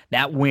 is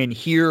that win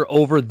here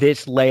over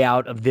this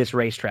layout of this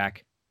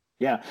racetrack.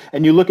 Yeah,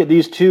 and you look at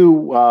these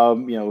two.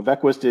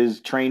 Vequist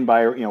is trained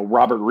by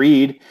Robert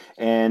Reed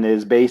and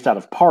is based out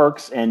of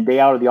Parks, and Day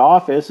Out of the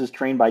Office is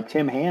trained by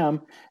Tim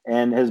Ham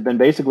and has been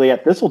basically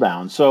at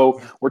Thistledown.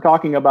 So we're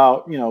talking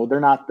about they're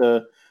not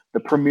the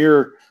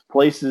premier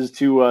places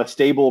to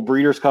stable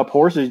Breeders' Cup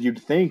horses, you'd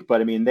think,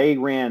 but I mean they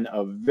ran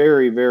a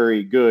very,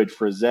 very good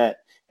Frizette,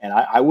 and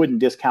I wouldn't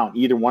discount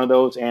either one of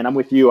those. And I'm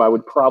with you; I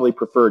would probably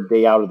prefer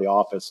Day Out of the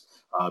Office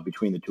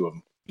between the two of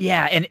them.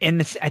 Yeah,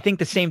 and I think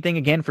the same thing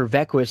again for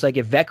Vequist. Like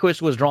if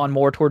Vequist was drawn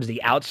more towards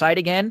the outside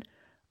again,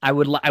 I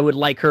would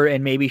like her,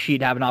 and maybe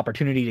she'd have an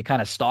opportunity to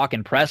kind of stalk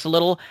and press a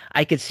little.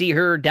 I could see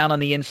her down on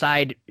the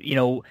inside,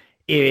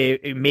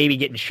 maybe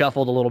getting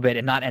shuffled a little bit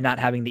and not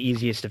having the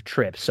easiest of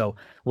trips. So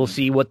we'll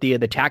see what the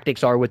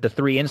tactics are with the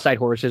 3 inside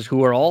horses,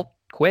 who are all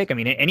quick. I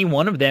mean, any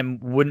one of them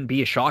wouldn't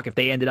be a shock if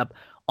they ended up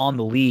on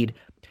the lead.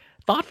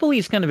 Thoughtfully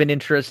is kind of an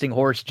interesting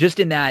horse, just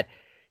in that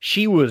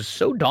she was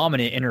so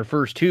dominant in her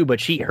first 2,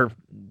 but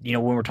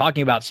when we're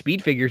talking about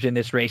speed figures in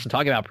this race and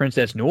talking about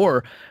Princess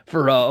Noor,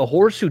 for a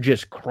horse who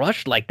just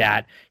crushed like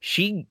that,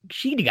 she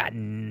got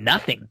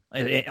nothing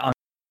on.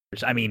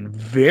 I mean,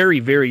 very,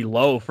 very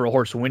low for a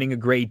horse winning a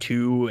grade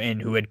 2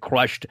 and who had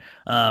crushed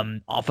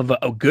off of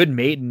a good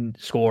maiden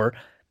score.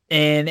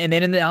 And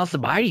then in the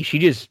Alcibiades, she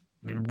just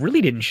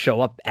really didn't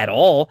show up at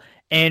all.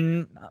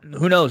 And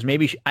who knows,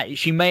 maybe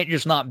she might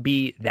just not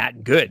be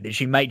that good.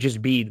 She might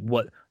just be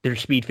what their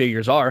speed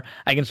figures are.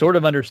 I can sort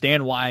of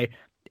understand why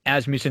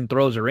Asmussen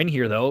throws her in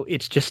here, though.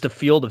 It's just a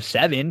field of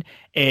 7,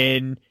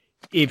 and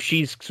if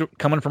she's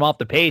coming from off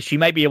the pace, she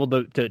might be able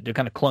to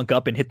kind of clunk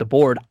up and hit the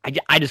board.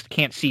 I just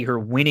can't see her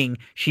winning.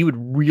 She would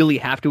really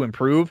have to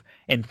improve,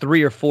 and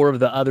 3 or 4 of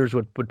the others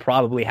would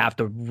probably have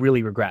to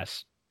really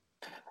regress.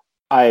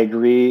 I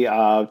agree.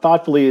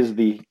 Thoughtfully is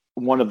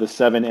one of the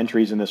 7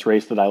 entries in this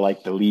race that I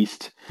like the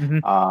least.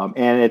 Mm-hmm.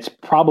 And it's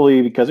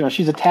probably because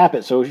she's a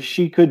Tappet, so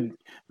she could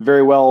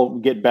very well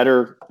get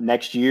better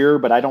next year,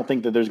 but I don't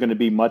think that there's going to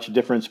be much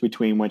difference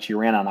between when she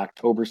ran on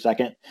October 2nd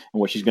and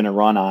what she's going to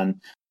run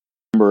on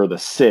November the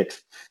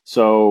 6th.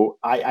 So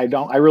I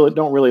really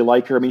don't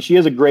like her. I mean, she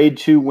is a grade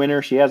 2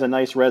 winner. She has a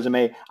nice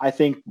resume. I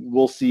think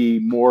we'll see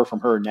more from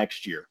her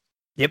next year.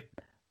 Yep.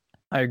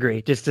 I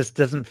agree. Just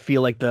doesn't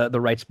feel like the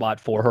right spot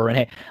for her. And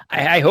hey,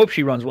 I hope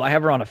she runs well. I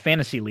have her on a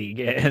fantasy league,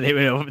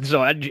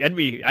 so I'd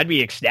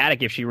be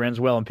ecstatic if she runs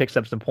well and picks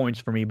up some points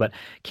for me. But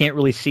can't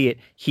really see it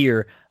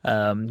here.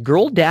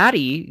 Girl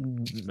Daddy,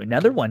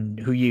 another one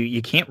who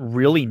you can't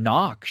really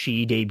knock.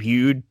 She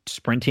debuted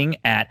sprinting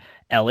at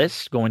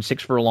Ellis, going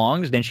 6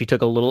 furlongs. Then she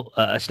took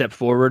a step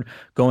forward,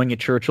 going at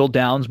Churchill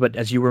Downs. But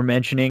as you were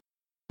mentioning,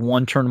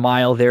 1-turn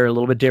mile there, a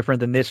little bit different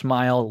than this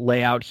mile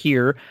layout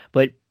here,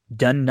 but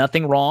done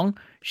nothing wrong.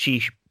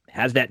 She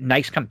has that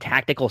nice kind of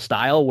tactical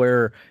style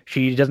where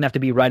she doesn't have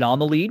to be right on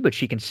the lead, but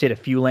she can sit a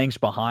few lengths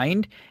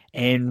behind.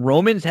 And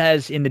Romans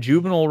has in the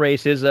juvenile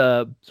races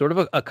sort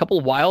of a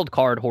couple wild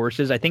card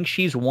horses. I think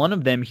she's one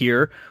of them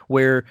here,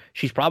 where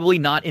she's probably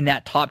not in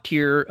that top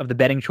tier of the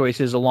betting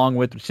choices, along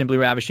with Simply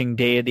Ravishing,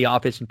 Day at the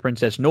Office, and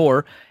Princess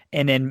Noor.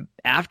 And then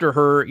after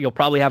her, you'll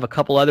probably have a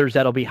couple others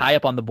that'll be high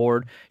up on the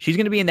board. She's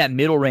going to be in that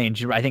middle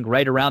range, I think,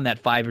 right around that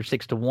 5 or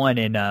 6 to 1.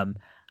 And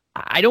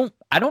I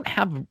don't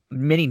have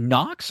many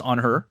knocks on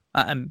her.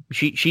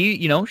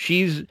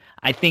 She's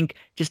I think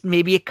just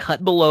maybe a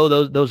cut below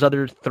those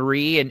other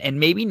 3, and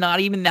maybe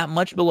not even that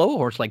much below a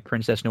horse like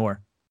Princess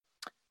Noor.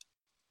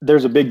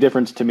 there's a big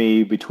difference to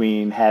me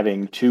between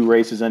having 2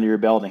 races under your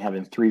belt and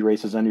having 3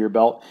 races under your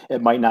belt.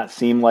 It might not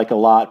seem like a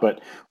lot,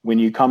 but when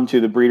you come to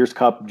the Breeders'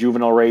 Cup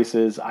juvenile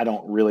races, I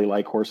don't really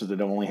like horses that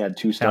have only had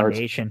 2 starts.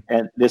 Foundation.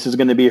 And this is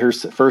going to be her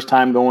first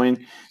time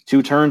going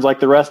 2 turns like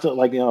the rest of,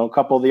 a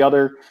couple of the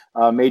other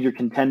major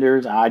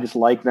contenders. I just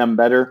like them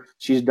better.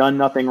 She's done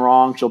nothing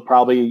wrong. She'll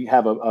probably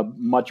have a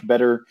much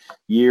better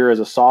year as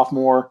a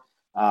sophomore.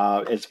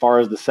 As far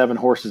as the 7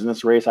 horses in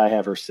this race, I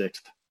have her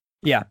 6th.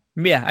 Yeah.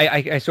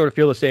 I sort of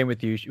feel the same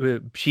with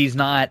you. She's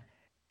not.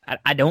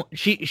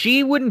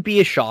 She wouldn't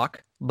be a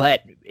shock,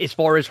 but as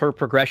far as her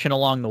progression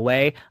along the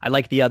way, I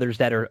like the others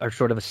that are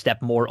sort of a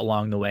step more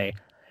along the way.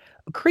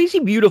 Crazy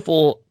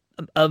Beautiful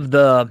of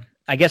the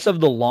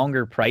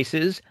longer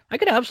prices, I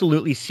could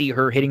absolutely see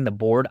her hitting the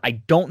board. I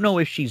don't know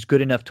if she's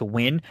good enough to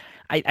win.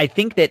 I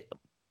think that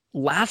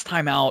last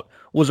time out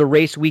was a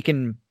race we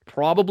can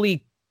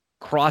probably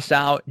cross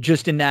out,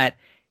 just in that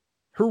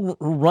her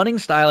running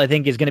style, I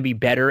think, is going to be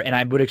better, and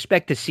I would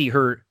expect to see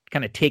her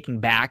kind of taking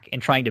back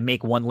and trying to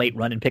make one late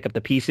run and pick up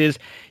the pieces.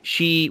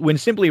 When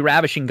Simply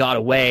Ravishing got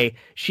away,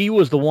 she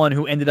was the one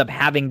who ended up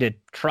having to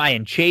try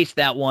and chase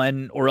that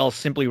one, or else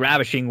Simply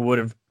Ravishing would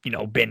have,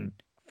 been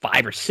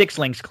 5 or 6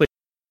 lengths clear.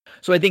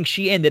 So I think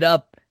she ended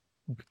up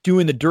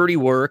doing the dirty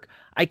work.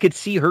 I could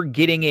see her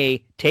getting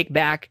a take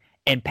back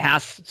and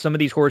pass some of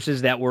these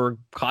horses that were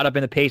caught up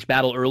in the pace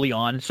battle early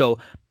on. So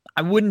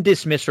I wouldn't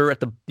dismiss her at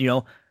the,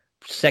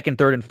 2nd,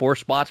 3rd, and 4th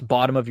spots,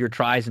 bottom of your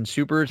tries and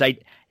supers. I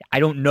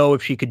don't know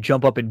if she could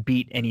jump up and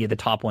beat any of the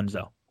top ones,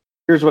 though.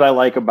 Here's what I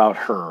like about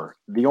her.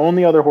 The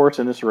only other horse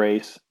in this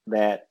race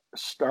that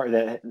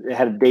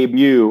had a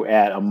debut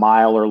at a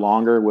mile or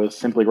longer was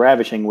Simply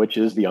Ravishing, which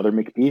is the other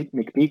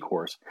McPeak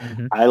horse.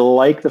 Mm-hmm. I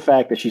like the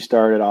fact that she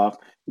started off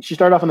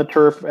on the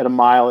turf at a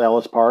mile at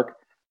Ellis Park.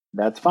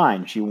 That's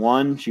fine. She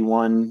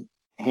won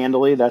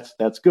handily.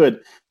 That's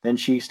good. Then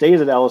she stays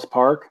at Ellis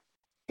Park,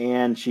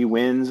 and she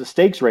wins a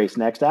stakes race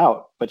next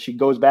out, but she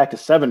goes back to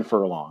 7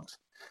 furlongs.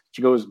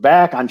 She goes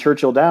back on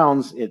Churchill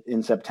Downs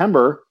in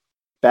September,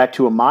 back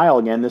to a mile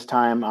again, this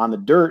time on the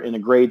dirt in a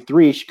grade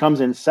 3. She comes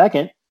in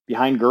 2nd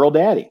behind Girl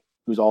Daddy,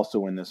 who's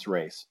also in this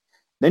race.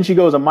 Then she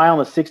goes a mile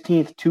and the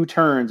 16th, 2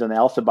 turns in the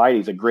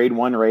Alcibiades, a grade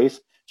 1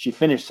 race. She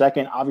finished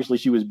 2nd. Obviously,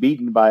 she was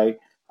beaten by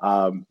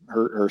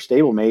her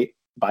stablemate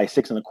by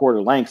 6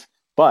 1/4 lengths,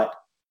 but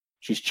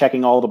she's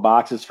checking all the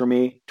boxes for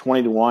me.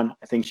 20-1.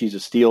 I think she's a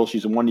steal.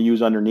 She's a one to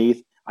use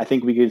underneath. I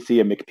think we could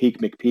see a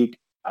McPeak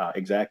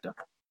exacta.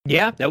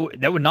 Yeah,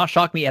 that would not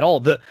shock me at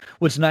all.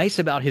 What's nice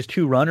about his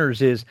 2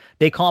 runners is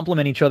they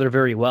complement each other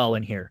very well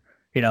in here.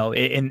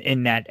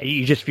 In that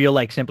you just feel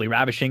like Simply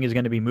Ravishing is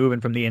going to be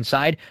moving from the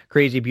inside.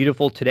 Crazy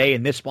Beautiful today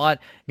in this spot,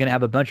 going to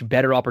have a much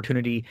better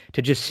opportunity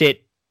to just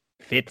sit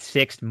 5th,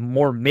 6th,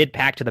 more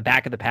mid-pack to the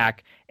back of the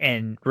pack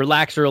and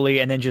relax early,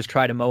 and then just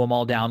try to mow them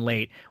all down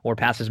late or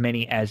pass as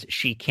many as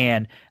she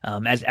can.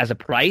 As a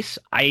price,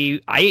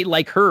 I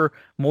like her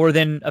more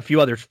than a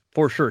few others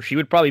for sure. She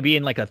would probably be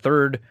in like a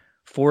 3rd,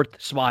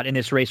 4th spot in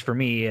this race for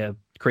me.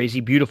 Crazy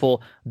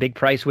Beautiful, big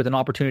price with an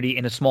opportunity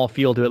in a small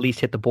field to at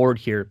least hit the board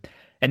here.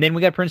 And then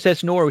we got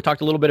Princess Noor. We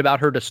talked a little bit about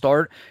her to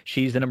start.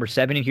 She's the number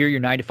 7 in here, your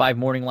 9-5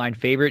 morning line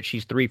favorite.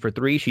 She's 3 for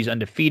 3. She's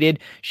undefeated.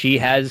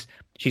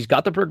 She's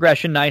got the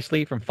progression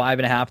nicely from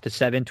 5.5 to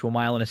 7 to a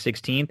mile and a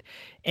 16th.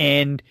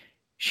 And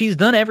she's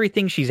done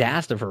everything she's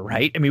asked of her,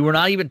 right? I mean, we're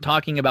not even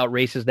talking about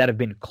races that have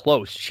been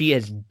close. She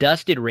has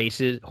dusted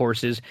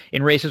horses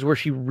in races where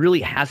she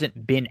really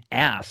hasn't been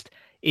asked.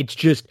 It's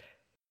just,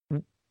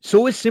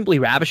 so is Simply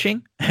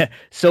Ravishing.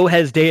 So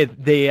has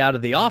Day Out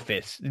of the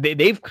Office.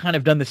 They've kind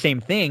of done the same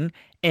thing,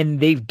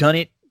 and they've done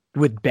it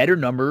with better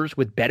numbers,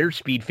 with better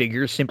speed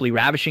figures. Simply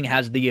Ravishing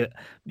has the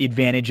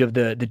advantage of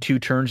the 2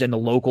 turns and the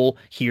local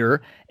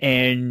here,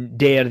 and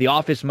Day Out of the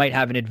Office might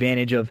have an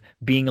advantage of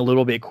being a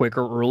little bit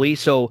quicker early.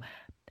 So,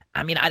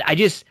 I mean, I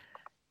just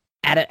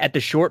at the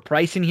short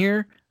price in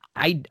here,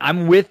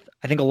 I'm with,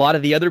 I think, a lot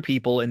of the other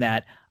people in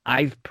that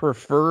I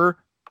prefer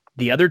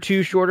the other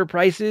 2 shorter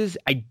prices.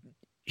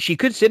 She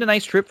could sit a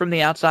nice trip from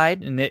the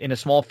outside in a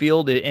small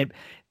field,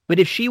 but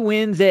if she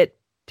wins at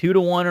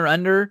 2-1 or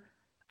under,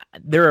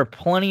 there are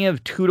plenty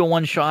of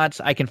 2-1 shots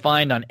I can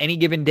find on any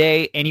given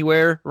day,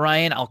 anywhere,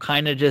 Ryan. I'll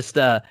kind of just,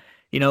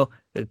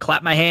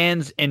 clap my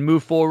hands and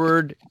move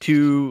forward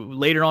to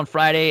later on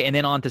Friday and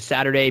then on to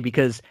Saturday,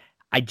 because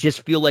I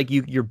just feel like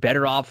you're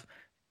better off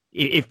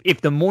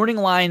if the morning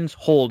lines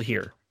hold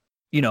here.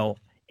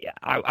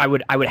 I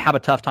would have a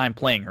tough time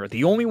playing her.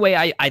 The only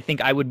way I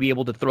think I would be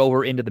able to throw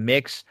her into the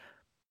mix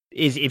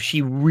is if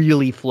she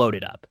really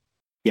floated up.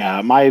 Yeah,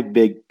 my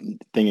big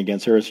thing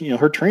against her is,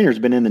 her trainer's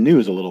been in the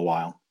news a little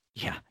while.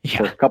 Yeah.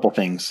 For a couple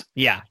things.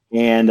 Yeah.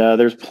 And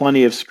there's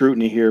plenty of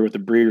scrutiny here with the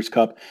Breeders'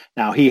 Cup.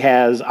 Now, he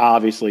has,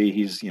 obviously,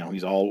 he's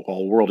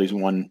all world. He's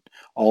won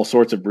all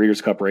sorts of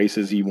Breeders' Cup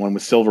races. He won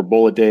with Silver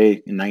Bullet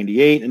Day in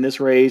 98 in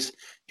this race.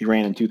 He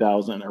ran in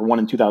 2000 or won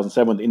in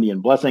 2007 with Indian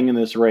Blessing in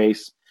this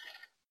race.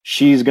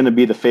 She's going to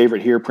be the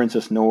favorite here,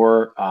 Princess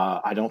Noor.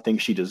 I don't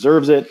think she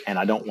deserves it, and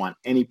I don't want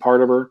any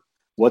part of her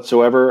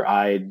whatsoever.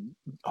 I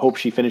hope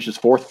she finishes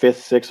 4th, 5th,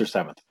 6th, or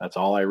 7th. That's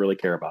all I really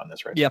care about in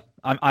this race. Yeah,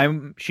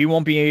 she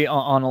won't be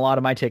on a lot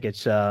of my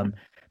tickets.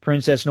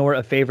 Princess Nora,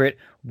 a favorite,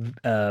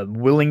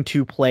 willing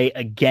to play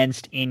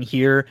against in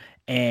here.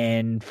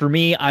 And for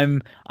me,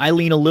 I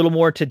lean a little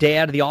more to Day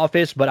Out of the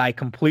Office, but I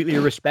completely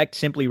respect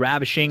Simply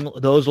Ravishing.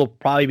 Those will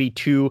probably be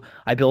 2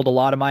 I build a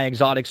lot of my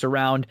exotics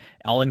around.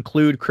 I'll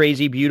include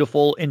Crazy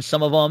Beautiful in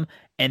some of them,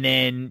 and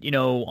then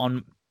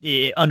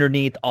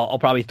underneath I'll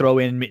probably throw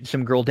in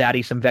some Girl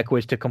Daddy, some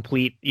Vequis to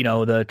complete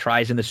the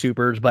tries and the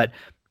supers. But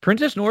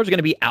Princess Nora is going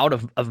to be out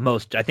of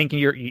most. I think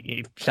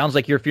it sounds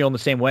like you're feeling the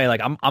same way.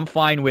 Like I'm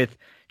fine with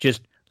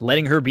just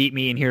letting her beat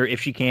me in here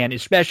if she can,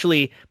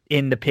 especially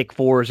in the pick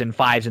 4s and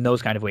 5s and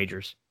those kind of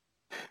wagers.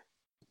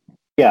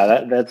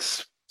 Yeah,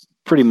 that's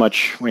pretty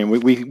much. I mean,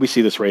 we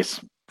see this race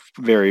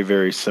very,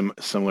 very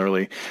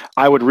similarly.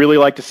 I would really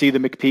like to see the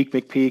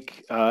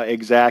McPeak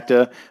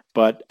Exacta,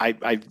 but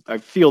I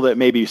feel that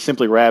maybe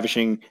Simply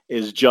Ravishing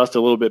is just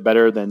a little bit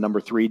better than number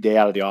 3 Day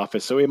Out of the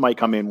Office, so it might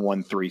come in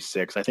 1, 3,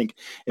 6. I think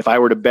if I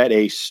were to bet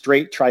a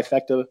straight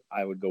trifecta,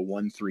 I would go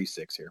 1, 3,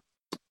 6 here.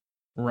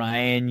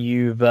 Ryan,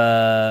 you've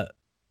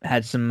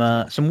had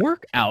some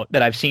work out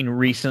that I've seen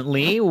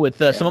recently with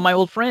some of my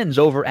old friends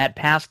over at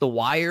Past the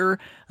Wire.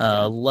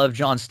 Love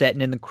John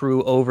Stetton and the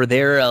crew over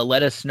there.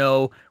 Let us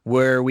know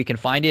where we can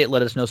find it.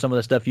 Let us know some of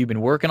the stuff you've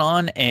been working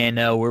on, and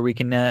where we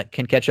can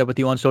catch up with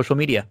you on social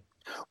media.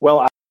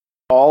 Well,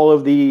 all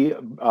of the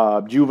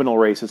juvenile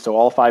races, so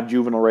all 5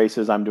 juvenile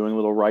races, I'm doing a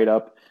little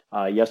write-up.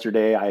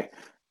 Yesterday I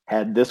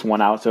had this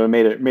one out, so it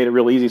made it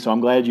real easy. So I'm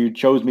glad you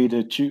chose me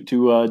to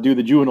do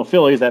the juvenile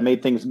fillies. That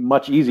made things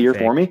much easier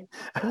for me.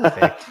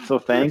 So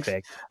thanks.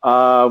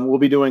 We'll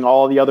be doing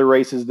all the other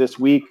races this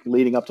week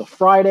leading up to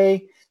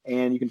Friday,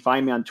 and you can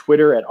find me on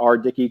Twitter at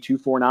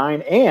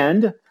rdickey249.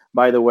 And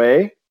by the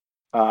way,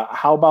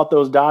 how about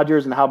those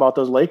Dodgers and how about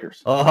those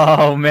Lakers?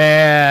 Oh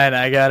man,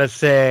 I gotta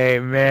say,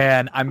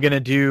 I'm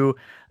gonna do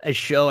a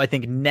show I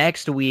think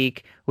next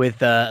week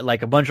with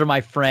like a bunch of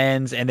my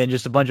friends and then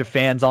just a bunch of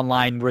fans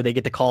online where they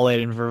get to call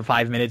in for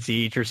 5 minutes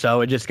each or so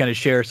and just kind of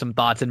share some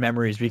thoughts and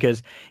memories,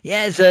 because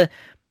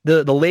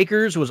the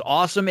Lakers was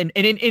awesome and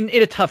in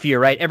a tough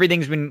year, right?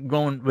 Everything's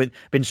been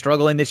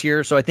struggling this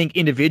year. So I think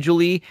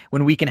individually,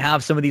 when we can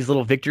have some of these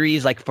little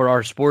victories, like for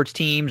our sports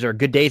teams or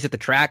good days at the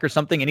track or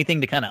something,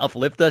 anything to kind of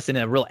uplift us in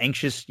a real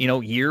anxious,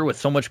 year with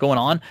so much going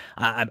on,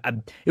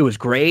 it was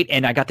great.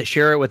 And I got to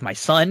share it with my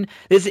son.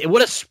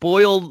 What a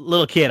spoiled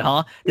little kid,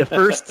 huh?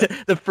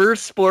 The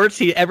first sports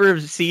he ever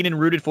seen and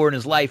rooted for in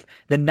his life.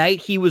 The day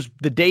he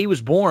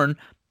was born,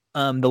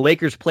 the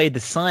Lakers played the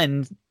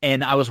Suns,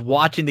 and I was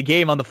watching the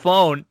game on the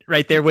phone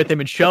right there with him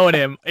and showing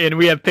him, and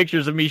we have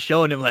pictures of me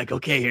showing him like,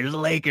 okay, here's the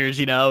Lakers,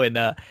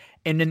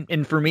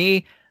 and for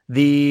me,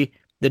 the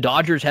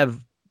Dodgers have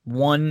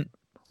won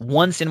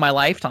once in my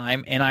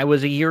lifetime, and I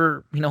was a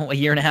year and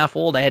a half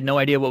old. I had no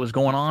idea what was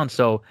going on.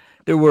 So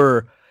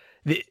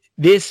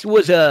this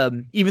was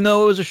even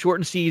though it was a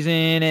shortened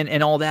season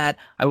and all that,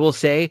 I will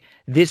say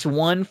this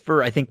one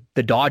for, I think,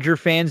 the Dodger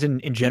fans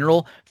in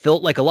general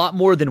felt like a lot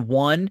more than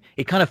one.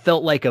 It kind of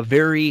felt like a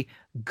very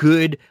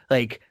good,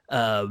 like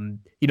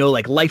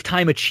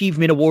lifetime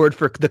achievement award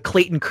for the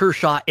Clayton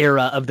Kershaw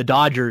era of the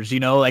Dodgers,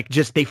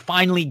 just they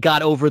finally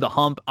got over the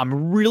hump.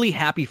 I'm really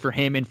happy for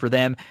him and for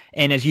them.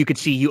 And as you could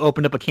see, you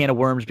opened up a can of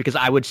worms because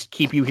I would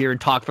keep you here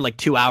and talk for like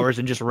 2 hours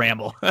and just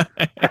ramble.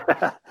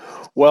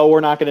 Well,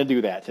 we're not going to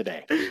do that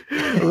today.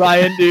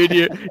 Ryan,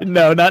 dude,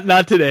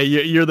 not today.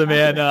 You're the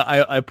man.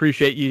 I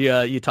appreciate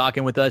you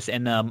talking with us,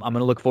 and I'm going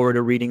to look forward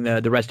to reading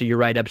the rest of your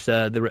write-ups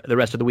the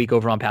rest of the week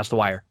over on Past the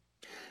Wire.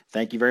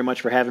 Thank you very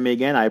much for having me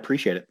again. I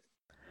appreciate it.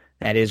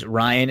 That is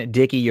Ryan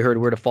Dickey. You heard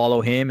where to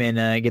follow him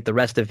and get the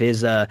rest of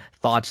his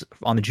thoughts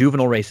on the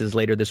juvenile races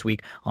later this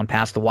week on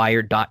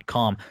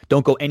PastTheWire.com.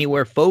 Don't go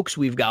anywhere, folks.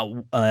 We've got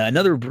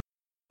another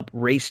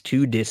race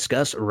to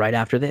discuss right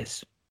after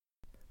this.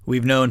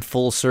 We've known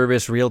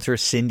full-service realtor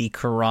Cindy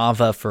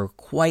Carava for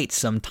quite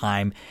some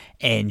time,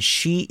 and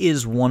she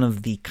is one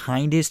of the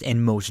kindest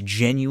and most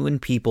genuine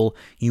people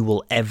you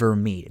will ever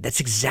meet. That's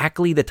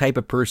exactly the type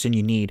of person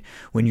you need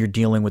when you're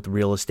dealing with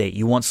real estate.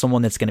 You want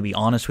someone that's going to be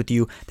honest with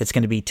you, that's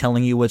going to be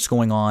telling you what's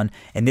going on,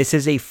 and this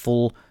is a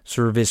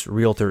full-service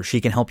realtor. She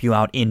can help you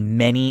out in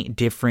many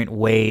different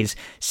ways.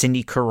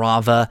 Cindy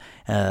Carava,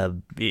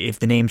 if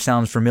the name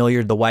sounds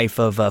familiar, the wife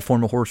of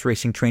former horse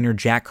racing trainer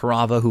Jack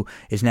Carava, who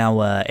is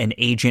now an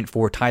agent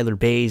for Tyler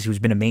Bays, who's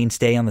been a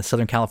mainstay on the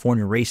Southern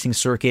California racing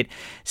circuit.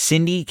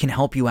 Cindy can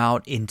help you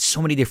out in so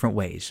many different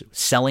ways: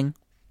 selling,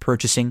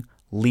 purchasing,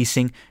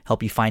 leasing,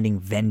 help you finding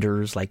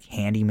vendors like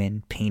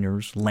handymen,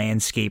 painters,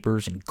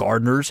 landscapers, and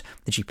gardeners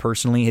that she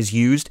personally has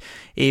used.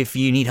 If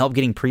you need help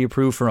getting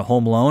pre-approved for a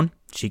home loan,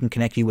 she can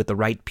connect you with the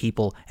right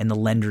people and the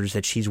lenders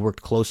that she's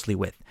worked closely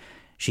with.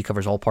 She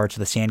covers all parts of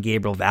the San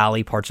Gabriel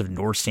Valley, parts of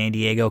North San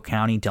Diego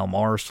County, Del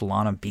Mar,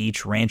 Solana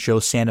Beach, Rancho,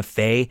 Santa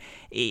Fe.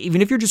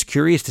 Even if you're just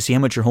curious to see how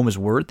much your home is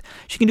worth,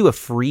 she can do a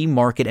free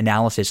market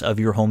analysis of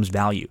your home's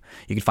value.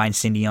 You can find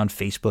Cindy on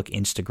Facebook,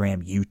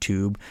 Instagram,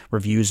 YouTube,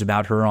 reviews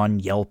about her on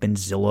Yelp and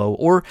Zillow,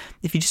 or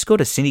if you just go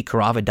to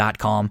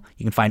cindycarava.com,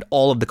 you can find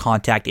all of the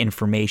contact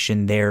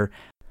information there.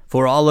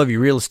 For all of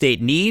your real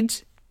estate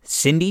needs,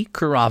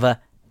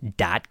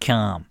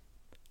 cindycarava.com.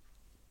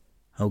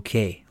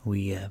 Okay,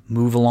 we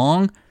move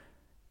along.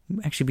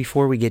 Actually,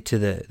 before we get to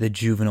the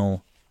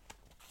juvenile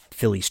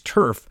Phillies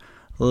turf,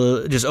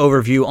 just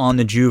overview on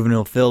the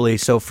juvenile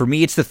Phillies. So for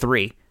me, it's the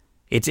 3.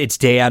 It's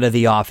Day Out of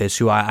the Office,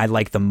 who I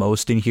like the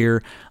most in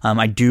here.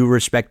 I do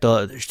respect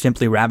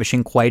Simply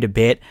Ravishing quite a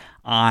bit.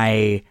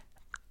 I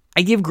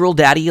give Girl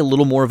Daddy a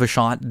little more of a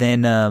shot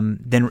than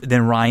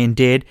Ryan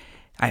did.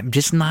 I'm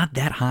just not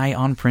that high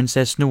on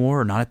Princess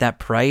Noir, not at that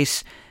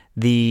price.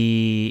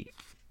 The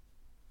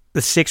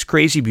 6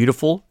 Crazy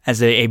Beautiful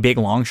as a big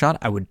long shot,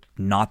 I would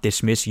not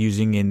dismiss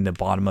using in the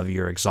bottom of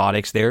your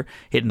exotics there,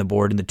 hitting the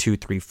board in the 2,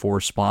 3,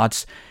 4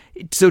 spots.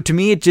 So to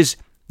me, it just,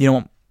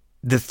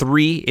 the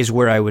 3 is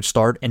where I would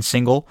start and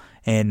single,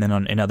 and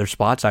then in other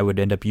spots, I would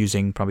end up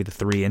using probably the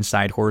 3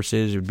 inside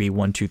horses. It would be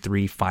 1, 2,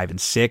 3, 5, and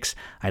 6.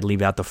 I'd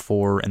leave out the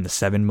 4 and the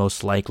 7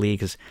 most likely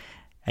because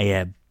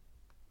I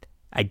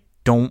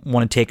don't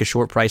want to take a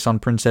short price on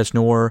Princess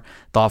Noir.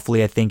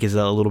 Thoughtfully, I think, is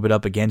a little bit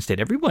up against it.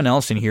 Everyone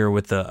else in here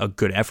with a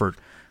good effort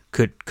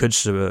could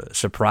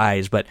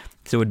surprise, but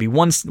so it would be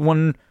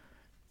one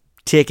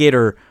ticket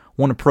or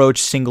one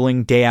approach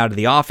singling Day Out of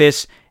the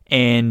Office,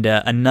 and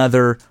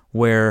another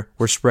where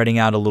we're spreading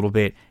out a little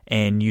bit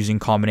and using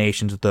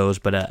combinations of those,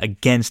 but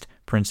against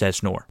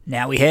Princess Noir.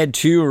 Now we head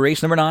to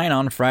race number 9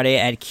 on Friday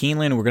at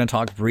Keeneland. We're going to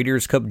talk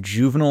Breeders' Cup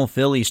Juvenile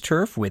Phillies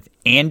Turf with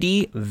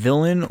Andy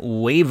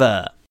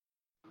Villanueva.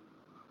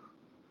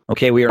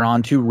 Okay, we are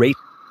on to race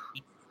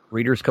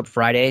Breeders' Cup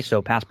Friday,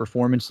 so past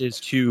performances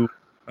to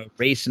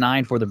race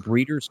 9 for the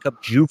Breeders'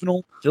 Cup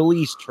Juvenile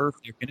Phillies Turf.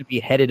 They're going to be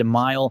headed a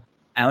mile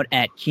out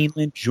at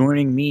Keeneland.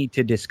 Joining me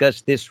to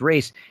discuss this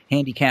race,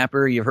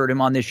 handicapper. You've heard him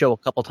on this show a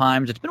couple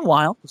times. It's been a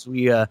while because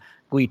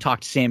we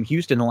talked to Sam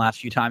Houston the last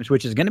few times,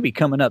 which is going to be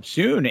coming up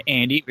soon,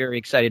 Andy. Very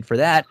excited for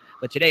that.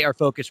 But today our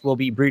focus will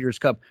be Breeders'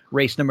 Cup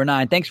race number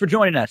 9. Thanks for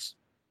joining us.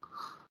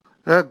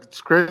 Yeah, it's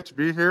great to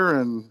be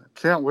here and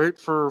can't wait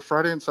for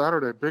Friday and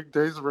Saturday. Big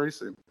days of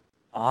racing.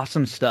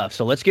 Awesome stuff.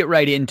 So let's get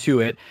right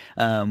into it.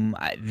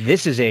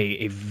 This is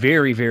a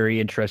very, very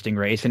interesting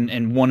race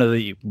and one of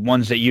the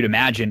ones that you'd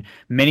imagine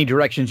many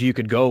directions you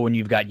could go when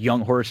you've got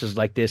young horses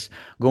like this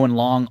going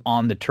long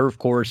on the turf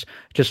course.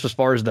 Just as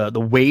far as the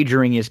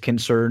wagering is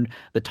concerned,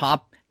 the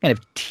top kind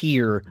of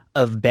tier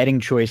of betting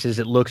choices,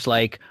 it looks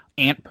like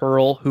Aunt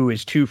Pearl, who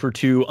is 2 for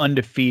 2,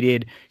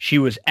 undefeated. She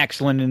was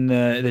excellent in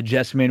the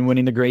Jessamine,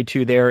 winning the grade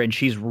 2 there, and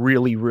she's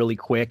really, really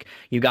quick.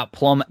 You've got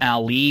Plum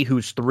Ali,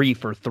 who's 3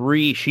 for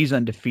 3. She's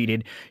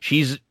undefeated.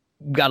 She's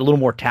got a little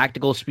more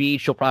tactical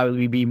speed. She'll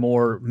probably be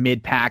more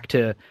mid-pack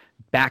to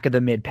back of the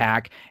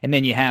mid-pack. And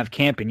then you have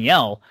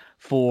Campanelle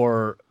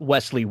for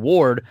Wesley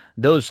Ward.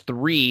 Those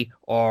 3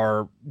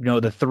 are,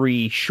 the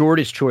 3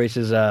 shortest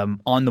choices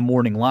on the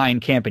morning line.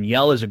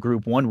 Campanelle is a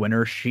Group 1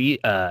 winner. She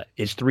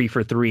is 3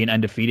 for 3 and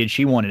undefeated.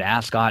 She won at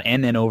Ascot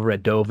and then over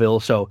at Deauville.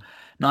 So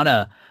not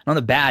a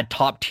bad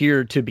top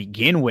tier to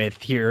begin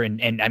with here.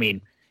 And I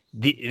mean,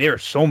 there are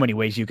so many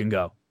ways you can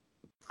go.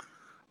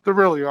 There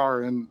really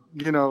are. And,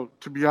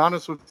 to be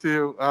honest with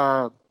you,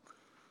 I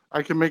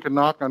can make a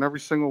knock on every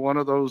single one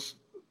of those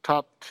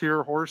top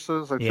tier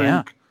horses. I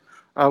think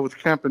with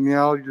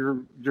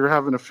Campanelle, you're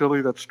having a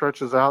filly that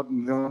stretches out,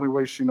 and the only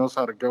way she knows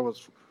how to go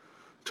is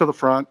to the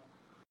front.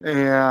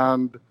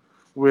 And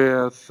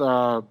with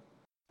Aunt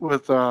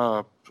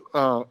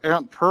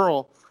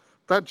Pearl,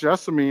 that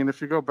Jessamine,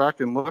 if you go back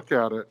and look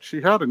at it,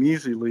 she had an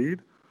easy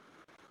lead.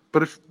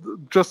 But if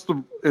just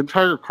the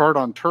entire card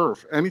on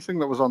turf, anything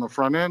that was on the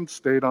front end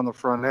stayed on the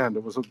front end.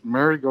 It was a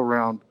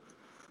merry-go-round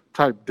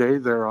type day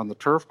there on the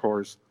turf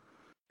course.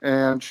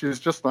 And she's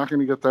just not going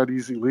to get that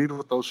easy lead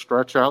with those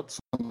stretch outs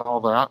and all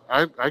that.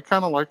 I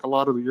kind of like a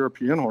lot of the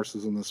European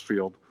horses in this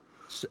field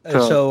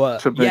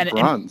to make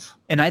runs.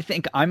 And I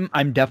think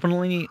I'm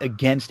definitely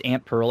against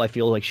Aunt Pearl. I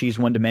feel like she's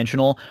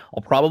one-dimensional.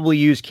 I'll probably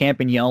use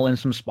Campanelle in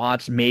some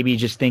spots, maybe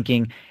just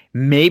thinking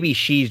maybe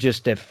she's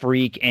just a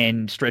freak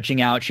and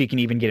stretching out. She can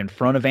even get in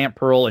front of Aunt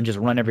Pearl and just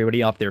run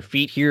everybody off their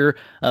feet here.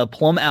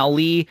 Plum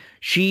Ali,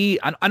 I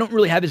don't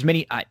really have as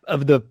many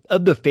of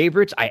the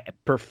favorites. I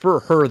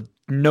prefer her,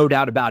 no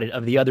doubt about it,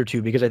 of the other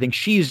 2, because I think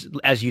she's,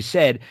 as you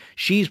said,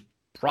 she's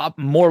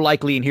more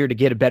likely in here to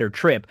get a better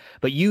trip.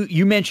 But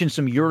you mentioned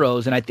some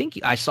Euros, and I think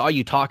I saw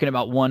you talking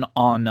about one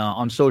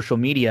on social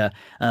media.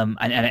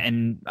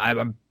 And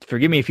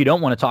forgive me if you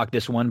don't want to talk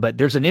this one, but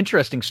there's an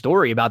interesting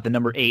story about the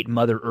number 8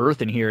 Mother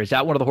Earth in here. Is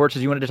that one of the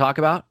horses you wanted to talk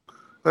about?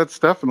 That's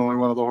definitely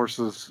one of the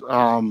horses.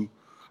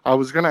 I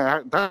was going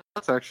to.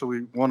 That's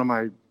actually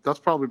that's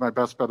probably my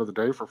best bet of the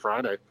day for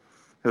Friday.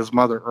 Is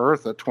Mother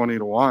Earth at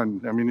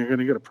 20-1. I mean, you're going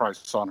to get a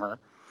price on her.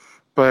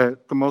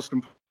 But the most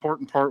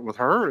important part with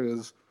her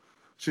is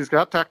she's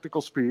got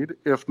tactical speed.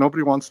 If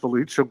nobody wants the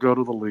lead, she'll go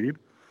to the lead.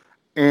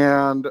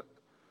 And,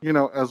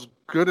 as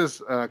good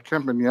as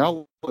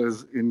Campanelle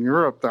is in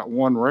Europe, that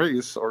one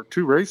race or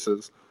two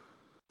races,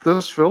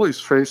 those fillies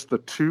faced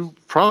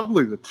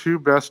probably the two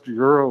best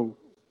Euro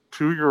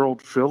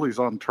 2-year-old fillies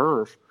on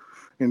turf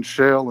in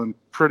Shale and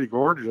Pretty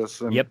Gorgeous,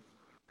 and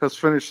has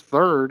finished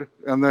third.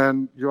 And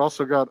then you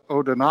also got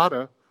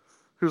Odonata,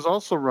 who's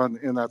also run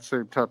in that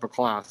same type of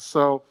class.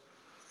 So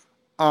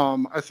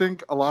I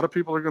think a lot of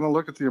people are going to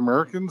look at the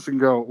Americans and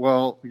go,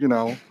 well,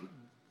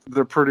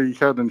 they're pretty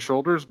head and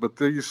shoulders, but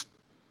these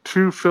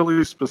two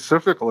fillies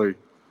specifically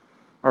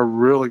are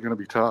really going to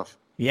be tough.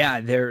 Yeah,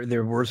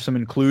 there were some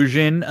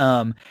inclusion.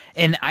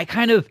 And I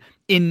kind of,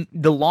 in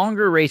the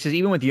longer races,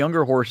 even with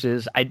younger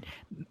horses,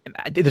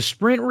 the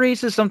sprint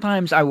races,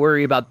 sometimes I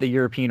worry about the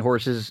European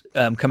horses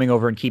coming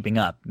over and keeping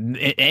up.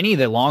 Any of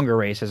the longer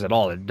races at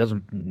all, it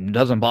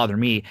doesn't bother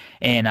me.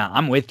 And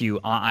I'm with you.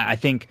 I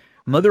think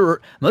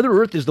Mother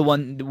Earth is the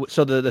one.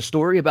 So the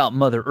story about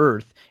Mother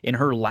Earth, in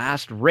her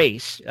last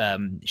race,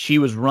 she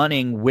was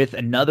running with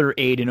another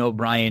Aidan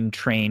O'Brien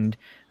trained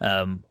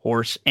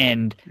horse,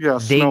 and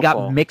they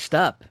got mixed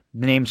up.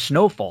 The name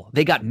Snowfall.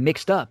 They got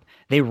mixed up.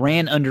 They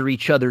ran under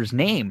each other's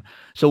name.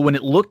 So when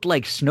it looked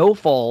like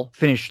Snowfall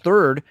finished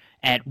third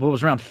at what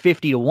was around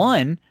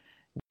 50-1,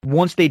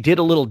 once they did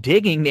a little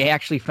digging, they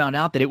actually found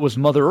out that it was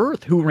Mother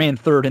Earth who ran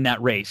third in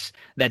that race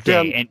that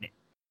day.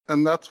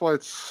 And that's why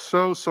it's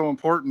so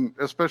important,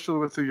 especially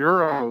with the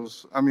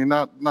Euros. I mean,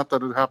 not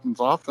that it happens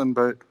often,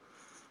 but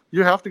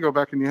you have to go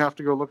back and you have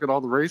to go look at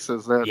all the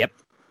races that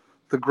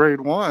the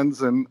grade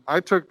ones. And I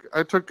took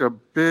I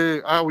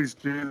always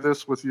do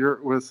this with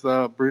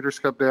Breeders'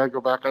 Cup Day. I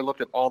go back, I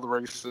look at all the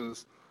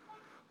races,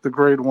 the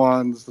grade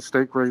ones, the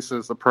stake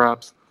races, the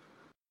preps.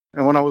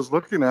 And when I was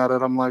looking at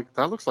it, I'm like,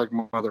 that looks like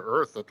Mother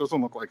Earth. That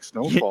doesn't look like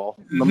Snowfall.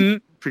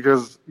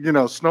 Because,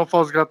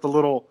 Snowfall's got the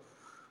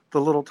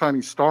little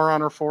tiny star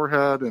on her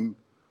forehead, and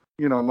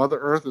Mother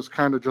Earth is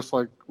kind of just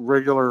like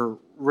regular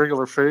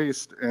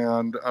faced,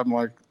 and I'm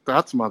like,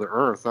 that's Mother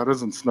Earth, that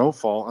isn't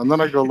Snowfall. And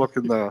then I go look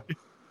in the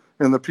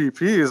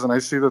PPs and I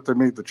see that they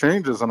made the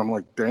changes, and I'm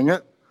like, dang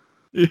it.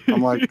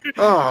 I'm like,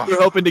 oh.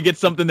 You're hoping to get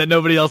something that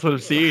nobody else would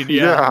have seen.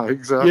 Yeah,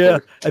 exactly. Yeah,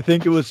 I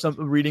think it was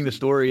reading the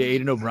story.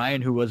 Aidan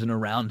O'Brien, who wasn't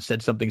around,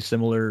 said something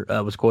similar.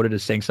 Was quoted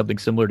as saying something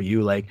similar to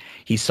you. Like,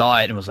 he saw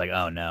it and was like,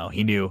 "Oh no!"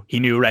 He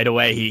knew right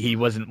away. He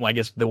wasn't, I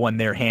guess, the one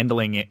there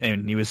handling it,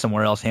 and he was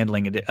somewhere else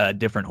handling a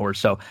different horse.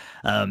 So,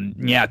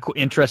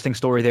 interesting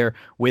story there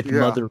with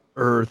Mother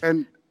Earth.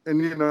 And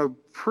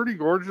Pretty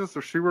Gorgeous.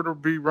 If she were to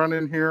be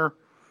running here,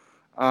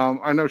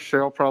 I know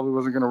Shale probably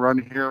wasn't going to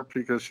run here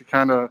because she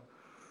kind of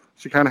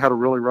had a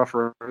really rough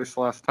race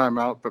last time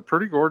out. But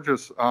Pretty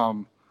Gorgeous,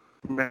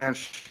 man,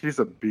 she's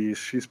a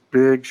beast. She's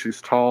big, she's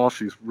tall,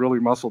 she's really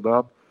muscled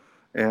up,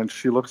 and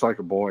she looks like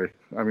a boy.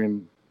 I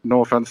mean,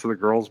 no offense to the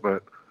girls,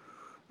 but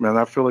man,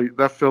 that filly,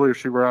 if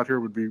she were out here,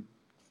 would be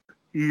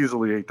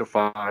easily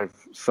 8-5,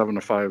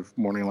 7-5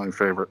 morning line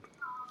favorite.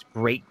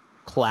 Great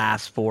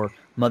class for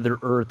Mother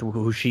Earth,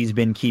 who she's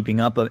been keeping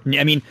up. I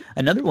mean,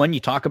 another one you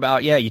talked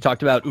about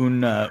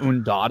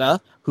Undada,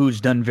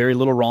 who's done very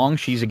little wrong.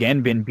 She's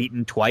again been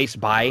beaten twice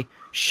by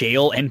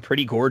Shale and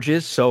Pretty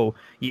Gorgeous, so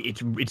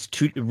it's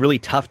really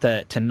tough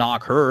to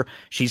knock her.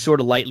 She's sort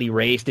of lightly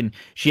raced, and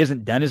she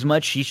hasn't done as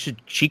much.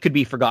 She could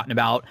be forgotten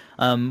about.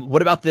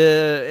 What about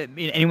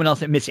anyone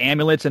else? Miss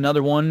Amulet's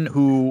another one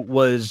who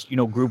was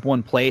Group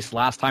 1 place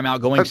last time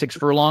out, going 6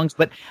 furlongs.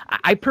 But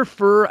I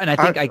prefer, and I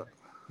think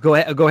go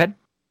ahead.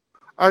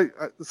 I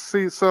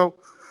see. So,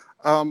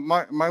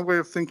 my way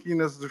of thinking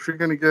is if you're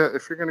going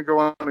to go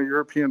on a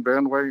European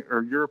bandwagon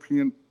or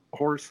European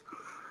horse,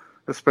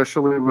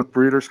 especially with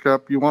Breeders'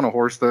 Cup, you want a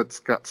horse that's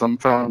got some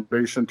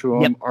foundation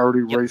to him,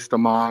 already raced a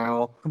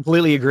mile.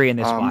 Completely agree in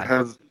this spot.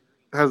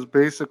 Has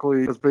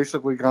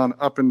basically gone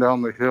up and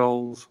down the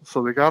hills,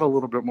 so they got a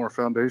little bit more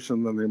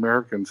foundation than the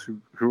Americans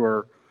who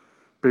are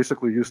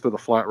basically used to the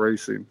flat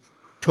racing.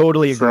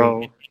 Totally agree.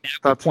 So,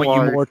 that's point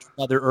why, you more to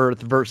Mother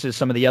Earth versus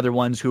some of the other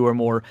ones who are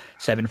more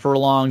 7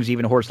 furlongs.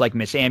 Even a horse like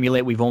Miss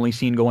Amulet, we've only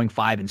seen going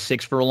 5 and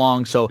 6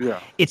 furlongs. So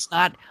it's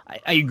not.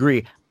 I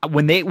agree.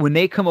 When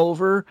they come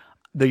over,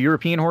 the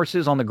European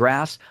horses on the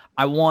grass,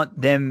 I want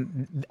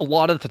them. A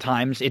lot of the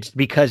times, it's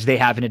because they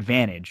have an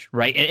advantage,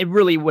 right? And it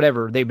really,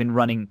 whatever, they've been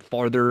running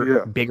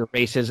farther, bigger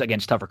races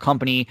against tougher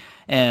company.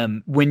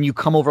 When you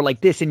come over like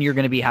this, and you're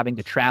going to be having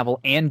to travel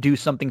and do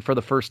something for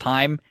the first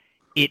time,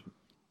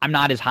 I'm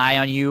not as high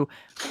on you.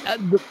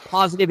 The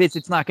positive is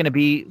it's not going to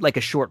be like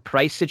a short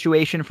price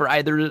situation for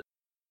either.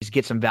 Just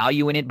get some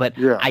value in it, but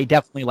I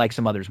definitely like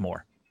some others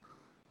more.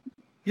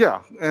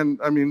 Yeah,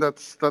 and I mean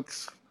that's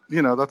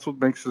what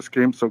makes this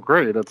game so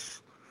great.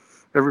 It's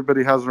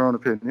everybody has their own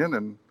opinion,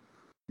 and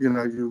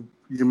you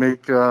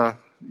make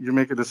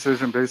a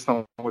decision based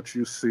on what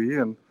you see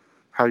and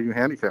how you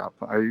handicap.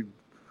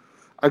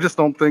 I just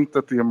don't think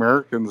that the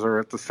Americans are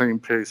at the same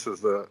pace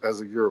as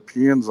the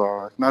Europeans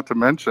are. Not to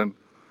mention,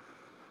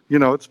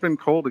 it's been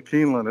cold at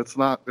Keeneland.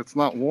 It's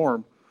not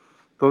warm.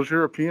 Those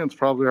Europeans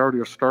probably already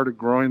have started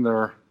growing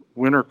their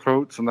winter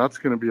coats, and that's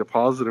going to be a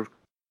positive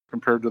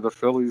compared to the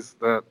fillies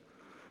that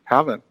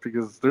haven't,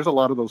 because there's a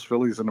lot of those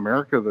fillies in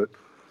America that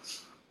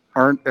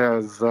aren't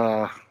as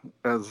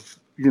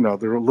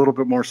they're a little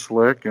bit more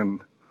slick and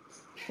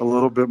a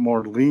little bit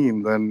more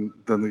lean than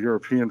the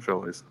European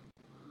fillies.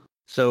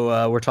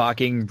 So we're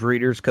talking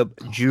Breeders' Cup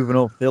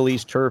Juvenile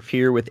Fillies turf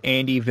here with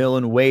Andy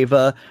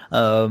Villanueva.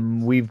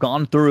 We've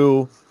gone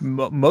through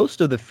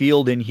most of the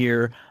field in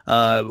here.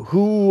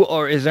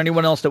 Is there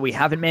anyone else that we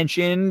haven't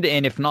mentioned?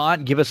 And if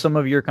not, give us some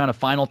of your kind of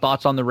final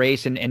thoughts on the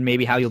race and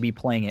maybe how you'll be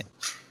playing it.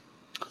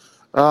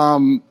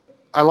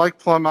 I like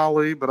Plum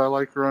Ali, but I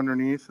like her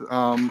underneath.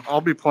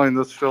 I'll be playing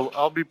this fill.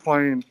 I'll be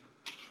playing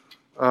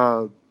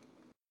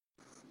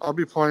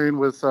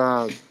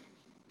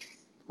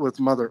with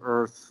Mother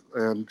Earth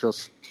and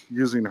just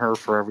using her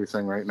for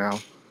everything right now.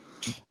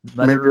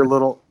 Maybe a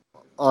little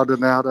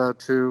Ordinata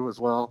too as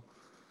well,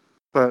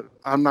 but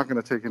I'm not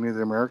going to take any of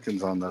the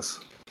Americans on this.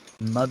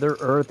 Mother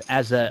Earth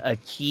as a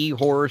key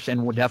horse,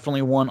 and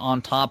definitely one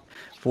on top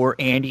for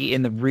Andy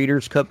in the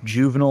Breeders' Cup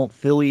Juvenile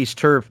Fillies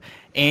turf.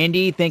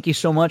 Andy, thank you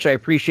so much. I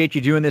appreciate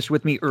you doing this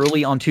with me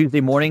early on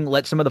Tuesday morning.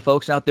 Let some of the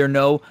folks out there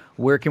know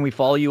where can we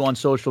follow you on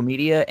social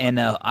media, and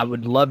I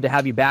would love to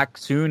have you back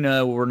soon.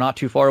 We're not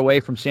too far away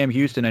from Sam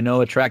Houston. I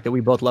know a track that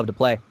we both love to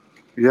play.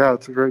 Yeah,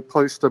 it's a great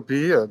place to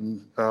be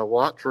and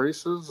watch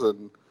races,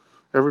 and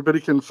everybody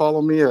can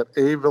follow me at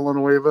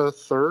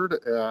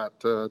 @Villanueva3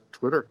 at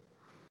Twitter.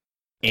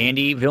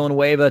 Andy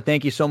Villanueva,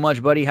 thank you so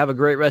much, buddy. Have a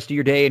great rest of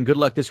your day, and good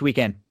luck this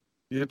weekend.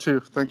 You too.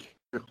 Thank you.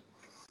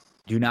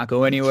 Do not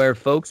go anywhere,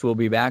 folks. We'll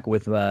be back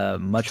with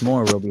much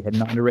more. We'll be heading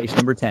on to race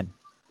number 10.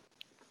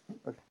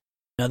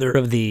 Another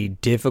of the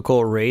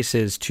difficult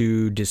races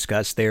to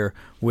discuss there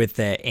with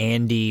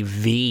Andy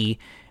V.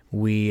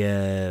 We,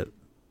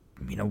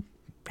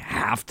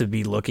 have to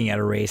be looking at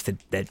a race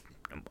that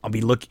I'll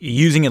be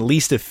using at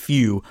least a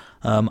few.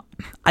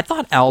 I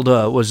thought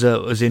Alda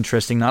was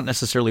interesting. Not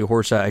necessarily a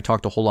horse I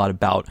talked a whole lot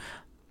about.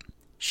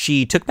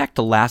 She took back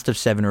to last of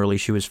 7 early.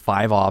 She was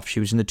 5 off. She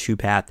was in the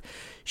 2-path.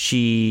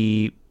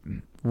 She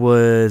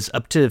was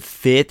up to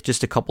 5th,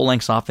 just a couple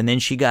lengths off, and then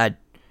she got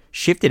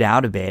shifted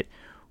out a bit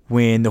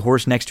when the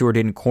horse next to her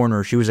didn't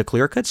corner. She was a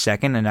clear-cut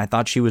second, and I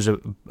thought she was a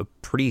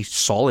pretty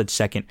solid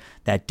second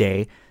that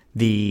day.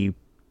 The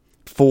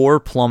 4,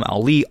 Plum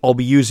Ali, I'll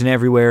be using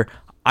everywhere.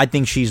 I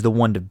think she's the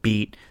one to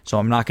beat, so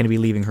I'm not going to be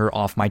leaving her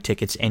off my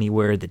tickets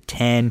anywhere. The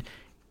 10,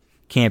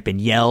 Camp and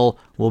Yell,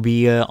 will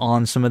be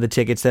on some of the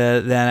tickets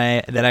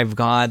that I've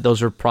got.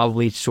 Those are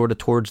probably sort of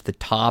towards the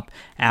top.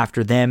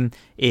 After them,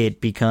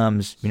 it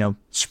becomes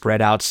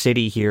spread out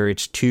city here.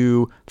 It's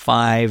 2,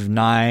 5,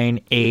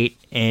 9, 8,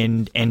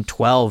 and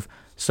 12.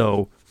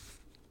 So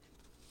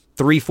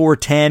 3, 4,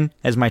 10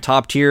 as my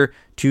top tier.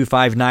 2,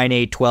 5, 9,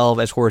 8, 12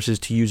 as horses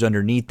to use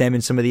underneath them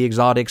in some of the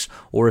exotics,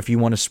 or if you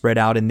want to spread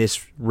out in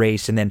this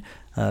race and then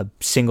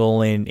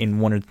single in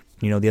one or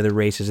the other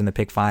races in the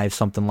pick 5,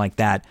 something like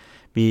that.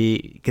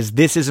 Because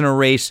this isn't a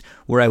race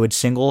where I would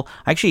single.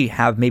 I actually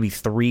have maybe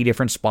 3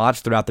 different spots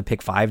throughout the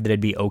pick 5 that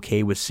I'd be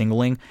okay with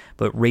singling,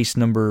 but race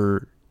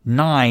number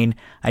 9,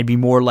 I'd be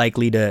more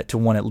likely to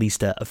want at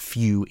least a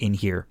few in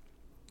here.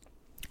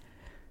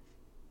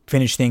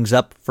 Finish things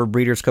up for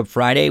Breeders' Cup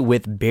Friday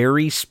with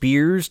Barry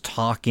Spears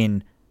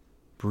talking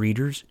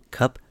Breeders'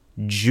 Cup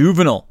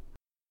Juvenile.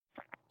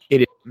 It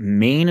is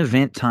main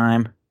event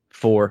time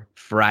for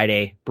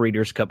Friday,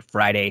 Breeders' Cup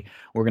Friday.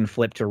 We're going to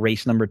flip to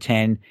race number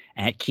 10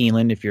 at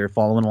Keeneland if you're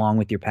following along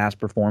with your past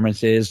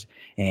performances.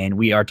 And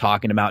we are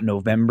talking about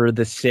November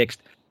the 6th,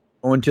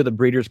 going to the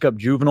Breeders' Cup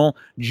Juvenile.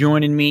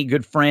 Joining me,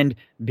 good friend,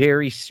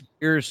 Barry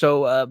Spears.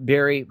 So,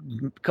 Barry,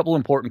 a couple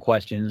important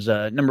questions.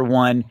 Number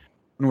one,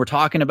 when we're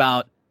talking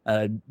about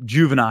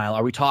juvenile,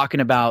 are we talking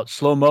about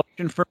slow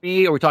motion for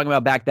me, or are we talking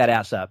about back that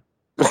ass up?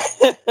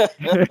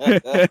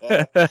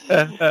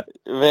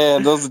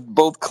 Man, those are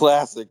both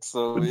classics.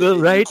 So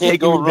right? You can't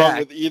go wrong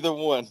with either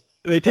one.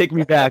 They take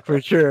me back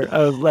for sure.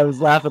 I was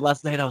laughing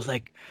last night. I was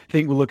like,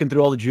 looking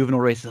through all the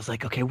juvenile races. I was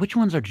like, okay, which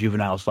ones are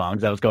juvenile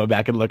songs? I was going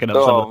back and looking up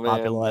some of the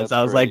popular ones.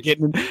 I was like,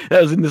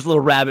 I was in this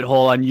little rabbit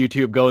hole on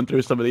YouTube going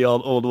through some of the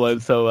old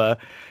ones. So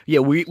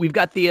we've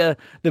got the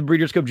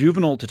Breeders' Cup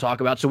Juvenile to talk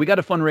about. So we got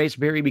a fun race,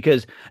 Barry,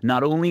 because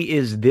not only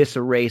is this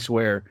a race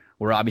where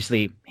we're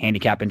obviously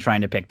handicapping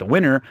trying to pick the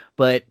winner,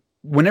 but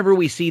whenever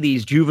we see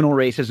these juvenile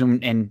races,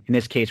 and in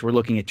this case, we're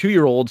looking at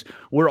 2-year-olds,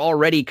 we're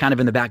already kind of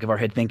in the back of our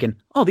head thinking,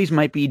 oh, these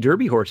might be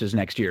Derby horses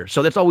next year.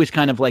 So that's always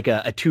kind of like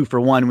a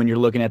 2-for-1 when you're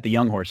looking at the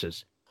young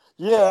horses.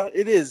 Yeah,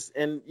 it is.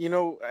 And,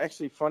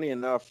 actually, funny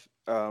enough,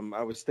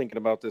 I was thinking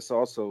about this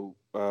also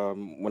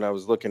when I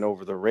was looking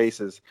over the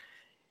races.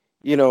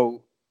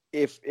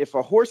 If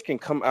a horse can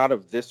come out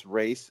of this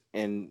race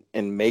and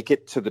make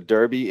it to the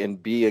Derby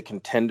and be a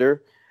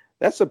contender,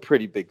 that's a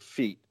pretty big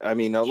feat. I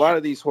mean, a lot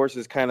of these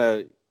horses kind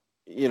of,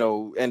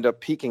 end up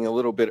peaking a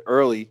little bit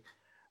early.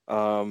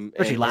 And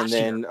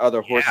then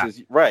other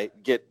horses,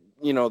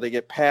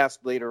 get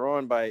passed later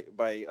on by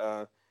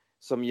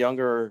some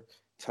younger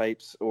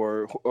types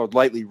or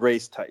lightly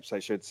raced types, I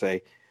should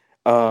say.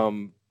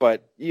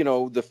 But,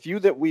 the few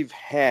that we've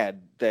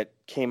had that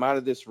came out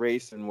of this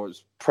race and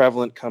was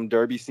prevalent come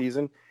Derby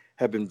season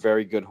have been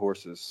very good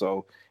horses.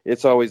 So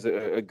it's always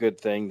a good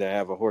thing to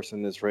have a horse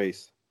in this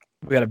race.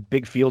 We got a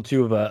big field,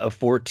 too, of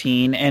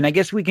 14. And I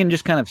guess we can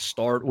just kind of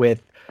start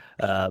with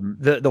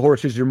the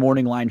horse who's your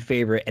morning line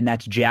favorite, and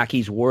that's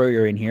Jackie's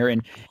Warrior in here.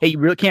 And, hey, you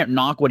really can't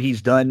knock what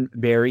he's done,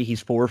 Barry.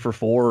 He's 4 for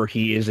 4.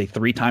 He is a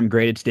 3-time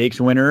graded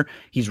stakes winner.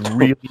 He's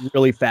really,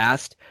 really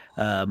fast.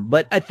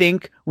 But I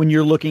think when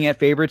you're looking at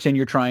favorites and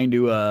you're trying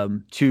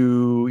to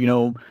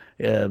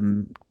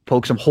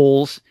poke some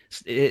holes,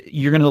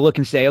 you're going to look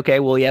and say, okay,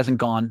 well, he hasn't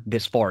gone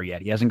this far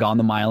yet. He hasn't gone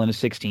the mile and a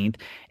 16th,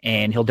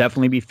 and he'll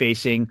definitely be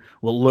facing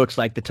what looks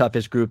like the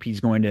toughest group he's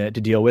going to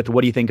deal with.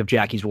 What do you think of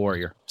Jackie's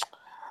Warrior?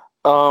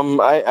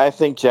 I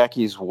think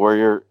Jackie's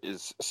Warrior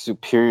is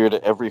superior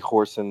to every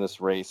horse in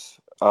this race.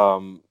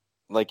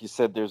 Like you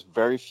said, there's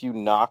very few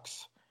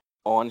knocks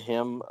on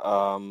him.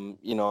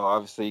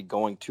 Obviously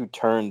going 2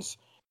 turns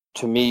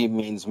to me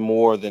means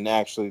more than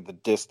actually the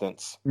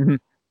distance. Mm-hmm.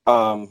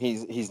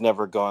 He's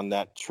never gone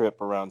that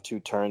trip around 2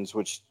 turns,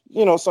 which,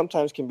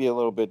 sometimes can be a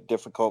little bit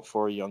difficult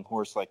for a young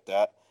horse like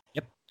that.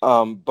 Yep.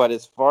 But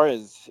as far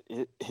as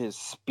his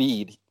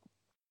speed,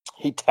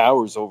 he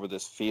towers over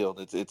this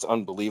field. It's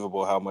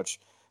unbelievable how much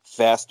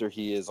faster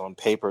he is on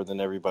paper than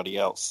everybody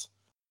else.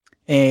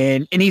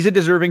 And he's a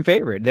deserving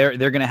favorite. They're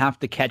going to have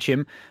to catch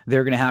him.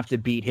 They're going to have to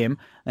beat him.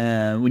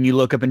 When you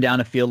look up and down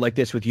a field like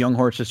this with young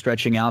horses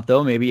stretching out,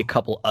 though, maybe a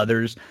couple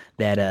others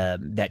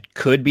that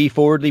could be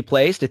forwardly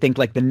placed. I think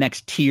like the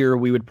next tier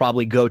we would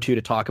probably go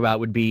to talk about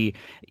would be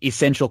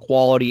Essential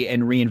Quality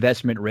and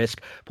Reinvestment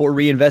Risk. For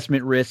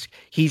Reinvestment Risk,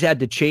 he's had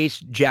to chase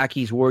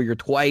Jackie's Warrior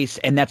twice,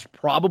 and that's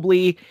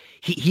probably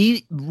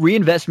he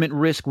Reinvestment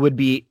Risk would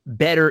be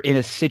better in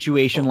a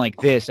situation like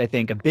this. I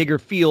think a bigger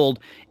field,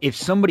 if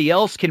somebody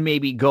else can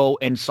maybe go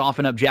and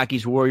soften up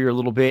Jackie's Warrior a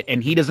little bit,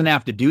 and he doesn't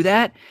have to do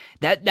that.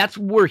 That's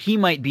where he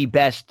might be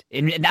best.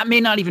 And that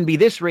may not even be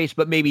this race,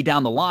 but maybe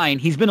down the line.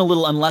 He's been a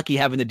little unlucky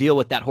having to deal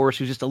with that horse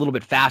who's just a little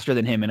bit faster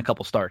than him in a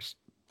couple starts.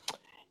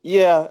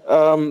 Yeah.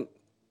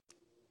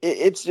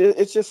 It's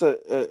just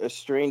a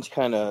strange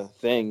kind of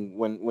thing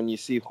when you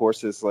see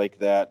horses like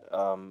that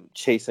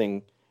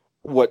chasing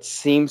what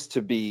seems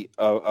to be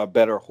a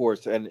better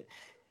horse. And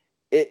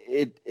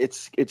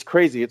it's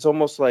crazy. It's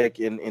almost like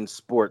in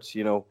sports,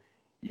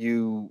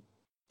 you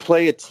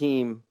play a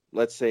team,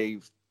 let's say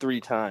 3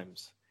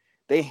 times.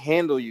 They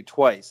handle you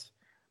twice,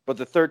 but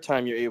the 3rd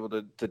time you're able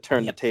to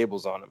turn the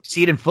tables on them.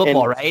 See it in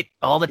football, right?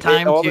 All the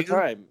time, all too? the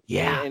time.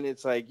 Yeah. And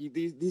it's like,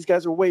 these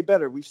guys are way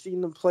better. We've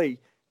seen them play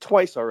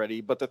twice already,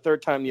 but the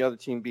 3rd time the other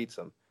team beats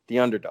them, the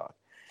underdog.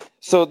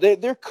 So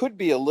there could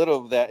be a little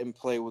of that in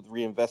play with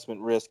Reinvestment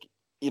Risk,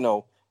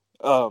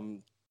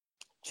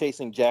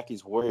 chasing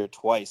Jackie's Warrior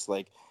twice.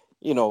 Like,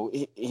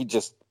 he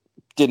just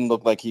didn't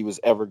look like he was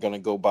ever going to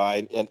go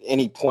by at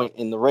any point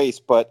in the race.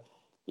 But,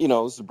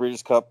 it's the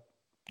Breeders' Cup,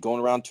 going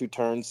around 2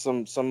 turns,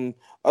 some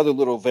other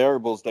little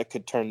variables that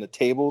could turn the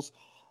tables.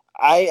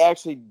 I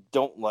actually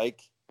don't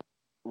like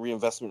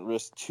Reinvestment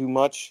Risk too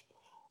much,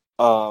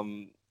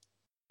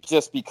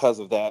 just because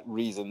of that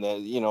reason. That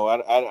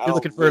you're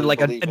looking for really like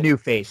a new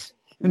face,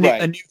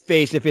 right. A new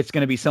face. If it's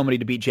going to be somebody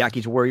to beat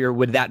Jackie's Warrior,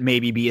 would that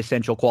maybe be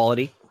Essential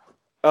Quality?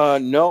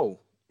 No,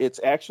 it's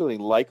actually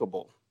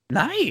Likeable.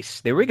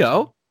 Nice. There we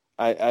go.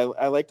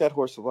 I like that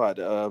horse a lot.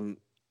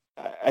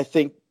 I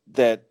think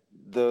that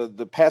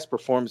the past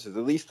performances,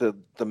 at least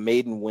the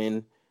maiden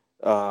win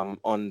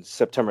on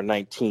September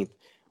 19th,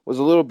 was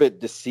a little bit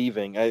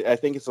deceiving. I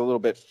think it's a little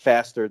bit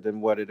faster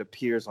than what it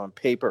appears on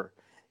paper,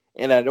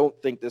 and I don't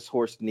think this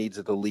horse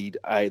needs the lead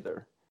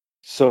either.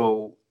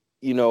 So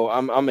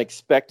I'm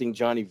expecting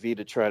Johnny V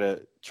to try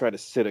to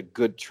sit a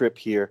good trip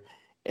here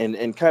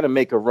and kind of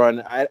make a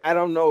run. I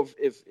don't know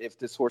if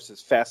this horse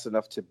is fast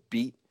enough to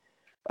beat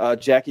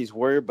Jackie's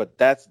Warrior, but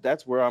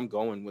that's where I'm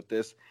going with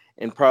this,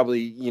 and probably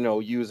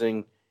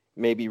using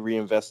maybe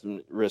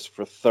Reinvestment Risk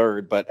for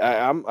 3rd, but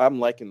I'm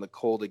liking the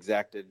cold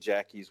exacted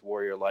Jackie's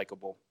Warrior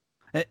Likeable.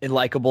 And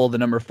Likeable, the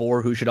number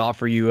 4, who should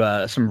offer you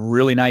some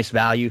really nice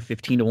value,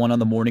 15-1 on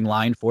the morning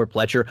line for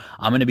Pletcher.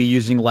 I'm going to be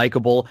using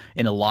Likeable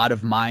in a lot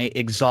of my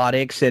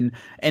exotics, and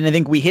I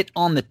think we hit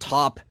on the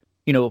top,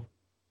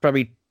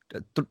 probably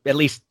at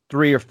least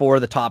 3 or 4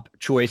 of the top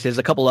choices,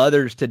 a couple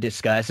others to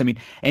discuss. I mean,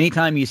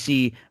 anytime you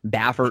see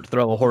Baffert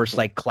throw a horse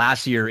like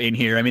Classier in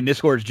here, I mean, this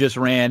horse just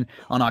ran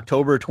on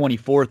October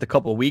 24th a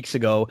couple of weeks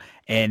ago,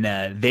 and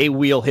they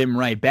wheel him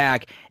right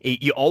back.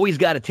 You always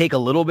got to take a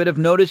little bit of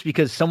notice,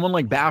 because someone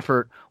like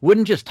Baffert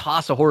wouldn't just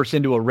toss a horse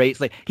into a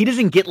race. Like, he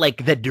doesn't get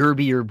like the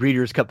Derby or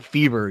Breeders' Cup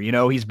fever.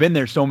 He's been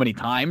there so many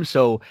times.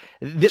 So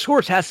this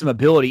horse has some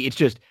ability.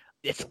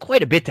 It's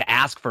quite a bit to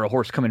ask for a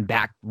horse coming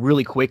back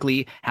really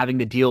quickly, having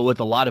to deal with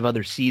a lot of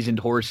other seasoned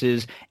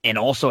horses, and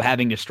also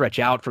having to stretch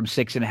out from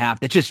 6.5.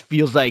 That just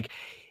feels like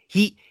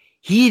he's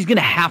going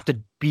to have to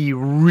be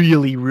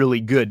really, really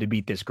good to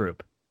beat this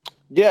group.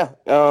 Yeah.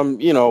 And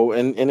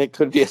it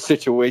could be a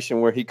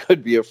situation where he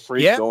could be a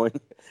freak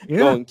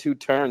going 2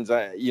 turns.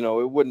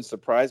 It wouldn't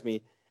surprise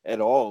me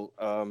at all.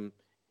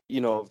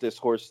 if this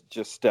horse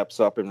just steps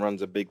up and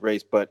runs a big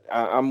race. But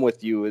I'm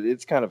with you.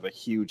 It's kind of a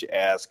huge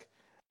ask.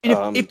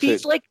 And if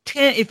he's like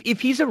 10,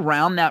 if he's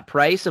around that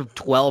price of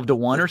 12 to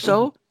 1 or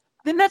so,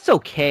 then that's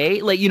okay.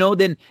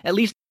 Then at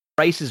least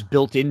the price is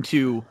built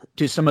into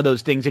some of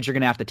those things that you're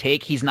going to have to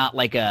take. He's not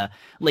like it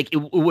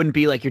wouldn't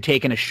be like you're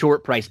taking a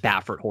short price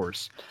Baffert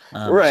horse.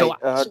 Right. So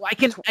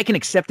I can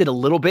accept it a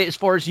little bit as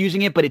far as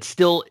using it, but it's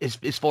still as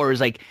far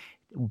as like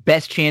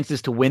best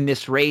chances to win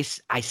this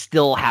race, I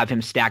still have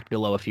him stacked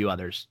below a few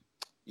others.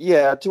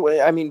 Yeah.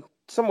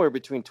 Somewhere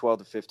between 12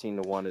 to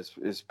 15 to 1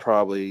 is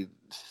probably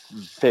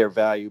fair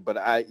value. But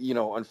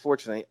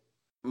unfortunately,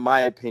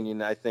 my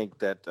opinion, I think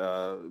that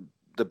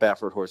the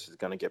Baffert horse is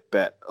going to get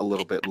bet a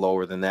little bit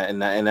lower than that.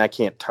 And I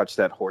can't touch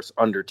that horse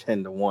under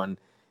 10 to 1.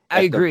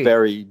 I agree. The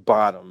very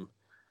bottom.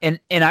 And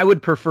I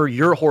would prefer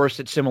your horse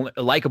at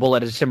Likeable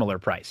at a similar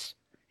price.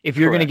 If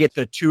you're going to get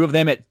the two of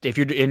them if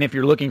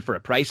you're looking for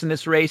a price in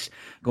this race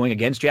going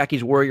against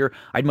Jackie's Warrior,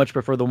 I'd much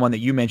prefer the one that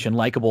you mentioned,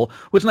 Likeable.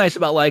 What's nice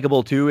about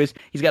Likeable too is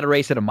he's got a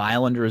race at a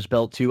mile under his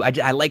belt too.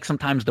 I like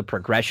sometimes the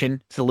progression.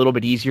 It's a little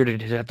bit easier to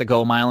have to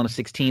go a mile and a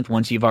 16th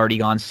once you've already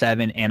gone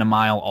 7 and a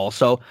mile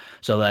also.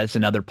 So that's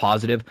another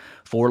positive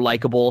for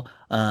Likeable.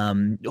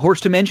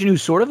 Horse to mention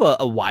who's sort of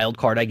a wild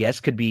card, I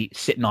guess, could be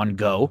Sitting on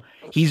Go.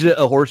 He's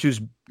a horse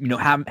who's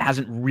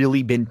hasn't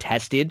really been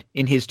tested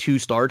in his 2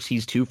 starts.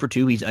 He's 2 for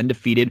 2. He's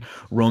undefeated.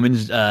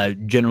 Romans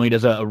generally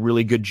does a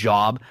really good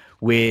job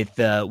with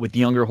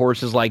younger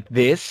horses like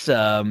this.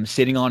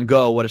 Sitting on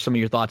Go. What are some of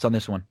your thoughts on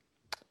this one?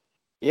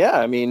 Yeah,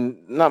 I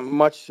mean, not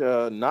much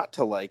not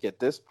to like at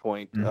this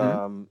point.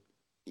 Mm-hmm.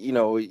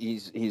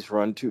 He's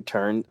run 2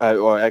 turns.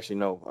 Actually,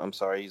 no, I'm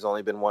sorry. He's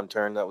only been 1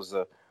 turn. That was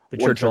the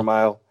Churchill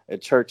mile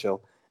at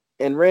Churchill,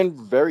 and ran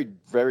very,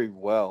 very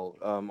well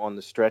on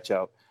the stretch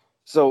out.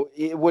 So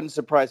it wouldn't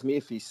surprise me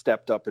if he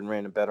stepped up and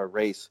ran a better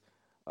race.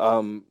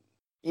 One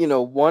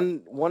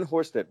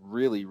horse that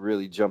really,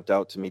 really jumped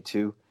out to me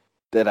too,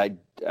 that I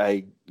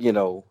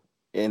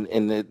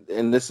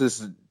and this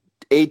is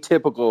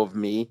atypical of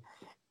me,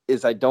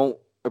 is I don't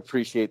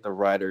appreciate the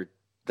rider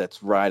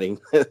that's riding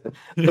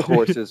the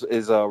horse is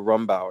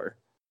Rumbauer.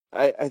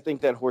 I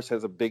think that horse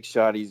has a big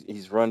shot.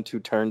 He's run 2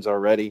 turns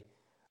already,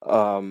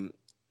 and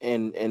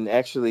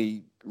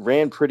actually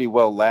ran pretty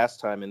well last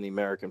time in the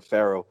American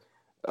Pharoah.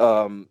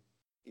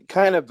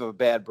 Kind of a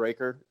bad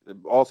breaker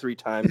all 3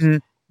 times. Mm-hmm.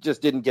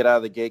 Just didn't get out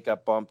of the gate,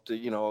 got bumped,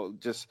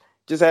 just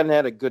hadn't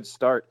had a good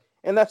start.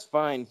 And that's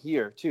fine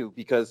here too,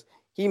 because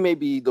he may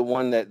be the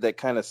one that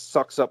kind of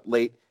sucks up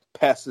late,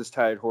 passes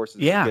tired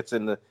horses, and gets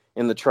in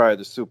the try of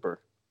the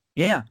Super.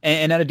 Yeah,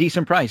 and at a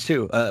decent price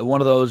too.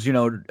 One of those,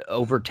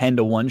 over 10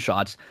 to 1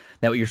 shots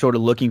that you're sort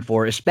of looking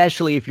for,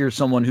 especially if you're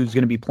someone who's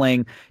going to be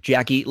playing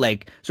Jackie,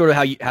 like sort of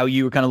how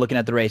you were kind of looking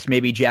at the race.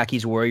 Maybe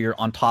Jackie's Warrior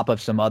on top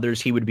of some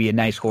others. He would be a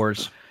nice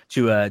horse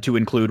to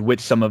include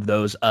with some of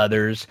those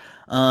others.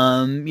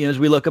 As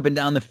we look up and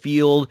down the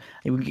field,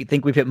 we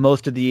think we've hit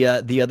most of the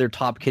other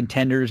top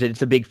contenders.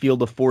 It's a big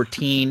field of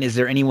 14. Is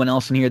there anyone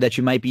else in here that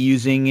you might be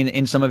using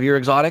in some of your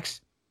exotics?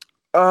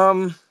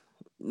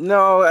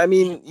 No, I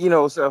mean,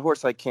 a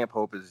horse like Camp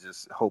Hope is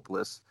just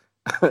hopeless,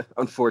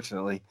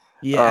 unfortunately.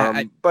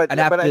 Yeah, but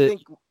I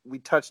think we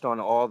touched on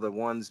all the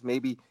ones.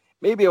 Maybe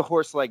a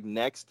horse like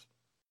Next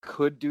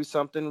could do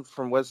something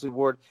from Wesley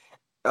Ward.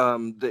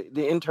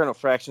 The internal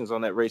fractions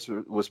on that race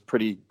was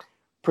pretty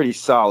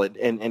solid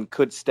and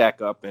could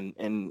stack up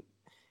and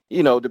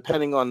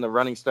depending on the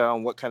running style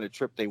and what kind of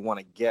trip they want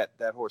to get,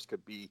 that horse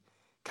could be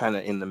kind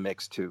of in the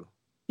mix too.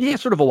 Yeah,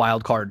 sort of a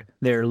wild card.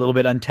 They're a little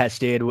bit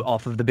untested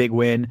off of the big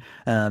win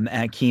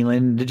at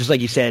Keeneland. Just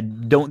like you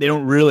said, they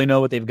don't really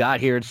know what they've got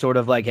here. It's sort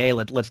of like, hey,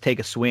 let's take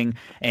a swing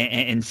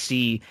and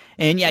see.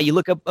 And yeah, you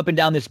look up and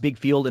down this big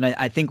field, and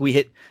I think we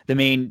hit the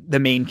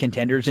main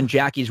contenders. And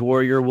Jackie's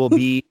Warrior will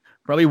be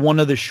probably one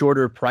of the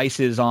shorter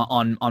prices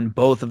on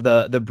both of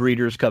the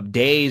Breeders' Cup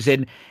days,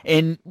 and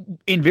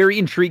very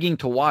intriguing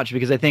to watch,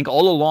 because I think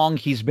all along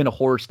he's been a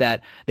horse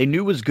that they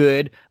knew was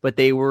good, but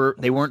they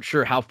weren't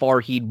sure how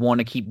far he'd want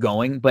to keep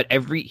going. But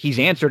he's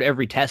answered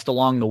every test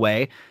along the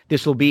way.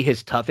 This will be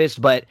his toughest,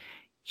 but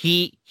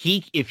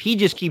if he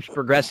just keeps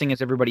progressing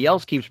as everybody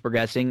else keeps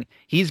progressing,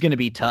 he's going to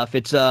be tough.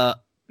 It's a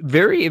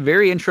very,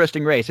 very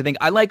interesting race. I think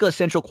I like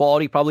Essential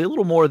Quality probably a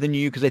little more than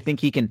you, because I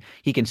think he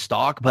can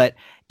stalk, but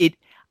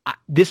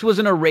this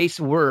wasn't a race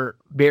where,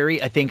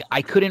 Barry, I think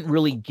I couldn't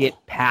really get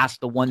past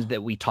the ones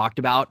that we talked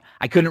about.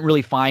 I couldn't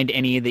really find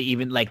any of the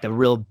even like the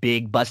real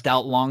big bust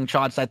out long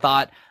shots, I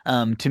thought.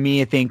 To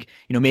me, I think,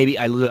 maybe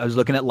I was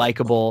looking at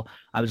Likeable.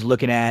 I was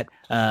looking at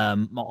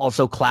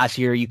also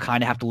Classier. You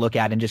kind of have to look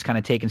at and just kind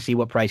of take and see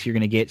what price you're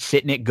going to get.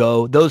 Sitting at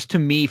Go. Those to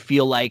me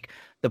feel like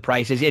the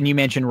prices. And you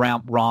mentioned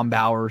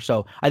Rombauer.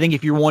 So I think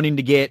if you're wanting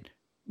to get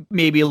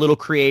maybe a little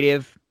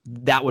creative,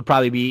 that would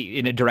probably be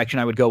in a direction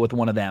I would go with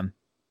one of them.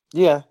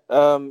 Yeah.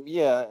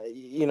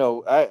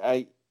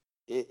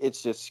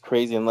 It's just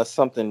crazy unless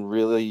something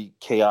really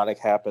chaotic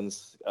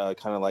happens,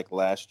 kind of like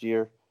last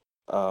year,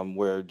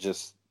 where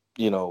just,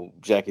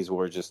 Jackie's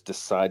Warrior just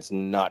decides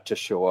not to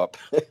show up.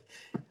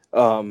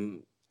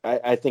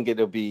 I think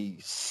it'll be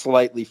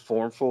slightly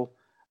formful.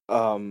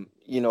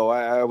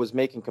 I was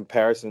making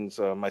comparisons,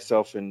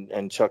 myself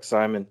and Chuck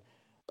Simon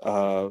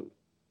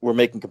were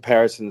making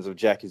comparisons of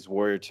Jackie's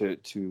Warrior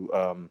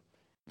to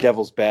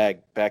Devil's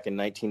Bag back in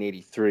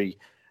 1983.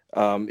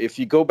 If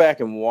you go back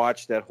and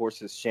watch that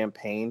horse's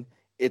Champagne,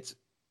 it's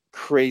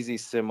crazy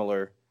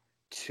similar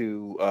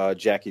to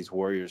Jackie's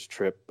Warrior's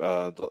trip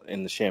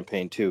in the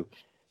Champagne too.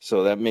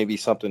 So that may be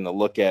something to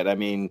look at. I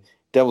mean,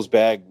 Devil's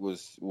Bag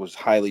was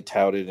highly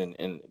touted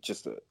and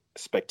just a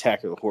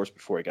spectacular horse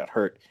before he got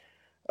hurt.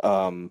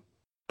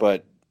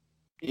 But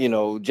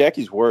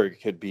Jackie's Warrior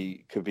could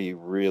be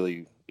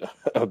really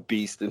a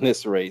beast in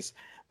this race.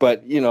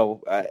 But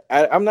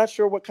I'm not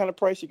sure what kind of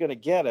price you're going to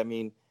get. I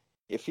mean,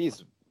 if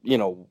he's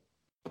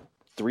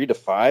 3 to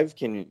 5,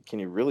 can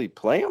you really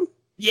play him?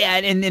 Yeah,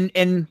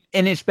 and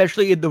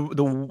especially the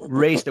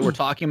race that we're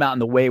talking about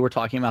and the way we're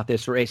talking about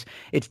this race,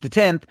 it's the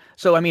 10th.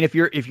 So I mean, if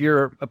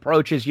your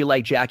approach is you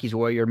like Jackie's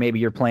Warrior, maybe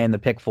you're playing the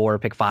pick 4,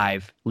 pick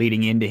 5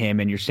 leading into him,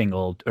 and you're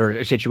singled, or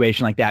a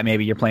situation like that.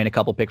 Maybe you're playing a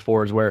couple pick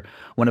 4s where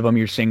one of them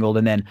you're singled,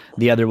 and then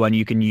the other one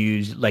you can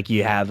use like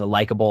you have a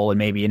Likeable and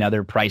maybe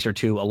another price or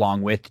two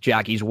along with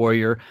Jackie's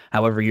Warrior.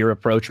 However your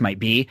approach might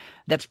be,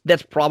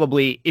 that's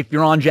probably, if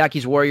you're on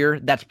Jackie's Warrior,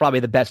 that's probably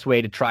the best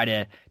way to try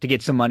to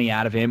get some money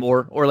out of him.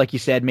 Or like you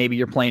said, maybe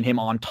you're playing him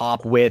on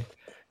top with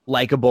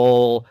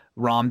Likeable,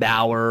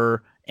 Rombauer,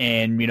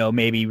 and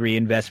maybe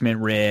Reinvestment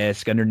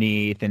Risk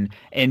underneath,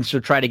 and so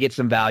try to get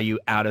some value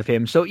out of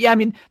him. So yeah, I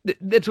mean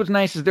that's what's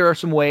nice is there are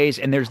some ways,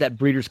 and there's that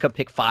Breeders' Cup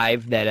pick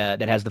 5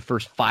 that has the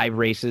first 5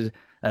 races.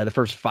 The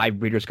first 5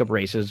 Breeders' Cup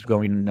races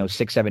going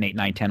 6, 7, 8,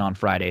 9, 10 on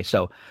Friday.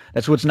 So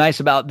that's what's nice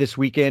about this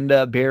weekend,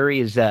 Barry,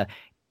 is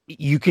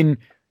you can,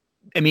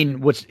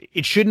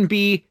 it shouldn't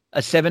be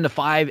a 7 to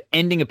 5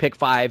 ending a pick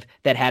 5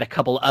 that had a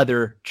couple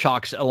other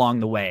chalks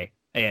along the way.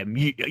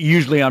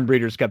 Usually on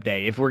Breeders' Cup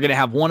Day, if we're going to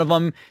have one of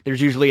them,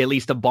 there's usually at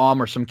least a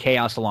bomb or some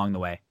chaos along the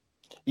way.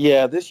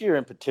 Yeah, this year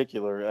in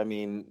particular, I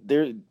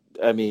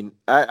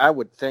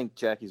would think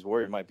Jackie's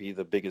Warrior might be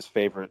the biggest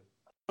favorite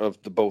of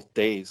the both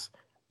days.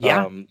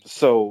 Yeah.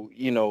 So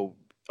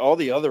all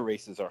the other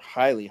races are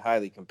highly,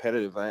 highly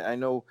competitive. I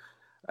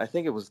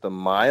think it was the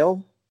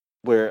mile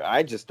where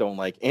I just don't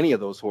like any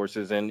of those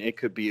horses, and it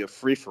could be a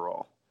free for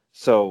all.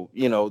 So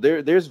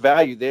there's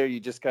value there. You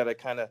just got to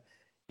kind of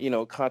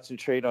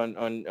concentrate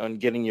on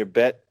getting your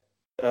bet,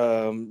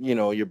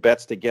 your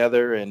bets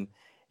together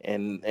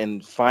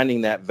and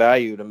finding that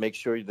value to make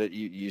sure that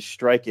you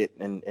strike it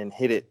and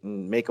hit it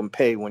and make them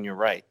pay when you're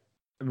right.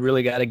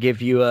 Really got to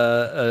give you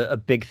a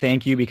big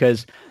thank you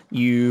because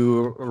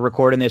you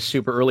recording this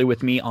super early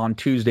with me on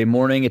Tuesday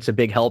morning. It's a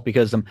big help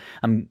because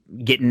I'm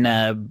getting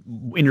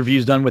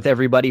interviews done with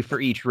everybody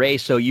for each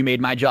race. So you made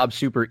my job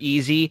super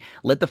easy.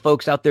 Let the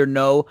folks out there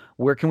know,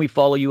 where can we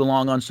follow you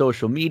along on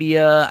social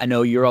media? I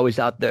know you're always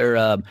out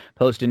there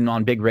posting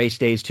on big race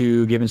days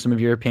too, giving some of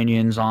your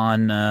opinions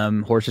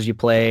on horses you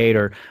played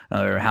or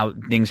how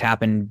things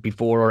happened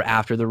before or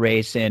after the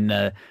race. And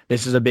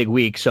this is a big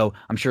week. So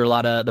I'm sure a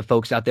lot of the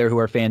folks out there who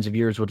are fans of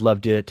yours would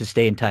love to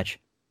stay in touch.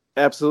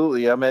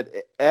 Absolutely. I'm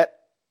at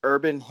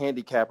Urban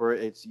Handicapper.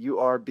 It's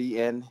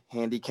URBN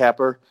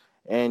Handicapper.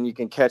 And you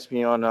can catch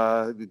me on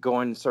the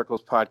Going in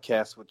Circles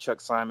podcast with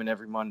Chuck Simon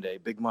every Monday.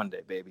 Big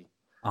Monday, baby.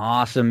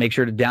 Awesome. Make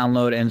sure to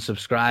download and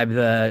subscribe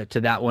to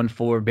that one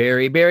for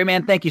Barry. Barry,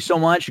 man, thank you so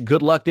much.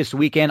 Good luck this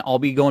weekend. I'll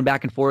be going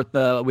back and forth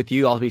with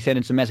you. I'll be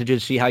sending some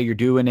messages, see how you're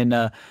doing,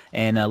 and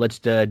let's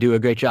do a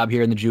great job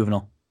here in the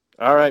Juvenile.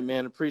 All right,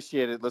 man.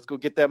 Appreciate it. Let's go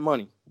get that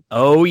money.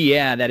 Oh,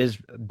 yeah. That is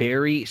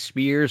Barry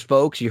Spears,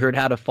 folks. You heard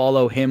how to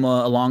follow him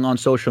along on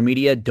social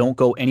media. Don't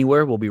go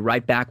anywhere. We'll be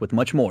right back with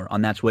much more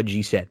on That's What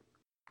G Said.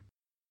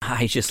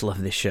 I just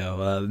love this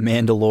show.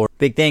 Mandalore.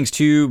 Big thanks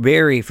to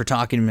Barry for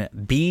talking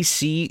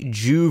BC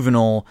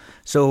Juvenile.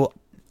 So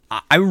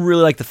I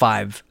really like the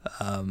 5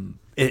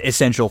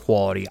 essential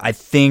quality. I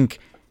think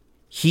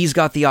he's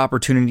got the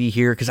opportunity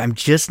here because I'm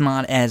just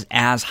not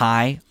as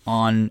high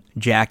on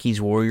Jackie's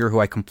Warrior, who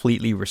I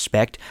completely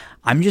respect.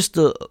 I'm just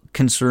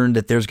concerned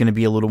that there's going to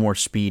be a little more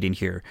speed in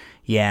here.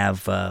 You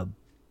have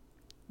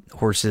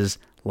horses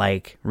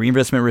like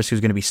Reinvestment Risk, who's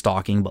going to be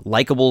stalking, but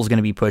Likeable is going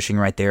to be pushing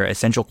right there.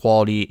 Essential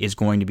Quality is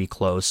going to be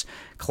close.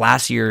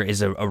 Classier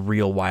is a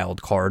real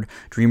wild card.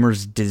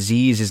 Dreamer's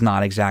Disease is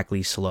not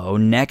exactly slow.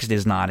 Next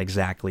is not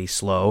exactly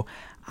slow.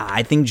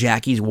 I think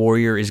Jackie's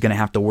Warrior is going to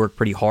have to work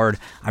pretty hard.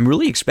 I'm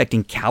really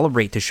expecting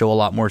Calibrate to show a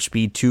lot more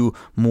speed too,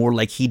 more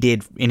like he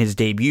did in his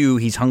debut.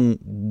 He's hung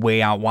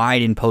way out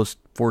wide in post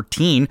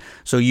 14,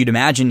 so you'd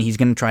imagine he's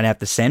going to try to have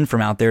to send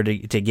from out there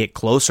to get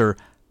closer.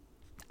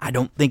 I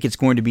don't think it's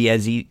going to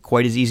be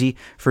quite as easy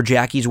for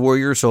Jackie's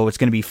Warrior, so it's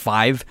going to be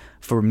 5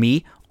 for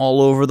me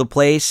all over the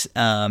place.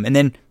 And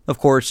then, of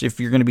course, if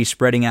you're going to be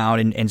spreading out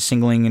and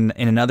singling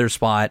in another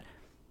spot,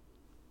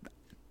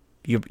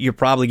 you're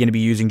probably going to be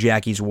using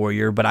Jackie's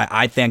Warrior, but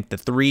I think the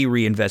 3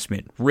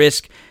 reinvestment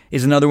risk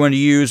is another one to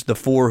use. The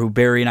 4 who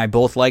Barry and I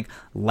both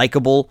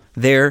likable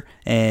there,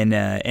 and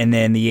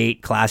then the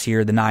 8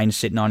 classier, the 9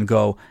 sitting on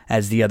go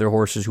as the other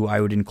horses who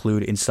I would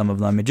include in some of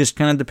them. It just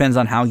kind of depends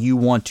on how you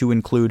want to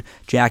include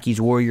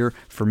Jackie's Warrior.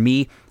 For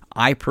me,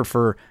 I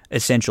prefer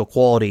Essential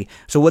Quality.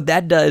 So what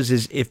that does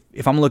is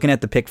if I'm looking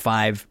at the pick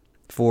 5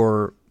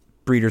 for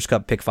Breeders'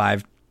 Cup pick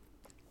 5,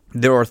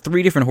 there are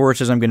 3 different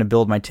horses I'm going to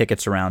build my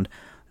tickets around.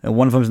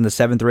 One of them is in the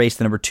 7th race,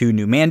 the number 2,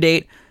 New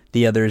Mandate.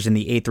 The other is in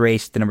the 8th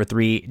race, the number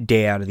 3,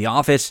 Day Out of the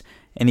Office.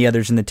 And the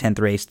other's in the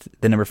 10th race,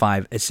 the number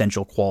 5,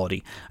 Essential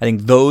Quality. I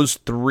think those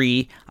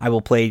 3, I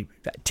will play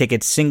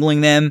tickets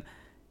singling them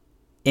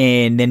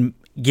and then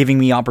giving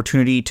me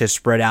opportunity to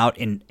spread out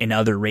in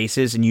other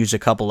races and use a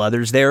couple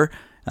others there,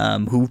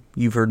 who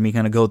you've heard me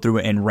kind of go through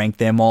and rank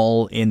them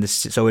all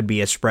so it'd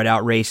be a spread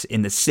out race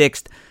in the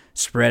 6th,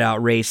 spread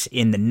out race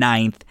in the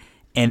 9th,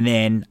 and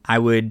then I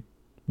would,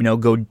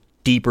 go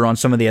deeper on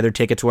some of the other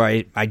tickets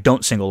where I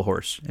don't single a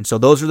horse. And so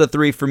those are the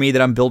 3 for me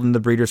that I'm building the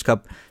Breeders'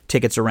 Cup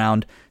tickets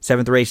around.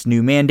 7th race,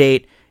 New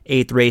Mandate.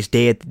 8th race,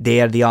 Day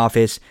Out of the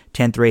Office.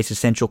 10th race,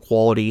 Essential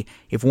Quality.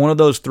 If one of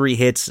those 3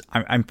 hits,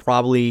 I'm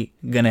probably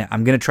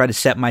gonna try to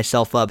set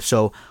myself up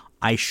so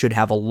I should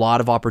have a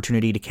lot of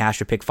opportunity to cash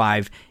a pick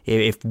 5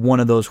 if one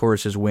of those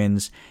horses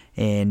wins.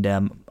 And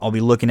I'll be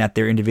looking at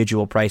their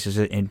individual prices,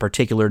 in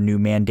particular New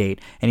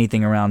Mandate.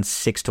 Anything around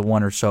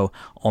 6-1 or so,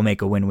 I'll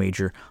make a win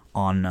wager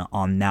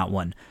on that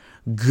one.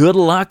 Good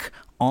luck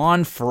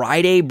on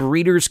Friday,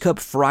 Breeders' Cup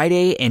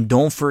Friday, and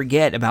don't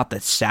forget about the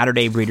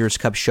Saturday Breeders'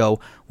 Cup show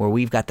where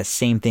we've got the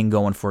same thing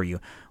going for you.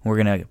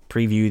 We're going to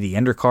preview the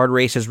undercard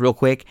races real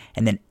quick,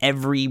 and then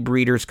every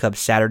Breeders' Cup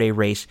Saturday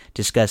race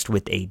discussed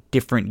with a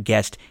different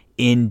guest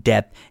in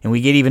depth, and we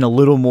get even a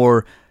little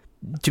more.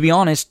 To be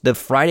honest, the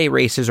Friday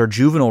races are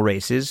juvenile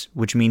races,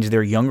 which means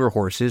they're younger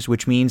horses,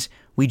 which means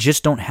we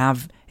just don't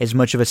have as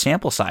much of a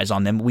sample size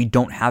on them. We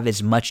don't have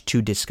as much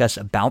to discuss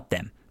about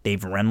them.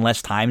 They've run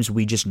less times.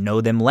 We just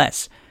know them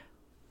less.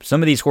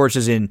 Some of these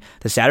horses in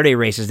the Saturday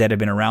races that have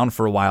been around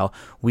for a while,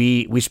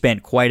 we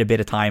spent quite a bit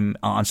of time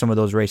on some of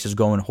those races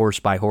going horse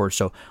by horse.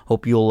 So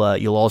hope you'll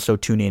also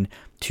tune in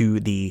to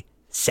the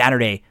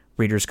Saturday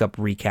Breeders' Cup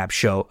recap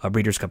show, a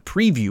Breeders' Cup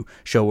preview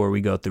show where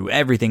we go through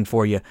everything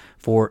for you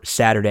for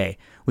Saturday.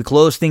 We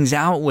close things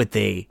out with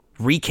a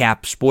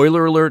recap.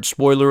 Spoiler alert,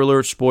 spoiler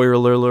alert,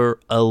 spoiler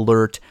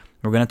alert.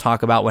 We're going to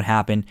talk about what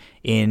happened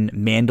in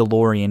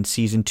Mandalorian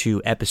Season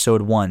 2,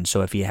 Episode 1.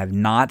 So if you have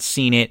not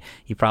seen it,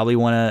 you probably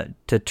want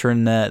to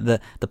turn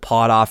the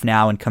pod off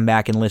now and come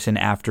back and listen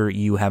after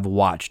you have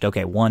watched.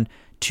 Okay, 1,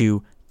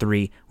 2,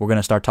 3. We're going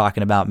to start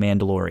talking about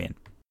Mandalorian.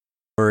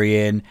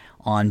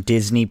 On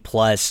Disney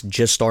Plus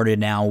just started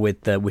now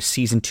with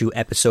Season 2,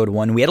 Episode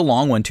 1. We had a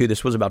long one, too.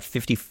 This was about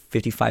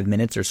 55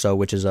 minutes or so,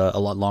 which is a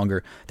lot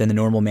longer than the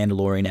normal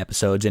Mandalorian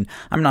episodes. And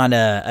I'm not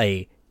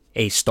a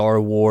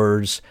Star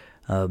Wars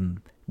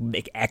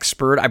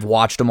expert. I've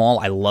watched them all.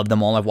 I love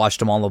them all. I've watched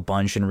them all a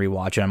bunch and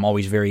rewatch it. I'm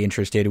always very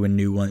interested when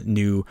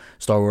new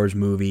Star Wars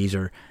movies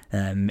or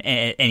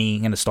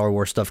any kind of Star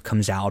Wars stuff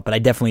comes out, but I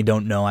definitely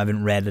don't know. I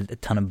haven't read a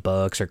ton of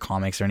books or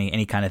comics or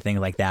any kind of thing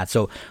like that.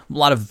 So a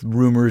lot of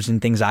rumors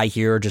and things I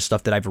hear are just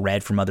stuff that I've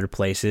read from other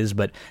places,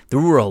 but there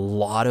were a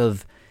lot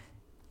of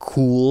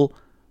cool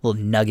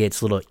little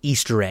nuggets, little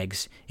Easter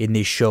eggs in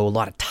this show, a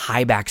lot of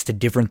tiebacks to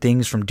different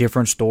things from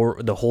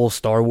the whole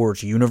Star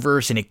Wars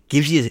universe, and it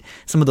gives you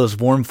some of those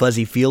warm,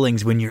 fuzzy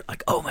feelings when you're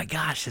like, oh my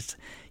gosh, it's,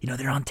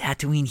 they're on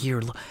Tatooine here.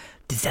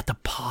 Is that the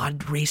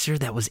pod racer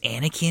that was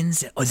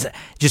Anakin's? Is that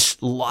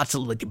just lots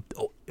of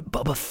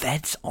Boba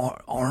Fett's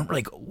arm?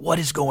 Like, what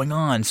is going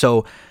on?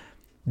 So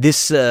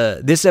this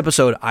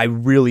episode I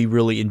really,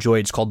 really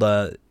enjoyed. It's called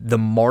the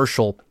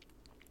Marshal,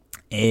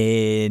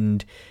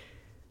 and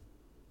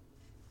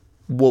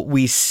what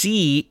we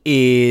see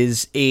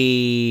is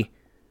a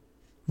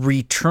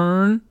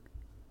return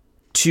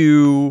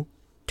to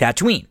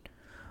Tatooine.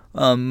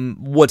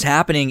 What's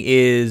happening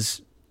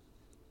is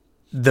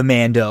the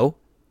Mando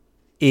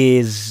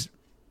is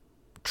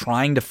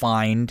trying to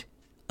find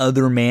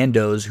other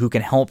Mandos who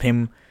can help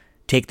him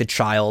take the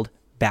child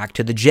back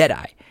to the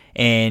Jedi.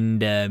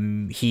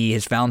 And he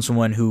has found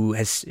someone who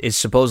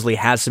supposedly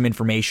has some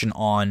information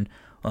on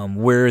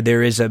where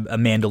there is a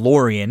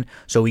Mandalorian,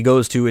 so he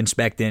goes to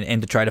inspect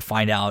and to try to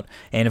find out.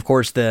 And of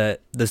course, the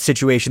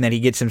situation that he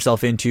gets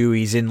himself into,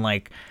 he's in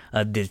like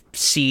the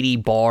seedy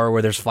bar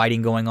where there's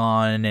fighting going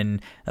on,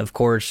 and of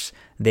course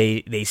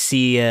they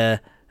see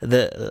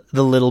the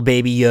little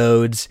baby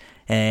Yodes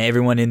and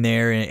everyone in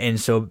there, and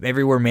so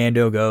everywhere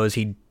Mando goes,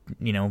 he's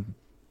going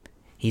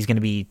to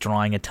be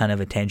drawing a ton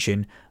of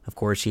attention. Of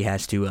course, he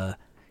has to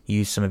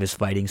use some of his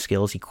fighting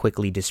skills. He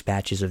quickly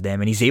dispatches of them,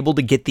 and he's able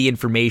to get the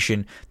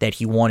information that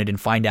he wanted and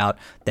find out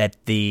that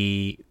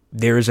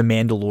there is a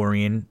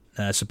Mandalorian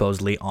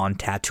supposedly on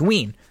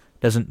Tatooine.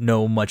 Doesn't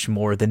know much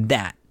more than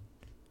that.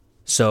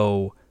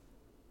 So,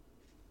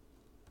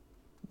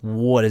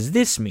 what does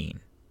this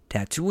mean?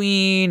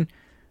 Tatooine,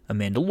 a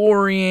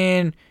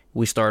Mandalorian,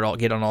 we start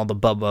get on all the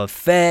Boba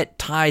Fett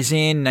ties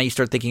in. Now you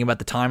start thinking about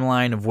the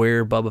timeline of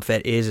where Boba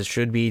Fett is. It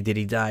should be. Did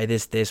he die?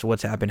 This.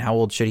 What's happened? How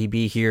old should he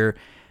be here?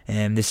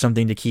 And this is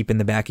something to keep in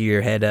the back of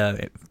your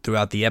head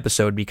throughout the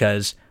episode,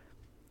 because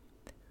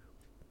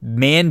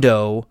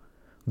Mando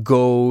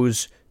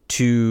goes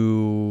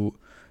to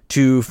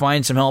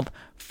find some help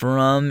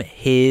from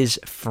his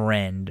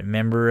friend.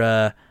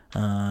 Remember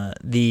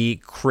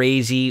the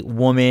crazy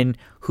woman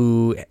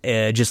who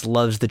just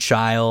loves the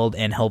child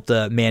and helped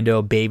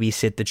Mando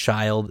babysit the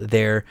child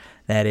there?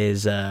 That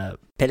is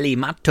Peli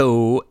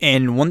Motto.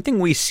 And one thing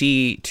we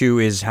see too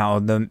is how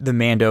the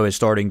Mando is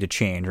starting to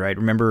change, right?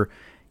 Remember,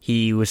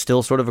 he was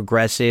still sort of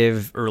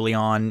aggressive early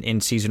on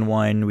in season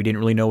 1. We didn't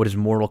really know what his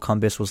moral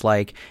compass was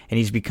like, and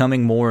he's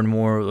becoming more and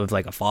more of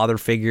like a father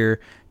figure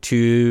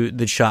to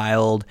the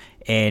child,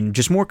 and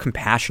just more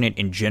compassionate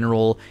in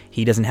general.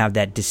 He doesn't have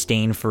that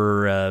disdain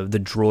for the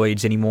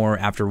droids anymore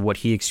after what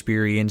he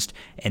experienced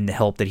and the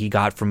help that he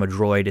got from a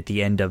droid at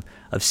the end of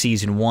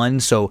season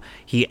 1. So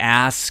he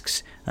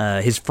asks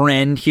his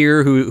friend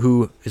here,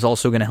 who is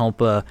also going to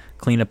help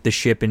clean up the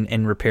ship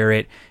and repair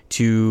it,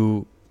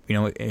 to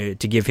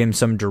give him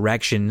some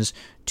directions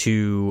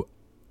to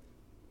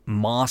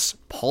Mos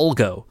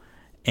Pelgo.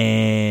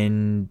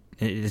 And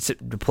it's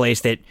the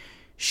place that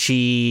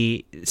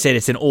she said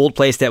it's an old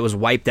place that was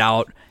wiped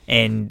out,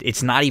 and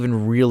it's not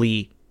even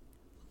really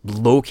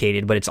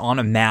located, but it's on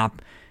a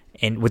map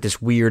and with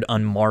this weird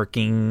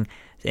unmarking,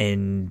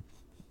 and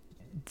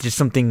there's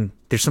something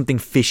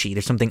fishy,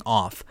 there's something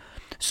off.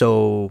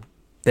 So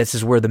this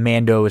is where the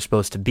Mando is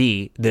supposed to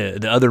be,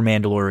 the other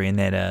Mandalorian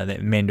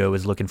that Mando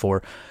is looking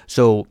for.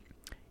 So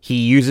he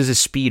uses a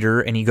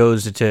speeder and he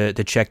goes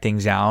to check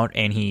things out,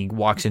 and he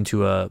walks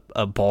into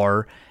a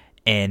bar,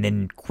 and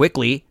then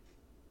quickly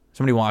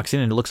somebody walks in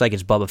and it looks like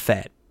it's Boba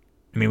Fett.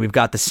 I mean, we've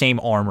got the same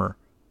armor,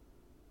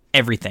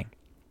 everything.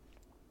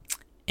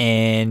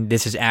 And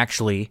this is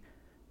actually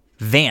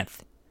Vanth,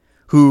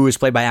 who is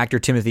played by actor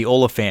Timothy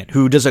Olyphant,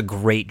 who does a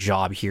great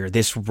job here.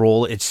 This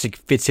role, it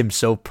fits him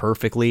so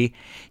perfectly.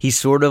 He's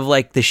sort of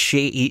like the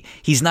shady.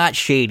 He's not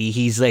shady.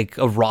 He's like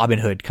a Robin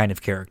Hood kind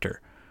of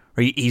character.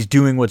 He's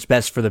doing what's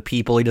best for the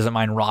people. He doesn't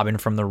mind robbing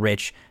from the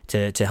rich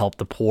to help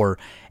the poor.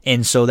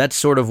 And so that's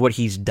sort of what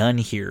he's done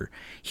here.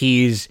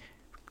 He's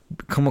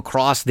come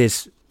across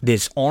this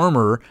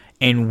armor,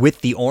 and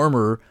with the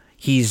armor,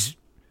 he's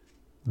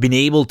been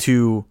able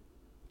to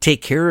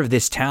take care of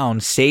this town,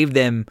 save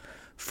them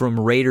from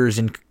raiders,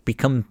 and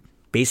become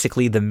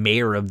basically the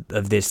mayor of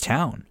this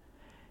town.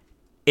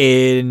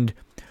 And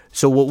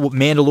so what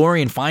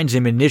Mandalorian finds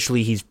him,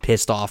 initially he's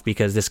pissed off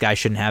because this guy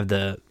shouldn't have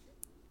the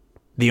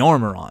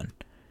armor on.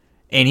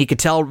 And he could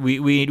tell,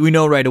 we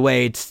know right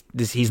away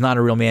he's not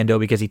a real Mando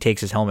because he takes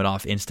his helmet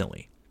off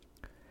instantly.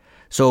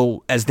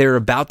 So as they're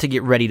about to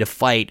get ready to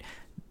fight,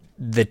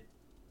 the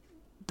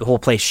whole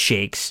place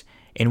shakes,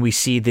 and we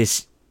see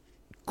this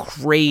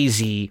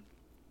crazy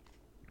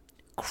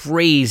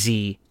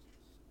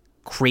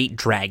krayt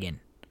dragon,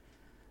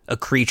 a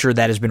creature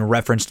that has been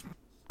referenced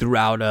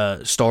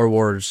throughout Star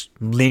Wars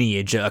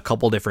lineage a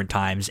couple different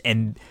times,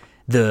 and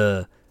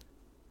the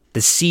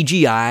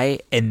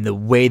CGI and the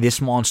way this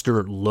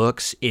monster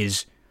looks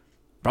is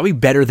probably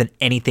better than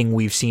anything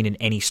we've seen in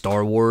any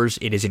Star Wars.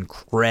 It is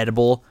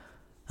incredible.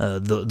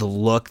 The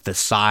look, the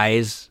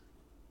size,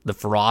 the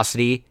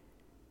ferocity.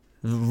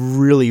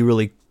 Really,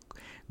 really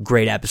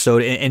great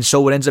episode. And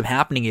so what ends up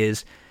happening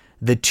is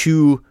the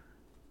two,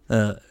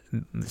 so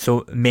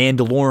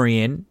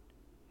Mandalorian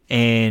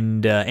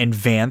and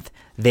Vanth,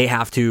 they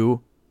have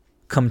to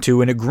come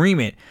to an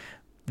agreement.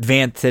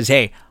 Vanth says,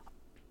 hey,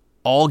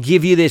 I'll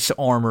give you this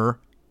armor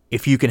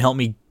if you can help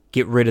me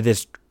get rid of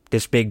this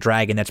big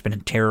dragon that's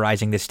been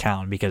terrorizing this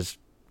town, because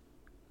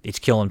it's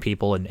killing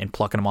people and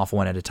plucking them off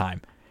one at a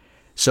time.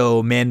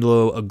 So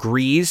Mando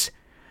agrees,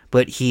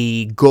 but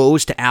he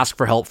goes to ask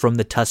for help from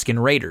the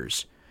Tusken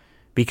Raiders,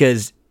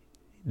 because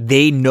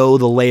they know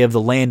the lay of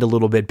the land a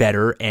little bit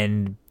better,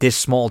 and this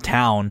small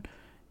town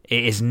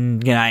is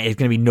going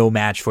to be no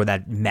match for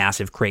that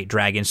massive krayt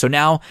dragon. So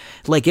now,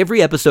 like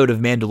every episode of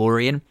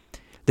Mandalorian,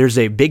 there's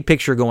a big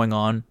picture going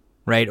on,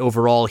 right?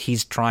 Overall,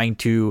 he's trying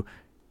to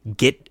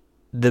get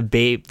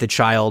the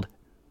child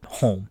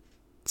home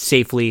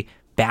safely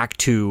back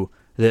to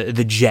the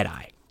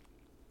Jedi.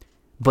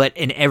 But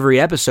in every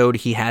episode,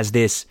 he has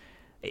this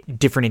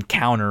different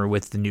encounter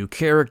with the new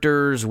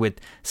characters, with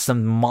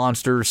some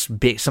monsters,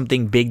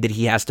 something big that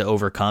he has to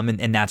overcome,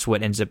 and that's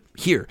what ends up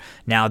here.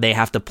 Now they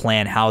have to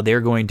plan how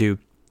they're going to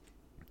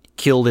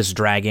kill this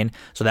dragon,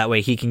 so that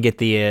way he can get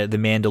the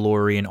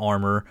Mandalorian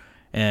armor,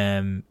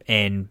 and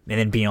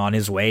then be on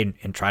his way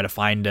and try to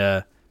find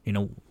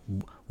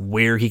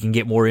where he can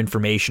get more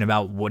information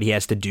about what he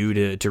has to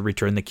do to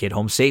return the kid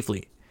home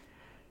safely.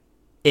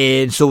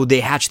 And so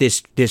they hatch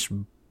this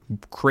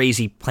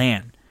crazy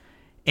plan.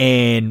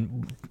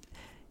 And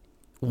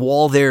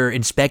while they're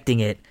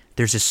inspecting it,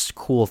 there's this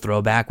cool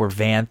throwback where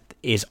Vanth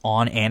is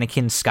on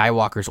Anakin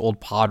Skywalker's old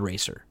pod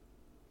racer.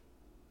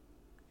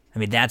 I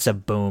mean, that's a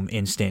boom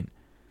instant.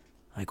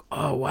 Like,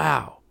 oh,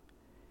 wow.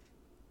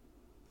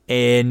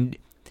 And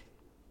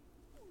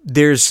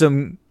there's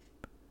some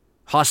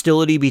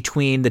hostility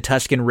between the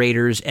Tusken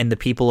Raiders and the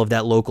people of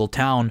that local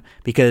town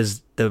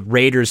because the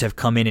Raiders have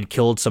come in and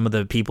killed some of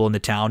the people in the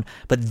town,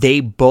 but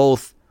they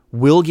both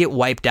will get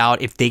wiped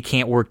out if they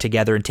can't work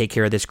together and take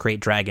care of this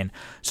Krayt Dragon.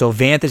 So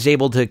Vanth is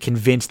able to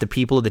convince the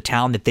people of the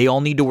town that they all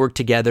need to work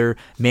together.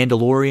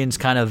 Mandalorian's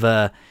kind of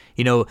the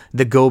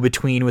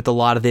go-between with a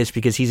lot of this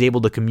because he's able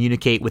to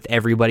communicate with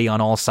everybody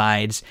on all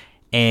sides.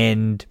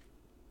 And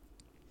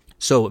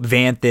so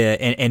Vanth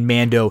and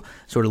Mando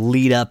sort of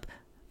lead up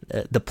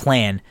the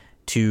plan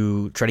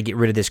to try to get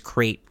rid of this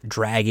Krayt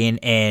Dragon,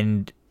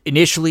 and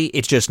initially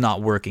it's just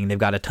not working. They've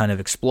got a ton of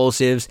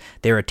explosives.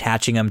 They're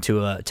attaching them to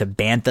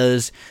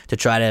banthas to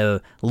try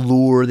to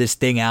lure this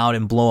thing out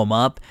and blow them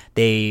up.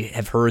 They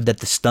have heard that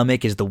the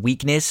stomach is the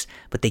weakness,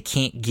 but they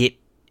can't get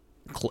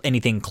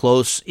anything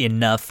close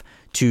enough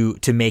to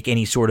make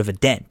any sort of a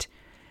dent.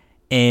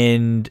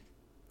 And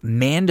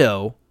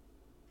Mando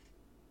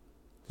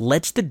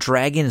lets the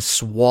dragon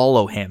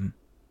swallow him,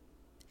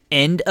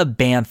 end a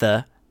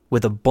bantha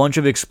with a bunch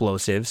of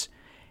explosives,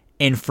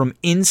 and from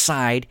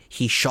inside,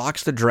 he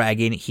shocks the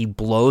dragon, he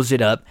blows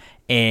it up,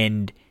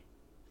 and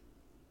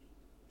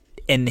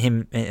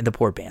the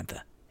poor bantha.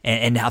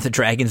 And now the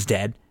dragon's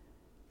dead,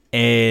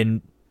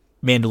 and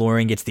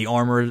Mandalorian gets the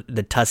armor.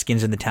 The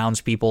Tuskens and the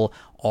townspeople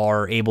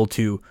are able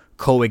to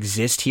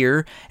coexist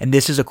here, and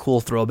this is a cool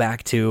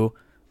throwback to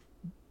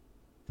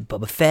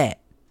Boba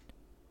Fett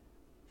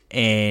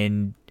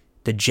and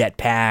the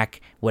jetpack,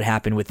 what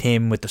happened with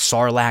him with the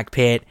Sarlacc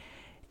pit,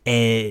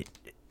 and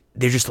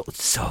there's just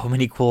so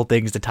many cool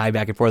things to tie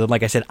back and forth. And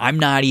like I said, I'm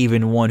not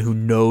even one who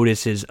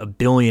notices a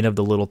billion of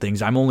the little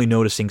things. I'm only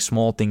noticing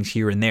small things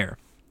here and there.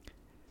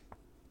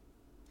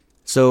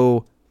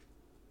 So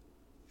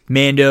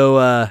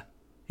Mando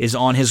is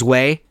on his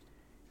way.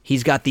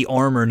 He's got the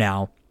armor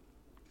now.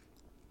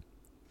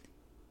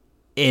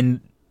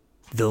 And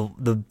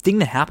the thing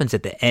that happens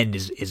at the end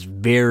is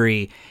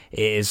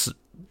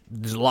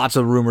there's lots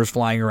of rumors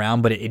flying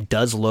around, but it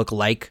does look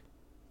like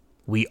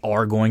we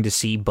are going to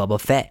see Boba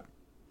Fett.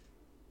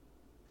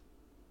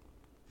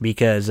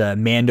 Because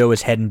Mando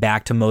is heading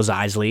back to Mos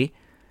Eisley,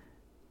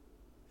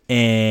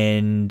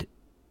 and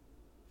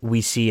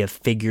we see a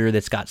figure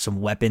that's got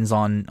some weapons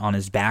on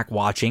his back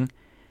watching,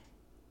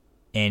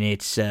 and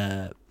it's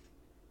the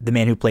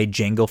man who played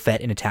Jango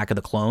Fett in Attack of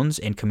the Clones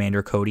and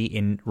Commander Cody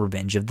in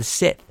Revenge of the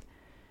Sith.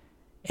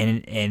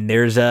 And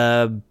there's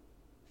a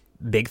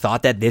big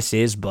thought that this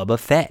is Boba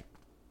Fett.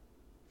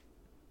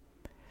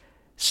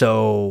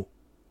 So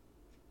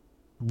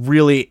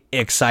really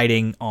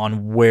exciting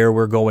on where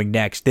we're going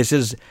next. This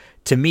is,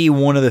 to me,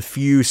 one of the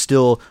few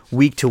still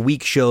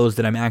week-to-week shows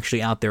that I'm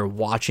actually out there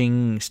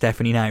watching.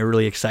 Stephanie and I are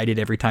really excited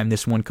every time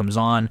this one comes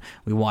on.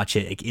 We watch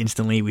it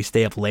instantly. We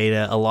stay up late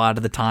a lot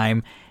of the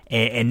time.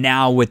 And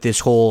now with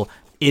this whole,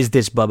 is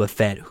this Boba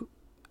Fett?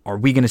 Are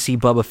we going to see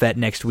Boba Fett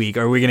next week?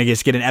 Are we going to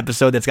just get an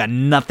episode that's got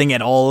nothing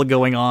at all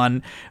going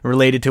on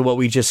related to what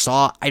we just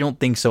saw? I don't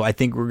think so. I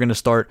think we're going to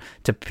start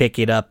to pick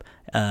it up.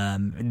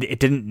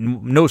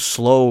 No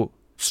slow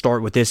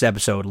start with this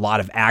episode. A lot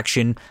of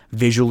action.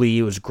 Visually,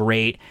 it was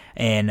great.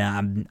 And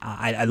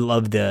I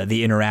love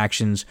the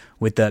interactions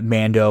with the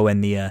Mando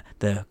and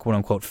the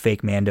quote-unquote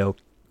fake Mando.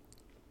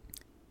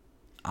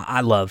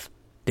 I love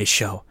this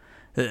show.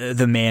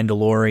 The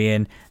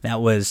Mandalorian.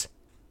 That was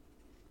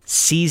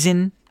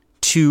Season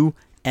 2,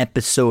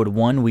 Episode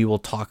 1. We will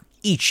talk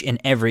each and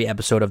every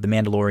episode of The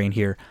Mandalorian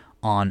here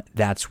on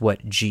That's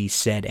What G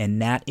Said,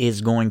 and that is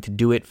going to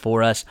do it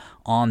for us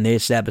on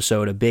this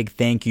episode. A big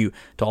thank you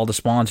to all the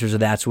sponsors of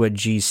That's What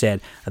G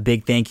Said. A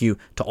big thank you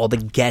to all the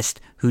guests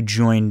who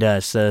joined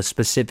us,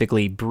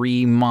 specifically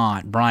Bree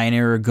Mott, Brian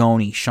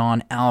Aragoni,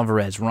 Sean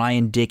Alvarez,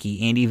 Ryan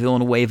Dickey, Andy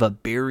Villanueva,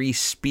 Barry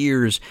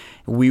Spears.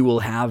 We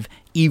will have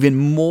even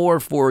more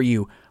for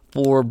you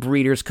for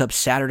Breeders' Cup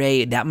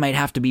Saturday. That might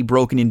have to be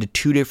broken into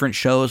 2 different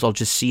shows. I'll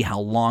just see how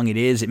long it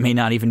is. It may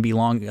not even be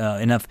long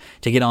enough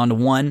to get onto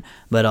one,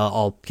 but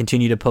I'll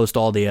continue to post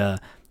all the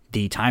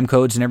time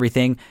codes and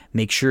everything.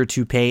 Make sure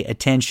to pay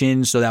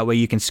attention so that way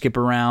you can skip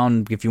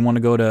around. If you want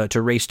to go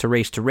to race,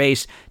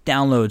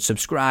 download,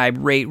 subscribe,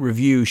 rate,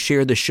 review,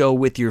 share the show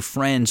with your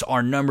friends.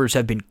 Our numbers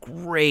have been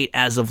great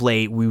as of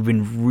late. We've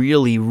been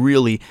really,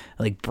 really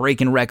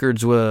breaking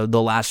records the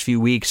last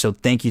few weeks, so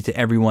thank you to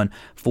everyone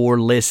for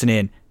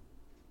listening.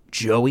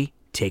 Joey,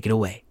 take it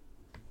away.